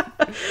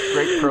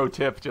 Great pro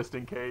tip, just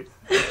in case.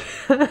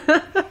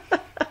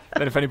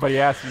 Then if anybody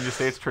asks, you just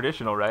say it's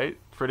traditional, right?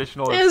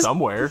 Traditional is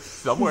somewhere,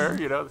 This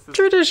is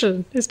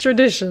Tradition. It's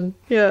tradition.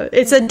 Yeah.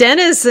 It's a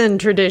Denison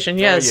tradition.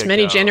 Yes.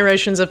 Many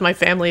generations of my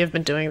family have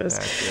been doing this.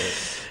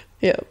 That's it.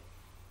 Yeah.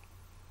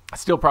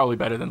 Still probably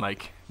better than,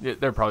 like, there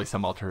are probably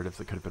some alternatives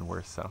that could have been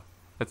worse. So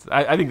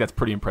I think that's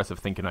pretty impressive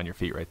thinking on your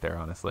feet right there,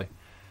 honestly.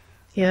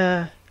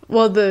 Yeah.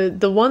 Well,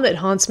 the one that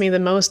haunts me the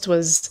most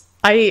was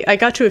I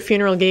got to a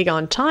funeral gig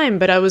on time,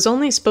 but I was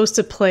only supposed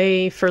to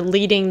play for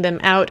leading them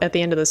out at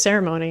the end of the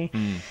ceremony.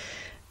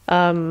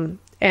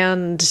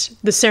 And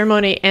the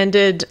ceremony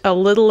ended a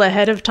little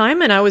ahead of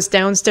time, and I was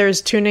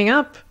downstairs tuning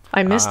up.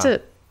 I missed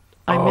it.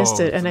 I missed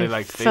it, and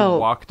so they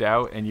walked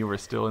out, and you were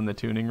still in the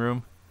tuning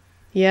room.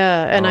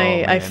 Yeah, and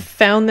I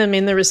found them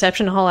in the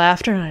reception hall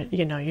after, and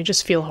you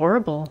just feel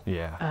horrible.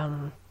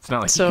 Yeah, it's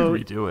not like you can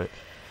redo it.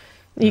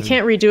 You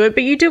can't redo it,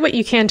 but you do what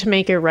you can to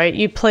make it right.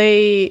 You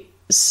play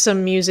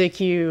some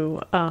music,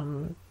 you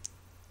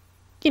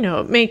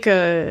make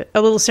a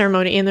little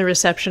ceremony in the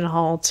reception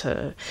hall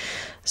to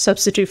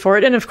substitute for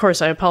it. And of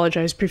course I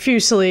apologize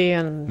profusely,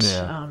 and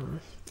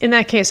in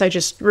that case I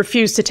just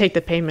refused to take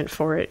the payment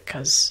for it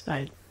because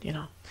I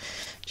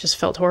just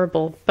felt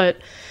horrible. But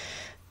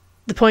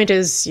the point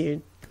is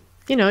you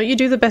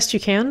do the best you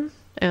can,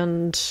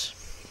 and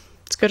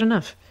it's good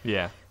enough.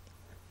 Yeah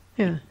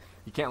You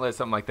can't let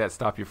something like that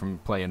stop you from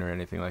playing or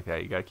anything like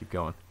that. You gotta keep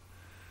going.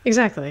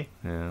 Exactly.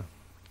 Yeah.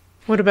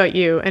 What about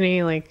you?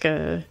 Any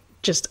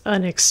just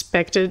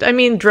unexpected? I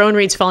mean, drone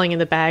reeds falling in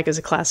the bag is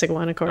a classic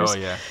one, of course. Oh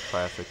yeah,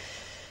 classic.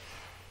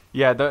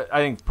 Yeah, I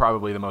think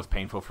probably the most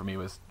painful for me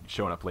was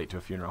showing up late to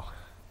a funeral,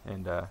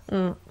 and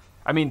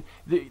I mean,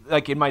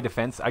 in my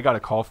defense, I got a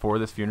call for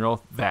this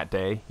funeral that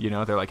day.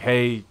 They're like,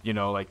 hey,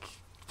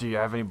 do you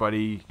have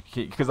anybody?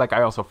 Because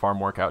I also farm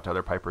work out to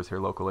other pipers here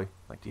locally.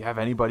 Like, do you have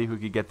anybody who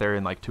could get there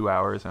in 2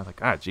 hours? And I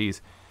was like,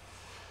 geez,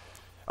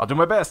 I'll do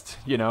my best,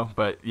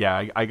 But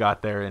yeah, I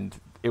got there, and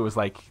it was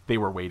like they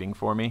were waiting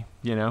for me,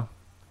 And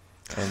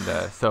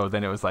so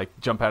then it was like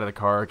jump out of the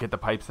car, get the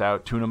pipes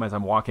out, tune them as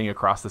I'm walking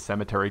across the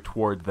cemetery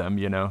toward them.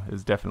 It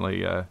was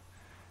definitely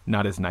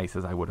not as nice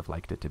as I would have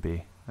liked it to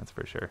be. That's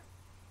for sure.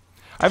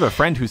 I have a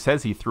friend who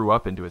says he threw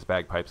up into his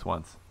bagpipes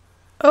once.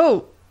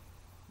 Oh.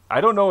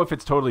 I don't know if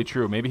it's totally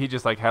true. Maybe he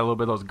just had a little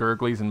bit of those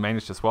gurglies and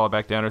managed to swallow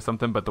back down or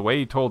something. But the way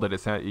he told it,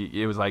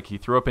 it was like he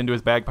threw up into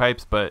his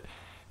bagpipes, but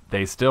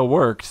they still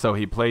worked. So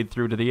he played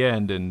through to the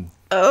end. And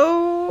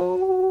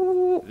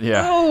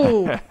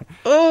yeah.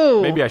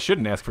 Oh. Maybe I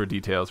shouldn't ask for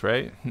details,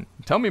 right?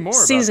 Tell me more.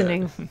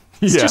 Seasoning. About that.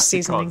 It's just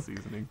seasoning.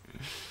 Seasoning.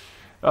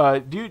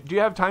 Do you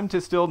have time to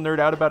still nerd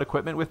out about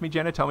equipment with me,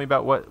 Jenna? Tell me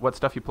about what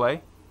stuff you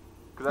play.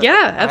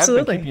 Yeah, absolutely. I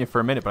haven't been keeping you for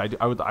a minute, but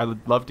I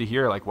would love to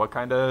hear what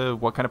kind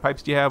of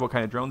pipes do you have? What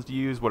kind of drones do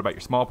you use? What about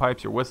your small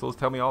pipes, your whistles?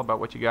 Tell me all about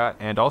what you got,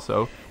 and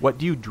also what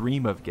do you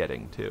dream of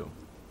getting too?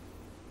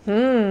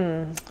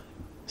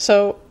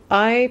 So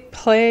I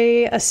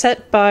play a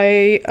set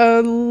by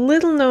a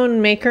little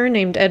known maker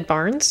named Ed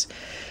Barnes.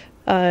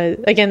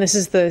 Again, this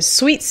is the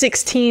Sweet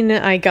 16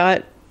 I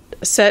got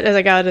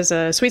as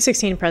a Sweet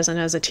 16 present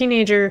as a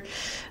teenager.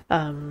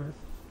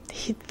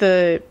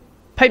 The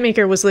pipe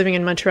maker was living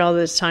in Montreal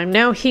at the time.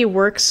 Now he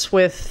works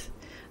with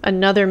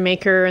another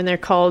maker, and they're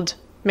called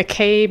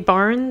McKay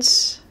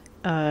Barnes,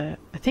 I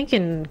think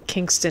in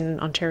Kingston,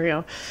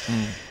 Ontario.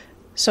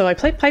 So I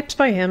play pipes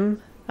by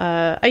him.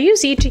 I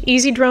use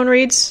easy drone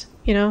reeds,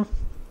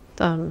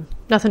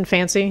 nothing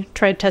fancy.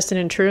 Tried testing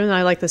and true, and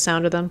I like the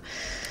sound of them.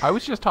 I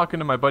was just talking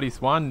to my buddy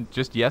Swan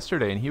just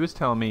yesterday, and he was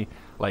telling me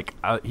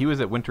he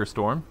was at Winter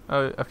Storm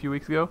a few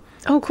weeks ago.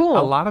 Oh, cool. A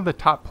lot of the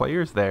top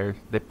players there,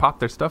 they pop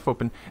their stuff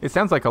open. It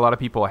sounds like a lot of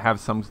people have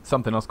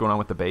something else going on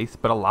with the bass,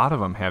 but a lot of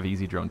them have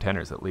easy drone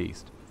tenors at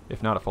least,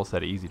 if not a full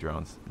set of easy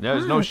drones.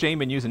 There's no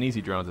shame in using easy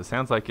drones. It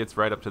sounds like it's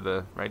right up to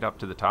the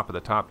top of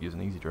the top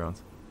using easy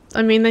drones.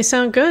 I mean, they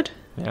sound good.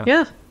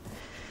 Yeah.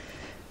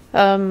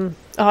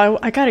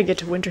 I gotta get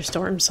to Winter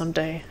Storm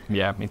someday.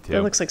 Yeah, me too.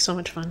 It looks like so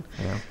much fun.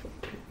 Yeah.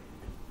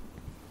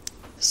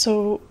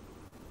 So,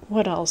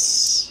 what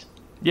else?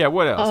 Yeah,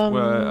 what else?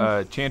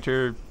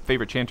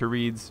 Favorite chanter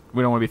reeds.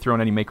 We don't want to be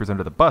throwing any makers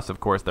under the bus, of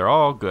course. They're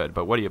all good,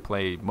 but what do you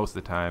play most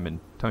of the time? And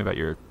tell me about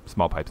your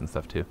small pipes and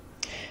stuff, too.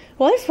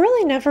 Well, I've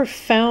really never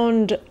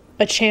found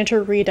a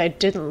chanter reed I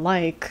didn't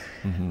like.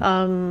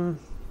 I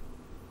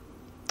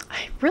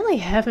really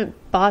haven't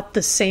bought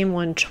the same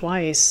one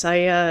twice.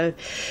 I've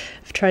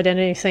tried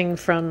anything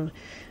from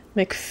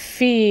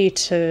McPhee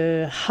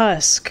to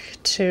Husk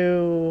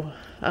to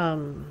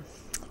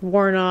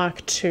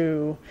Warnock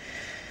to...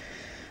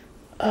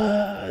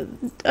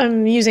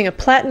 I'm using a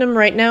platinum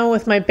right now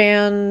with my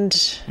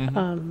band.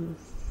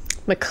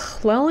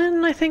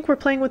 McClellan, I think we're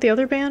playing with the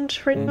other band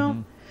right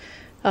now.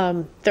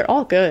 They're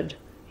all good.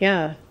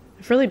 Yeah.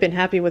 I've really been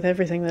happy with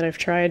everything that I've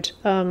tried.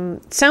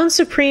 Sound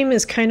Supreme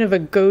is kind of a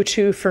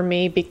go-to for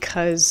me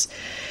because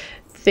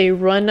they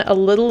run a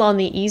little on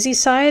the easy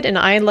side, and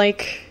I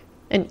like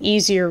an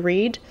easier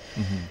read.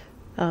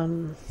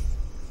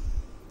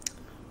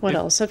 What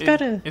else?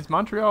 Is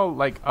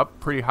Montreal up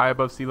pretty high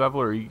above sea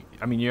level, or you're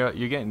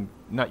getting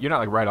you're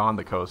not right on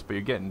the coast, but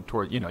you're getting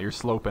toward you're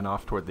sloping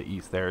off toward the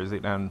east there. Is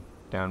it down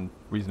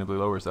reasonably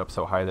low, or is it up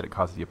so high that it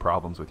causes you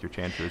problems with your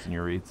chanters and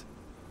your reeds?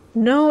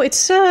 No,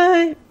 it's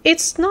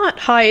not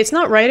high. It's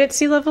not right at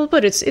sea level,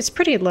 but it's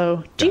pretty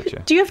low.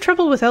 Gotcha. Do you have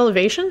trouble with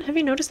elevation? Have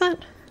you noticed that?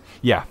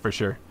 Yeah, for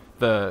sure.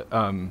 The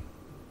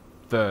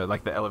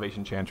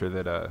elevation chanter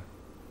that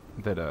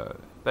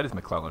That is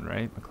McClellan,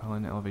 right?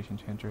 McClellan elevation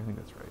chanter. I think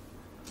that's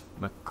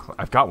right.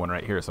 I've got one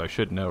right here, so I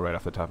should know right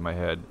off the top of my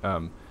head.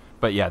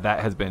 But yeah, that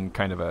has been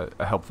kind of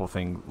a helpful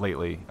thing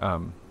lately.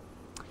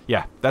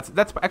 Yeah, that's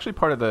actually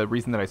part of the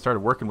reason that I started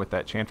working with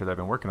that chanter that I've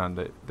been working on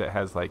that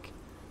has like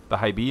the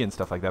high B and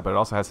stuff like that, but it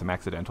also has some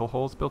accidental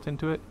holes built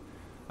into it.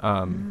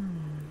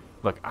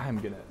 Look, I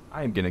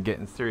am gonna get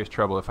in serious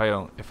trouble if I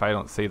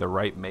don't say the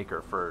right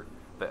maker for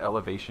the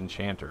elevation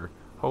chanter.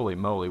 Holy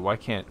moly! Why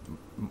can't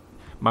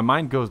my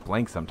mind goes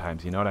blank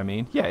sometimes? You know what I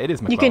mean? Yeah, it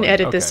is McClellan. You can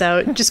edit this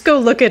out. Just go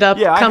look it up.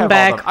 Yeah, come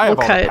back. I have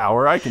we'll all cut. the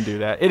power. I can do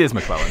that. It is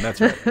McClellan. That's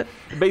right.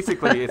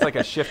 Basically, it's like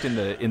a shift in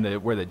the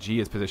where the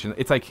G is positioned.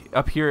 It's like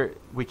up here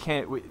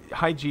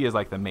high G is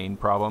like the main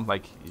problem.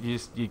 Like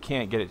you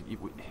can't get it.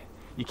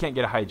 You can't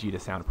get a high G to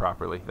sound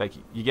properly. Like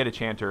you get a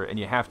chanter and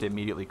you have to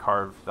immediately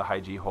carve the high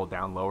G hole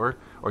down lower,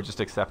 or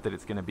just accept that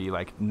it's going to be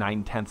like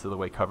 9/10 of the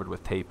way covered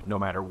with tape, no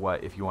matter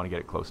what, if you want to get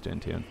it close to in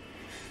tune.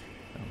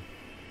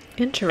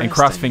 Interesting. And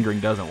cross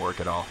fingering doesn't work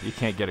at all. You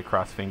can't get a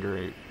cross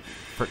fingering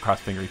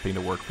thing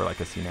to work for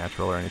like a C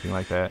natural or anything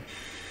like that.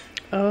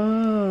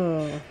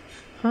 Oh,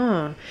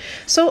 huh.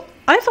 So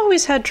I've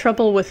always had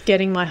trouble with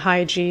getting my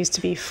high Gs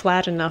to be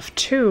flat enough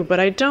too, but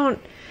I don't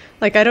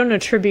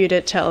attribute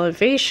it to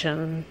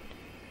elevation.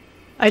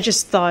 I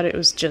just thought it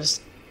was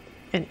just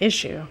an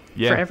issue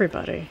for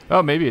everybody.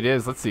 Oh, maybe it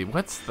is. Let's see.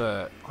 What is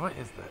the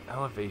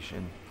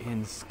elevation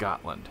in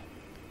Scotland?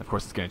 Of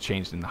course, it's going to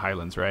change in the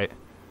Highlands, right?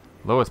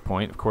 Lowest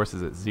point, of course,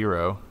 is at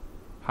 0.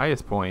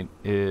 Highest point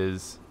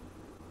is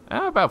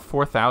about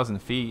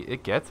 4,000 feet.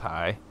 It gets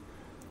high.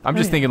 I'm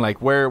just thinking,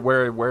 like, where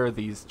are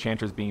these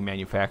chanters being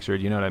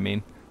manufactured? You know what I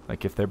mean?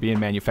 Like, if they're being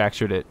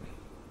manufactured at,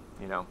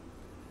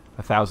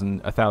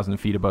 1,000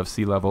 feet above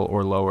sea level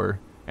or lower,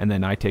 and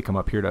then I take them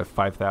up here to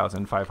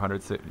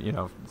 5,500,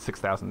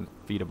 6,000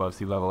 feet above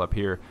sea level up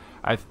here.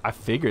 I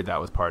figured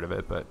that was part of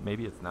it, but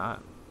maybe it's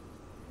not.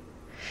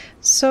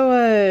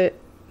 So,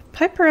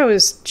 Piper I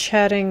was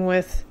chatting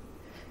with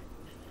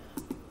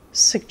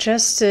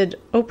suggested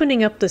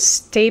opening up the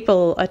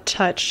staple a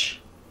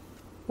touch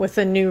with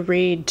a new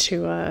reed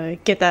to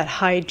get that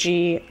high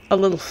G a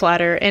little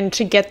flatter and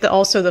to get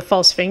also the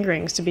false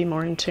fingerings to be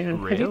more in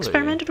tune. Really? Have you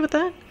experimented with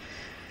that?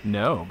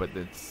 No, but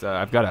it's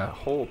I've got a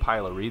whole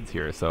pile of reeds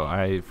here, so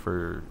I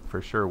for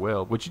sure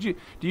will. Do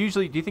you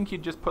think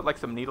you'd just put like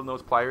some needle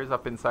nose pliers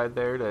up inside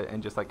there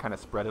and just like kind of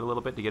spread it a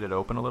little bit to get it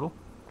open a little?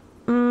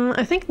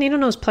 I think needle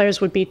nose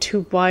pliers would be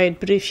too wide,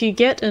 but if you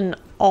get an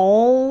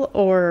awl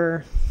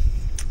or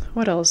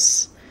what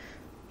else?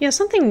 Yeah,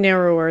 something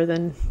narrower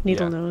than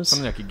needle nose.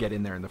 Something that could get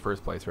in there in the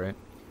first place, right?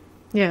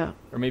 Yeah.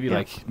 Or maybe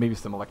maybe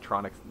some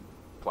electronic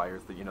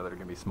pliers that that are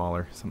gonna be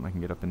smaller. Something I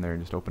can get up in there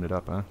and just open it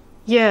up, huh?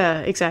 Yeah,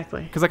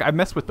 exactly. Because like I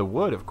messed with the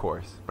wood, of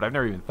course, but I've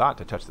never even thought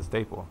to touch the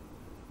staple.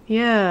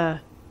 Yeah.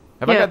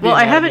 Have I got the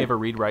anatomy of a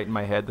reed right in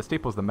my head? The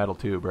staple's the metal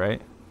tube,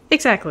 right?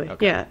 Exactly.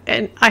 Okay. Yeah.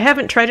 And I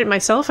haven't tried it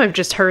myself. I've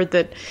just heard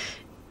that,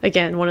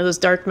 again, one of those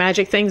dark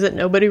magic things that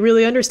nobody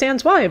really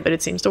understands why, but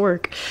it seems to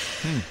work.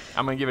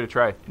 I'm going to give it a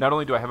try. Not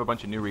only do I have a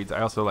bunch of new reeds,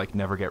 I also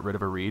never get rid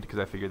of a reed because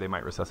I figure they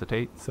might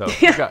resuscitate. So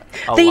I've got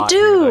a lot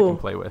here that I can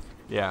play with.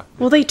 Yeah.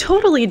 Well, they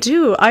totally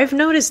do. I've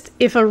noticed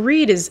if a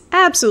reed is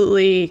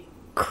absolutely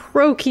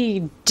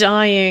croaky,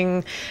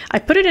 dying, I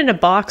put it in a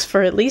box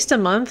for at least a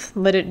month,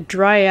 let it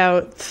dry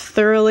out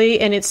thoroughly,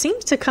 and it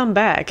seems to come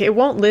back. It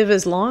won't live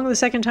as long the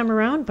second time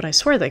around, but I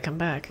swear they come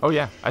back. Oh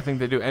yeah, I think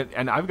they do.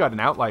 And I've got an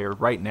outlier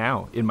right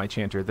now in my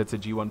chanter that's a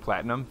G1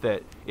 Platinum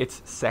that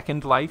its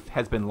second life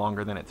has been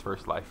longer than its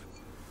first life.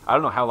 I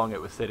don't know how long it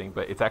was sitting,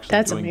 but it's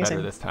actually doing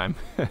better this time.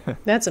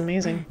 That's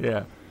amazing.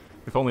 Yeah.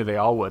 If only they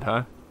all would,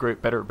 huh?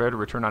 Great, better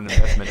return on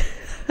investment.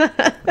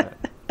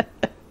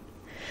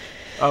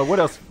 What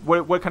else?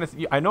 What kind of?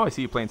 I know I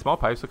see you playing small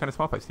pipes. What kind of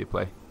small pipes do you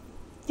play?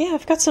 Yeah,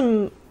 I've got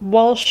some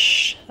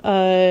Walsh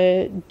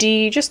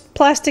D, just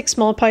plastic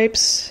small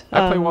pipes.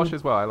 I play Walsh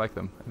as well. I like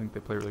them. I think they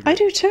play really good. I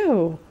do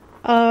too.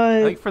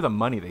 I think for the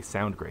money, they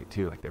sound great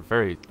too. Like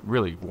they're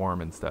really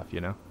warm and stuff.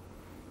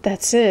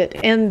 That's it.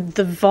 And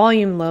the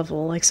volume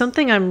level, like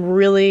something I'm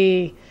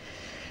really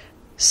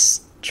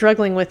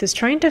struggling with is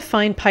trying to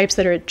find pipes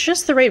that are at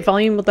just the right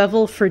volume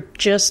level for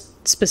just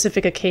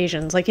specific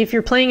occasions. Like if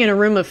you're playing in a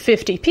room of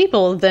 50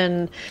 people,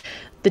 then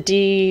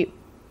these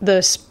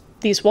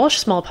Walsh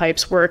small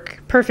pipes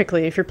work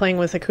perfectly. If you're playing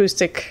with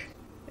acoustic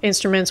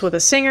instruments with a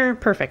singer,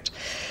 perfect.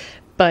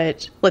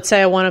 But let's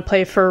say I want to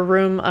play for a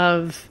room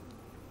of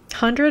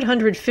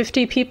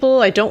 150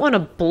 people. I don't want to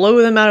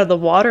blow them out of the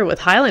water with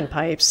highland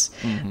pipes,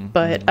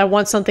 but I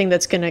want something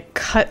that's going to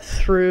cut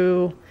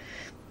through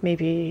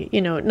maybe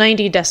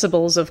 90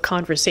 decibels of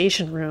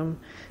conversation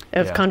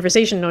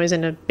noise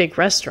in a big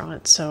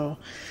restaurant. So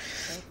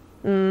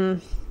what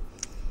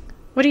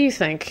do you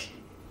think?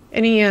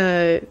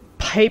 Any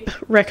pipe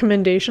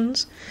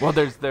recommendations? Well,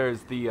 there's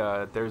the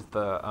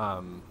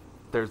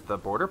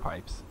border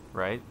pipes,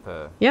 right?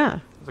 Yeah,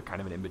 those are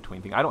kind of an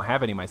in-between thing. I don't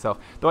have any myself,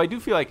 though. I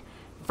do feel like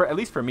at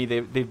least for me,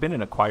 they've been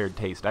an acquired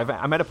taste.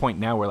 I'm at a point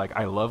now where like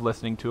I love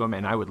listening to them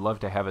and I would love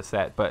to have a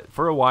set, but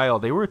for a while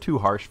they were too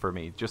harsh for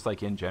me. Just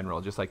like in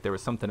general, just like there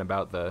was something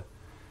about the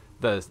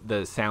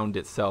the sound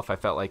itself, I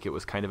felt like it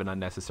was kind of an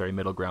unnecessary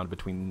middle ground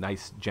between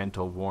nice,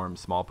 gentle, warm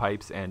small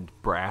pipes and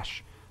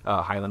brash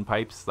highland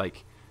pipes.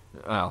 Like,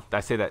 well, I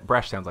say that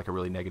brash sounds like a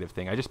really negative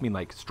thing. I just mean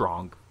like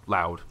strong,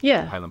 loud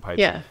highland pipes.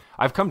 Yeah.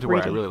 I've come to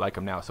where I really like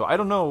them now. So I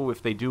don't know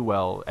if they do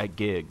well at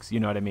gigs. You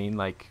know what I mean?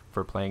 Like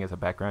for playing as a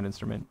background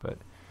instrument. But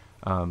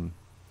I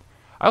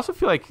also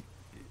feel like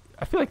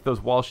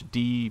those Walsh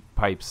D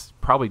pipes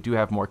probably do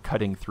have more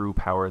cutting through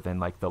power than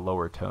like the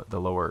lower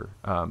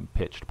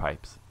pitched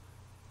pipes.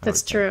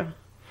 That's true.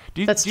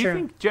 Do you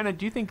think, Jenna?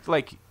 Do you think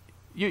like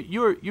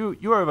you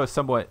are of a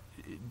somewhat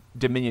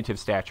diminutive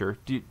stature?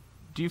 Do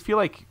you feel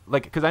like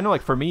because I know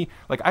like for me,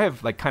 like I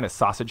have like kind of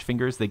sausage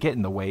fingers. They get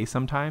in the way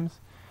sometimes,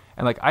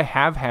 and like I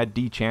have had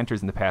D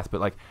chanters in the past,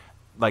 but like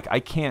I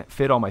can't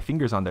fit all my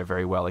fingers on there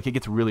very well. Like it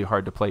gets really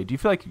hard to play. Do you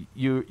feel like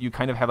you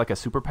kind of have like a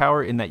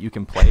superpower in that you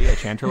can play a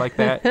chanter like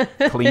that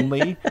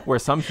cleanly, where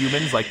some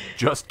humans like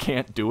just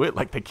can't do it?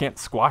 Like they can't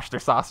squash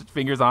their sausage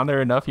fingers on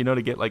there enough,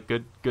 to get like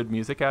good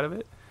music out of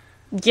it.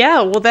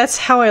 Yeah, well, that's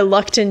how I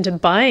lucked into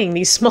buying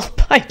these small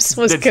pipes.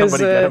 Was because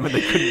somebody get them and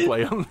they couldn't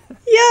play them?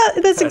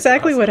 Yeah, that's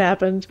exactly awesome. What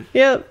happened.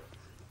 Yep.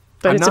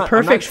 But it's a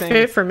perfect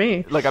fit for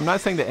me. Like, I'm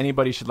not saying that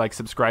anybody should, like,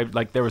 subscribe.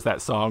 Like, there was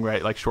that song,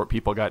 right? Like, short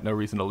people got no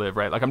reason to live,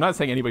 right? Like, I'm not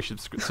saying anybody should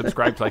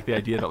subscribe to, like, the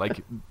idea that, like,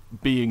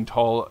 being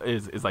tall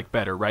is like,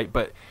 better, right?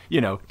 But,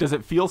 does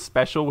it feel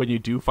special when you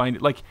do find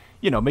it? Like,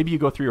 maybe you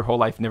go through your whole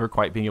life never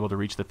quite being able to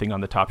reach the thing on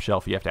the top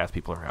shelf. You have to ask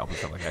people for help and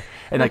stuff like that.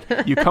 And,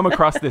 like, you come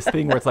across this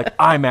thing where it's like,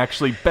 I'm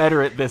actually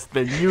better at this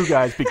than you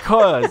guys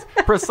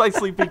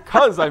precisely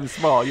because I'm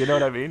small. You know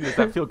what I mean? Does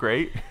that feel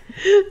great?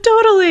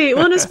 Totally.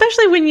 Well, and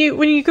especially when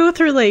you go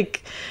through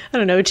like, I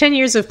don't know, 10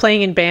 years of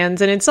playing in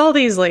bands, and it's all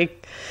these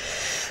like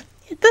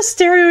the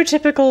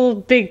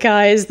stereotypical big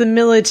guys, the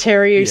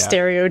military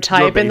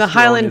stereotype, and the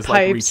highland pipes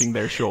like reaching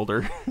their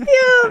shoulder.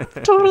 Yeah,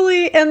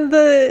 totally. And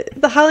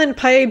the highland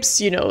pipes,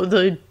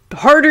 the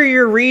harder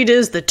your reed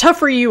is, the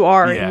tougher you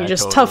are, and you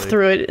just tough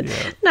through it.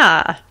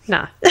 Yeah.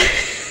 Nah.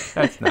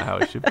 That's not how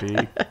it should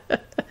be.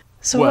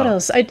 So what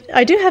else?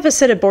 I do have a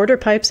set of border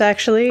pipes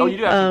actually. Oh, you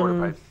do have some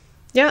border pipes.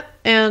 Yeah,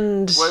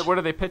 and what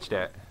are they pitched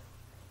at?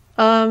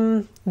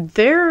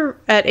 They're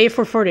at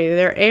A440.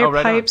 They're air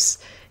pipes.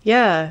 On.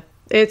 Yeah,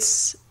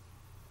 it's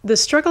the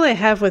struggle I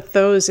have with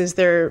those is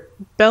they're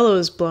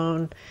bellows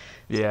blown.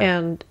 Yeah,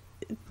 and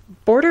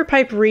border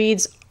pipe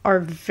reeds are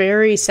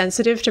very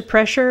sensitive to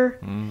pressure,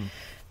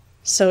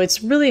 so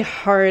it's really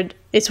hard.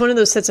 It's one of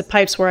those sets of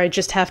pipes where I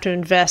just have to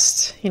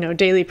invest,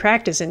 daily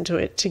practice into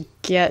it to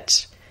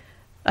get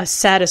a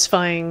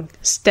satisfying,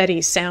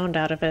 steady sound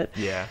out of it.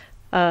 Yeah.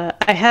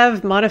 I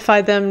have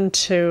modified them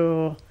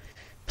to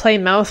play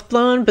mouth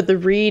blown, but the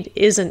reed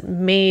isn't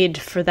made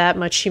for that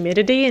much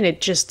humidity, and it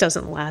just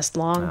doesn't last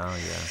long. Oh,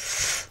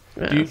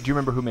 yeah. Do you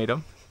remember who made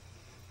them?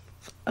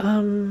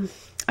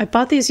 I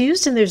bought these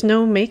used, and there's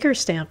no maker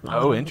stamp on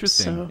them. Oh,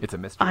 interesting. So it's a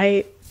mystery.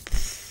 I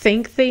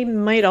think they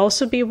might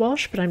also be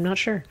Walsh, but I'm not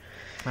sure.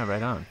 Oh,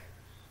 right on.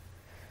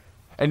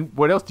 And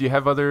what else? Do you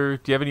have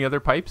any other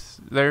pipes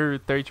there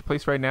at your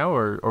place right now,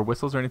 or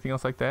whistles or anything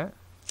else like that?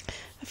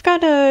 I've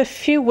got a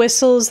few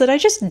whistles that I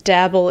just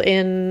dabble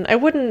in. I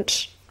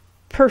wouldn't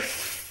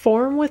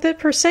perform with it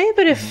per se,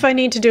 but if I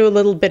need to do a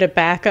little bit of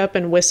backup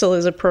and whistle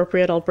is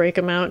appropriate, I'll break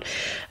them out.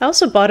 I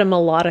also bought a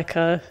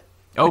melodica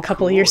a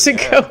couple of years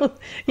ago.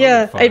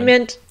 Yeah, I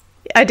meant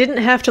I didn't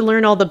have to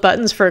learn all the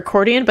buttons for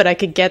accordion, but I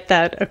could get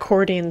that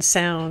accordion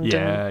sound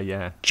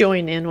and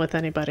join in with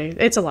anybody.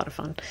 It's a lot of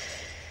fun.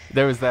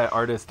 There was that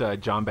artist,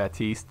 John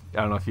Baptiste.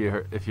 I don't know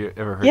if you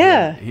ever heard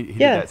of him. He did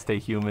that Stay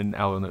Human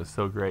album that was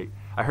so great.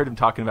 I heard him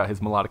talking about his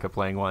melodica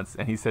playing once,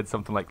 and he said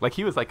something like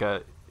he was like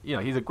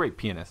he's a great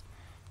pianist.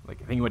 Like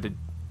I think he went to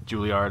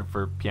Juilliard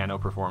for piano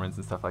performance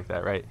and stuff like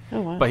that, right?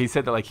 Oh, wow. But he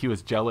said that like he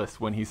was jealous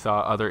when he saw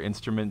other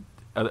instrument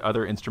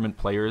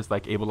players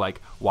like able to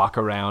like walk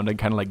around and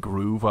kind of like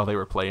groove while they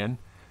were playing.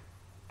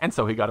 And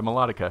so he got a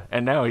melodica,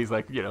 and now he's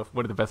like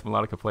one of the best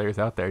melodica players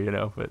out there,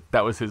 But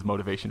that was his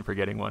motivation for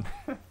getting one.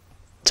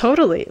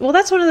 Totally. Well,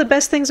 that's one of the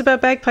best things about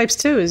bagpipes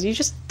too, is you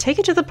just take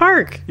it to the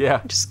park.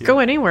 Yeah. Just go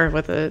anywhere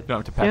with it. You don't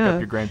have to pack up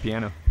your grand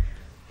piano.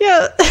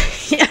 Yeah.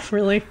 Yeah,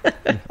 really.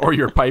 Or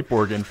your pipe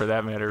organ for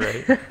that matter,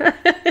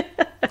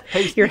 right?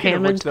 Hey, your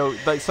Hammond. Which, though,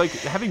 it's like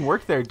having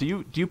worked there,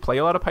 do you play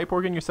a lot of pipe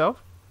organ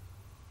yourself?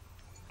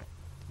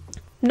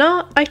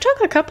 No, I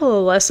took a couple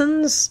of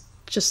lessons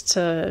just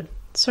to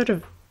sort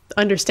of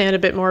understand a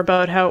bit more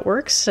about how it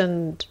works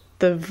and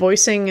the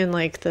voicing and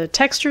like the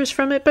textures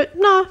from it, but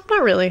no,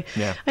 not really.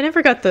 Yeah. I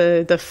never got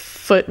the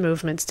foot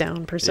movements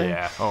down per se.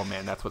 Yeah. Oh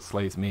man, that's what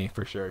slays me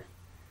for sure.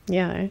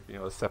 Yeah.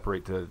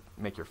 Separate to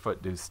make your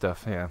foot do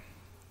stuff.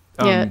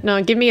 Yeah.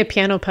 No, give me a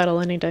piano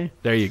pedal any day.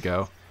 There you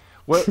go.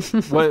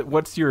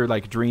 What's your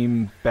like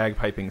dream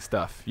bagpiping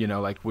stuff?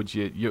 Like would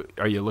you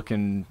are you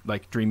looking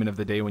like dreaming of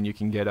the day when you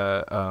can get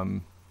a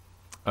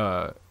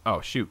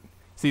oh shoot.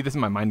 See, this is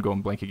my mind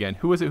going blank again.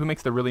 Who is it who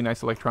makes the really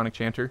nice electronic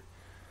chanter?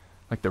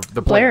 Like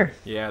the Blair.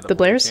 Yeah, the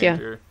Blairs,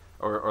 chanter.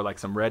 Yeah. Or like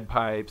some red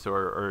pipes,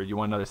 or you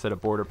want another set of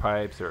border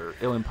pipes or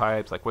uilleann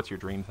pipes. Like, what's your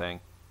dream thing?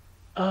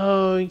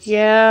 Oh,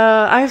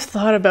 yeah. I've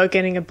thought about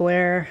getting a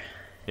Blair.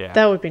 Yeah.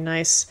 That would be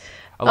nice.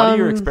 A lot of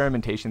your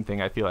experimentation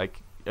thing, I feel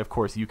like, of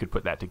course, you could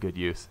put that to good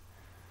use.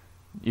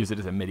 Use it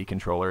as a MIDI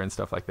controller and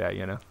stuff like that,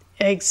 you know?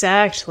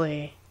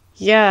 Exactly.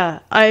 Yeah.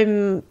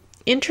 I'm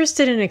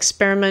interested in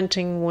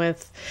experimenting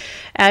with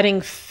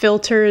adding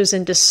filters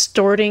and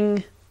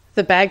distorting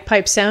the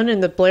bagpipe sound,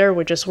 and the Blair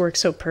would just work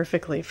so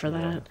perfectly for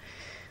that.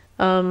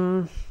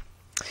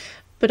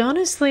 But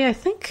honestly, I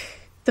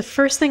think the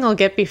first thing I'll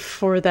get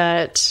before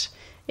that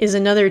is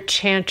another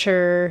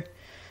chanter.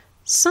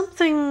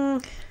 Something,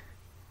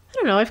 I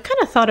don't know, I've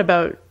kind of thought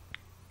about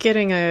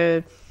getting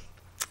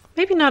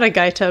maybe not a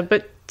gaita,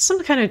 but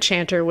some kind of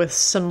chanter with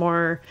some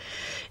more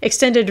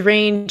extended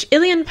range.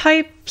 Uilleann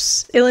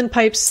pipes. Uilleann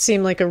pipes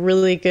seem like a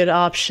really good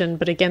option,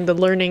 but again, the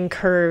learning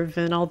curve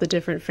and all the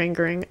different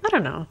fingering, I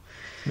don't know.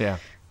 Yeah.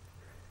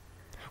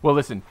 Well,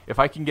 listen, if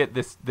I can get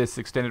this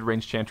extended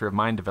range chanter of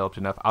mine developed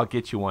enough, I'll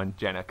get you one,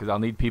 Jenna, because I'll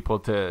need people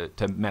to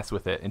mess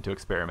with it and to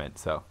experiment.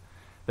 So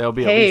there'll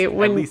be at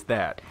least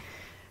that.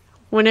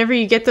 Whenever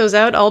you get those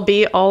out, I'll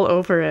be all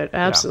over it.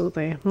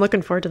 Absolutely. Yeah. I'm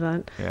looking forward to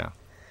that. Yeah.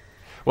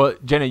 Well,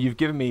 Jenna, you've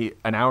given me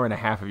an hour and a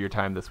half of your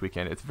time this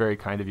weekend. It's very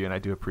kind of you, and I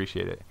do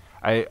appreciate it.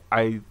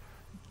 I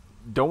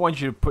don't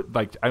want you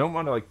to I don't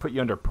want to put you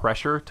under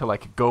pressure to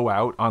go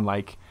out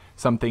on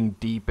something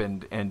deep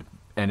and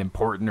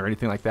important or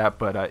anything like that.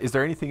 But is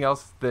there anything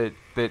else that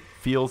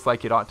feels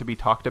like it ought to be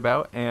talked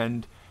about,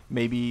 and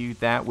maybe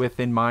that with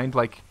in mind,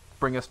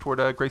 bring us toward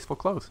a graceful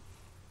close?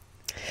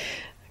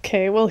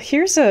 Okay. Well,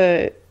 here's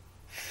a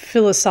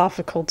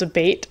philosophical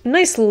debate.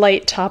 Nice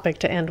light topic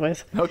to end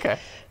with. Okay.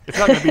 It's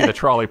not going to be the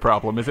trolley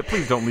problem, is it?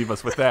 Please don't leave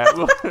us with that.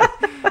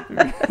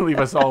 Leave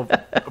us all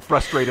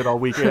frustrated all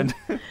weekend.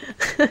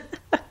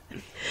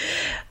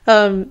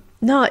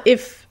 No,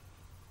 if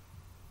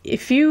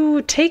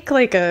you take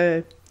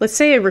let's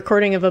say a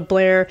recording of a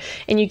Blair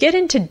and you get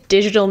into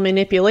digital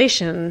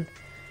manipulation,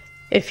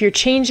 if you're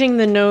changing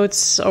the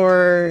notes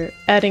or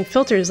adding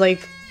filters,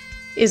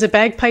 is a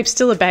bagpipe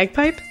still a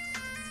bagpipe?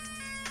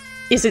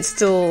 Is it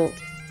still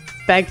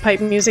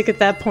bagpipe music at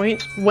that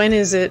point? When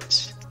is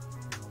it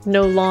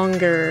no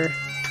longer...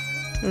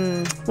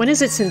 when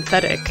is it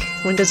synthetic?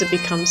 When does it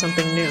become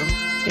something new?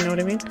 You know what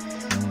I mean?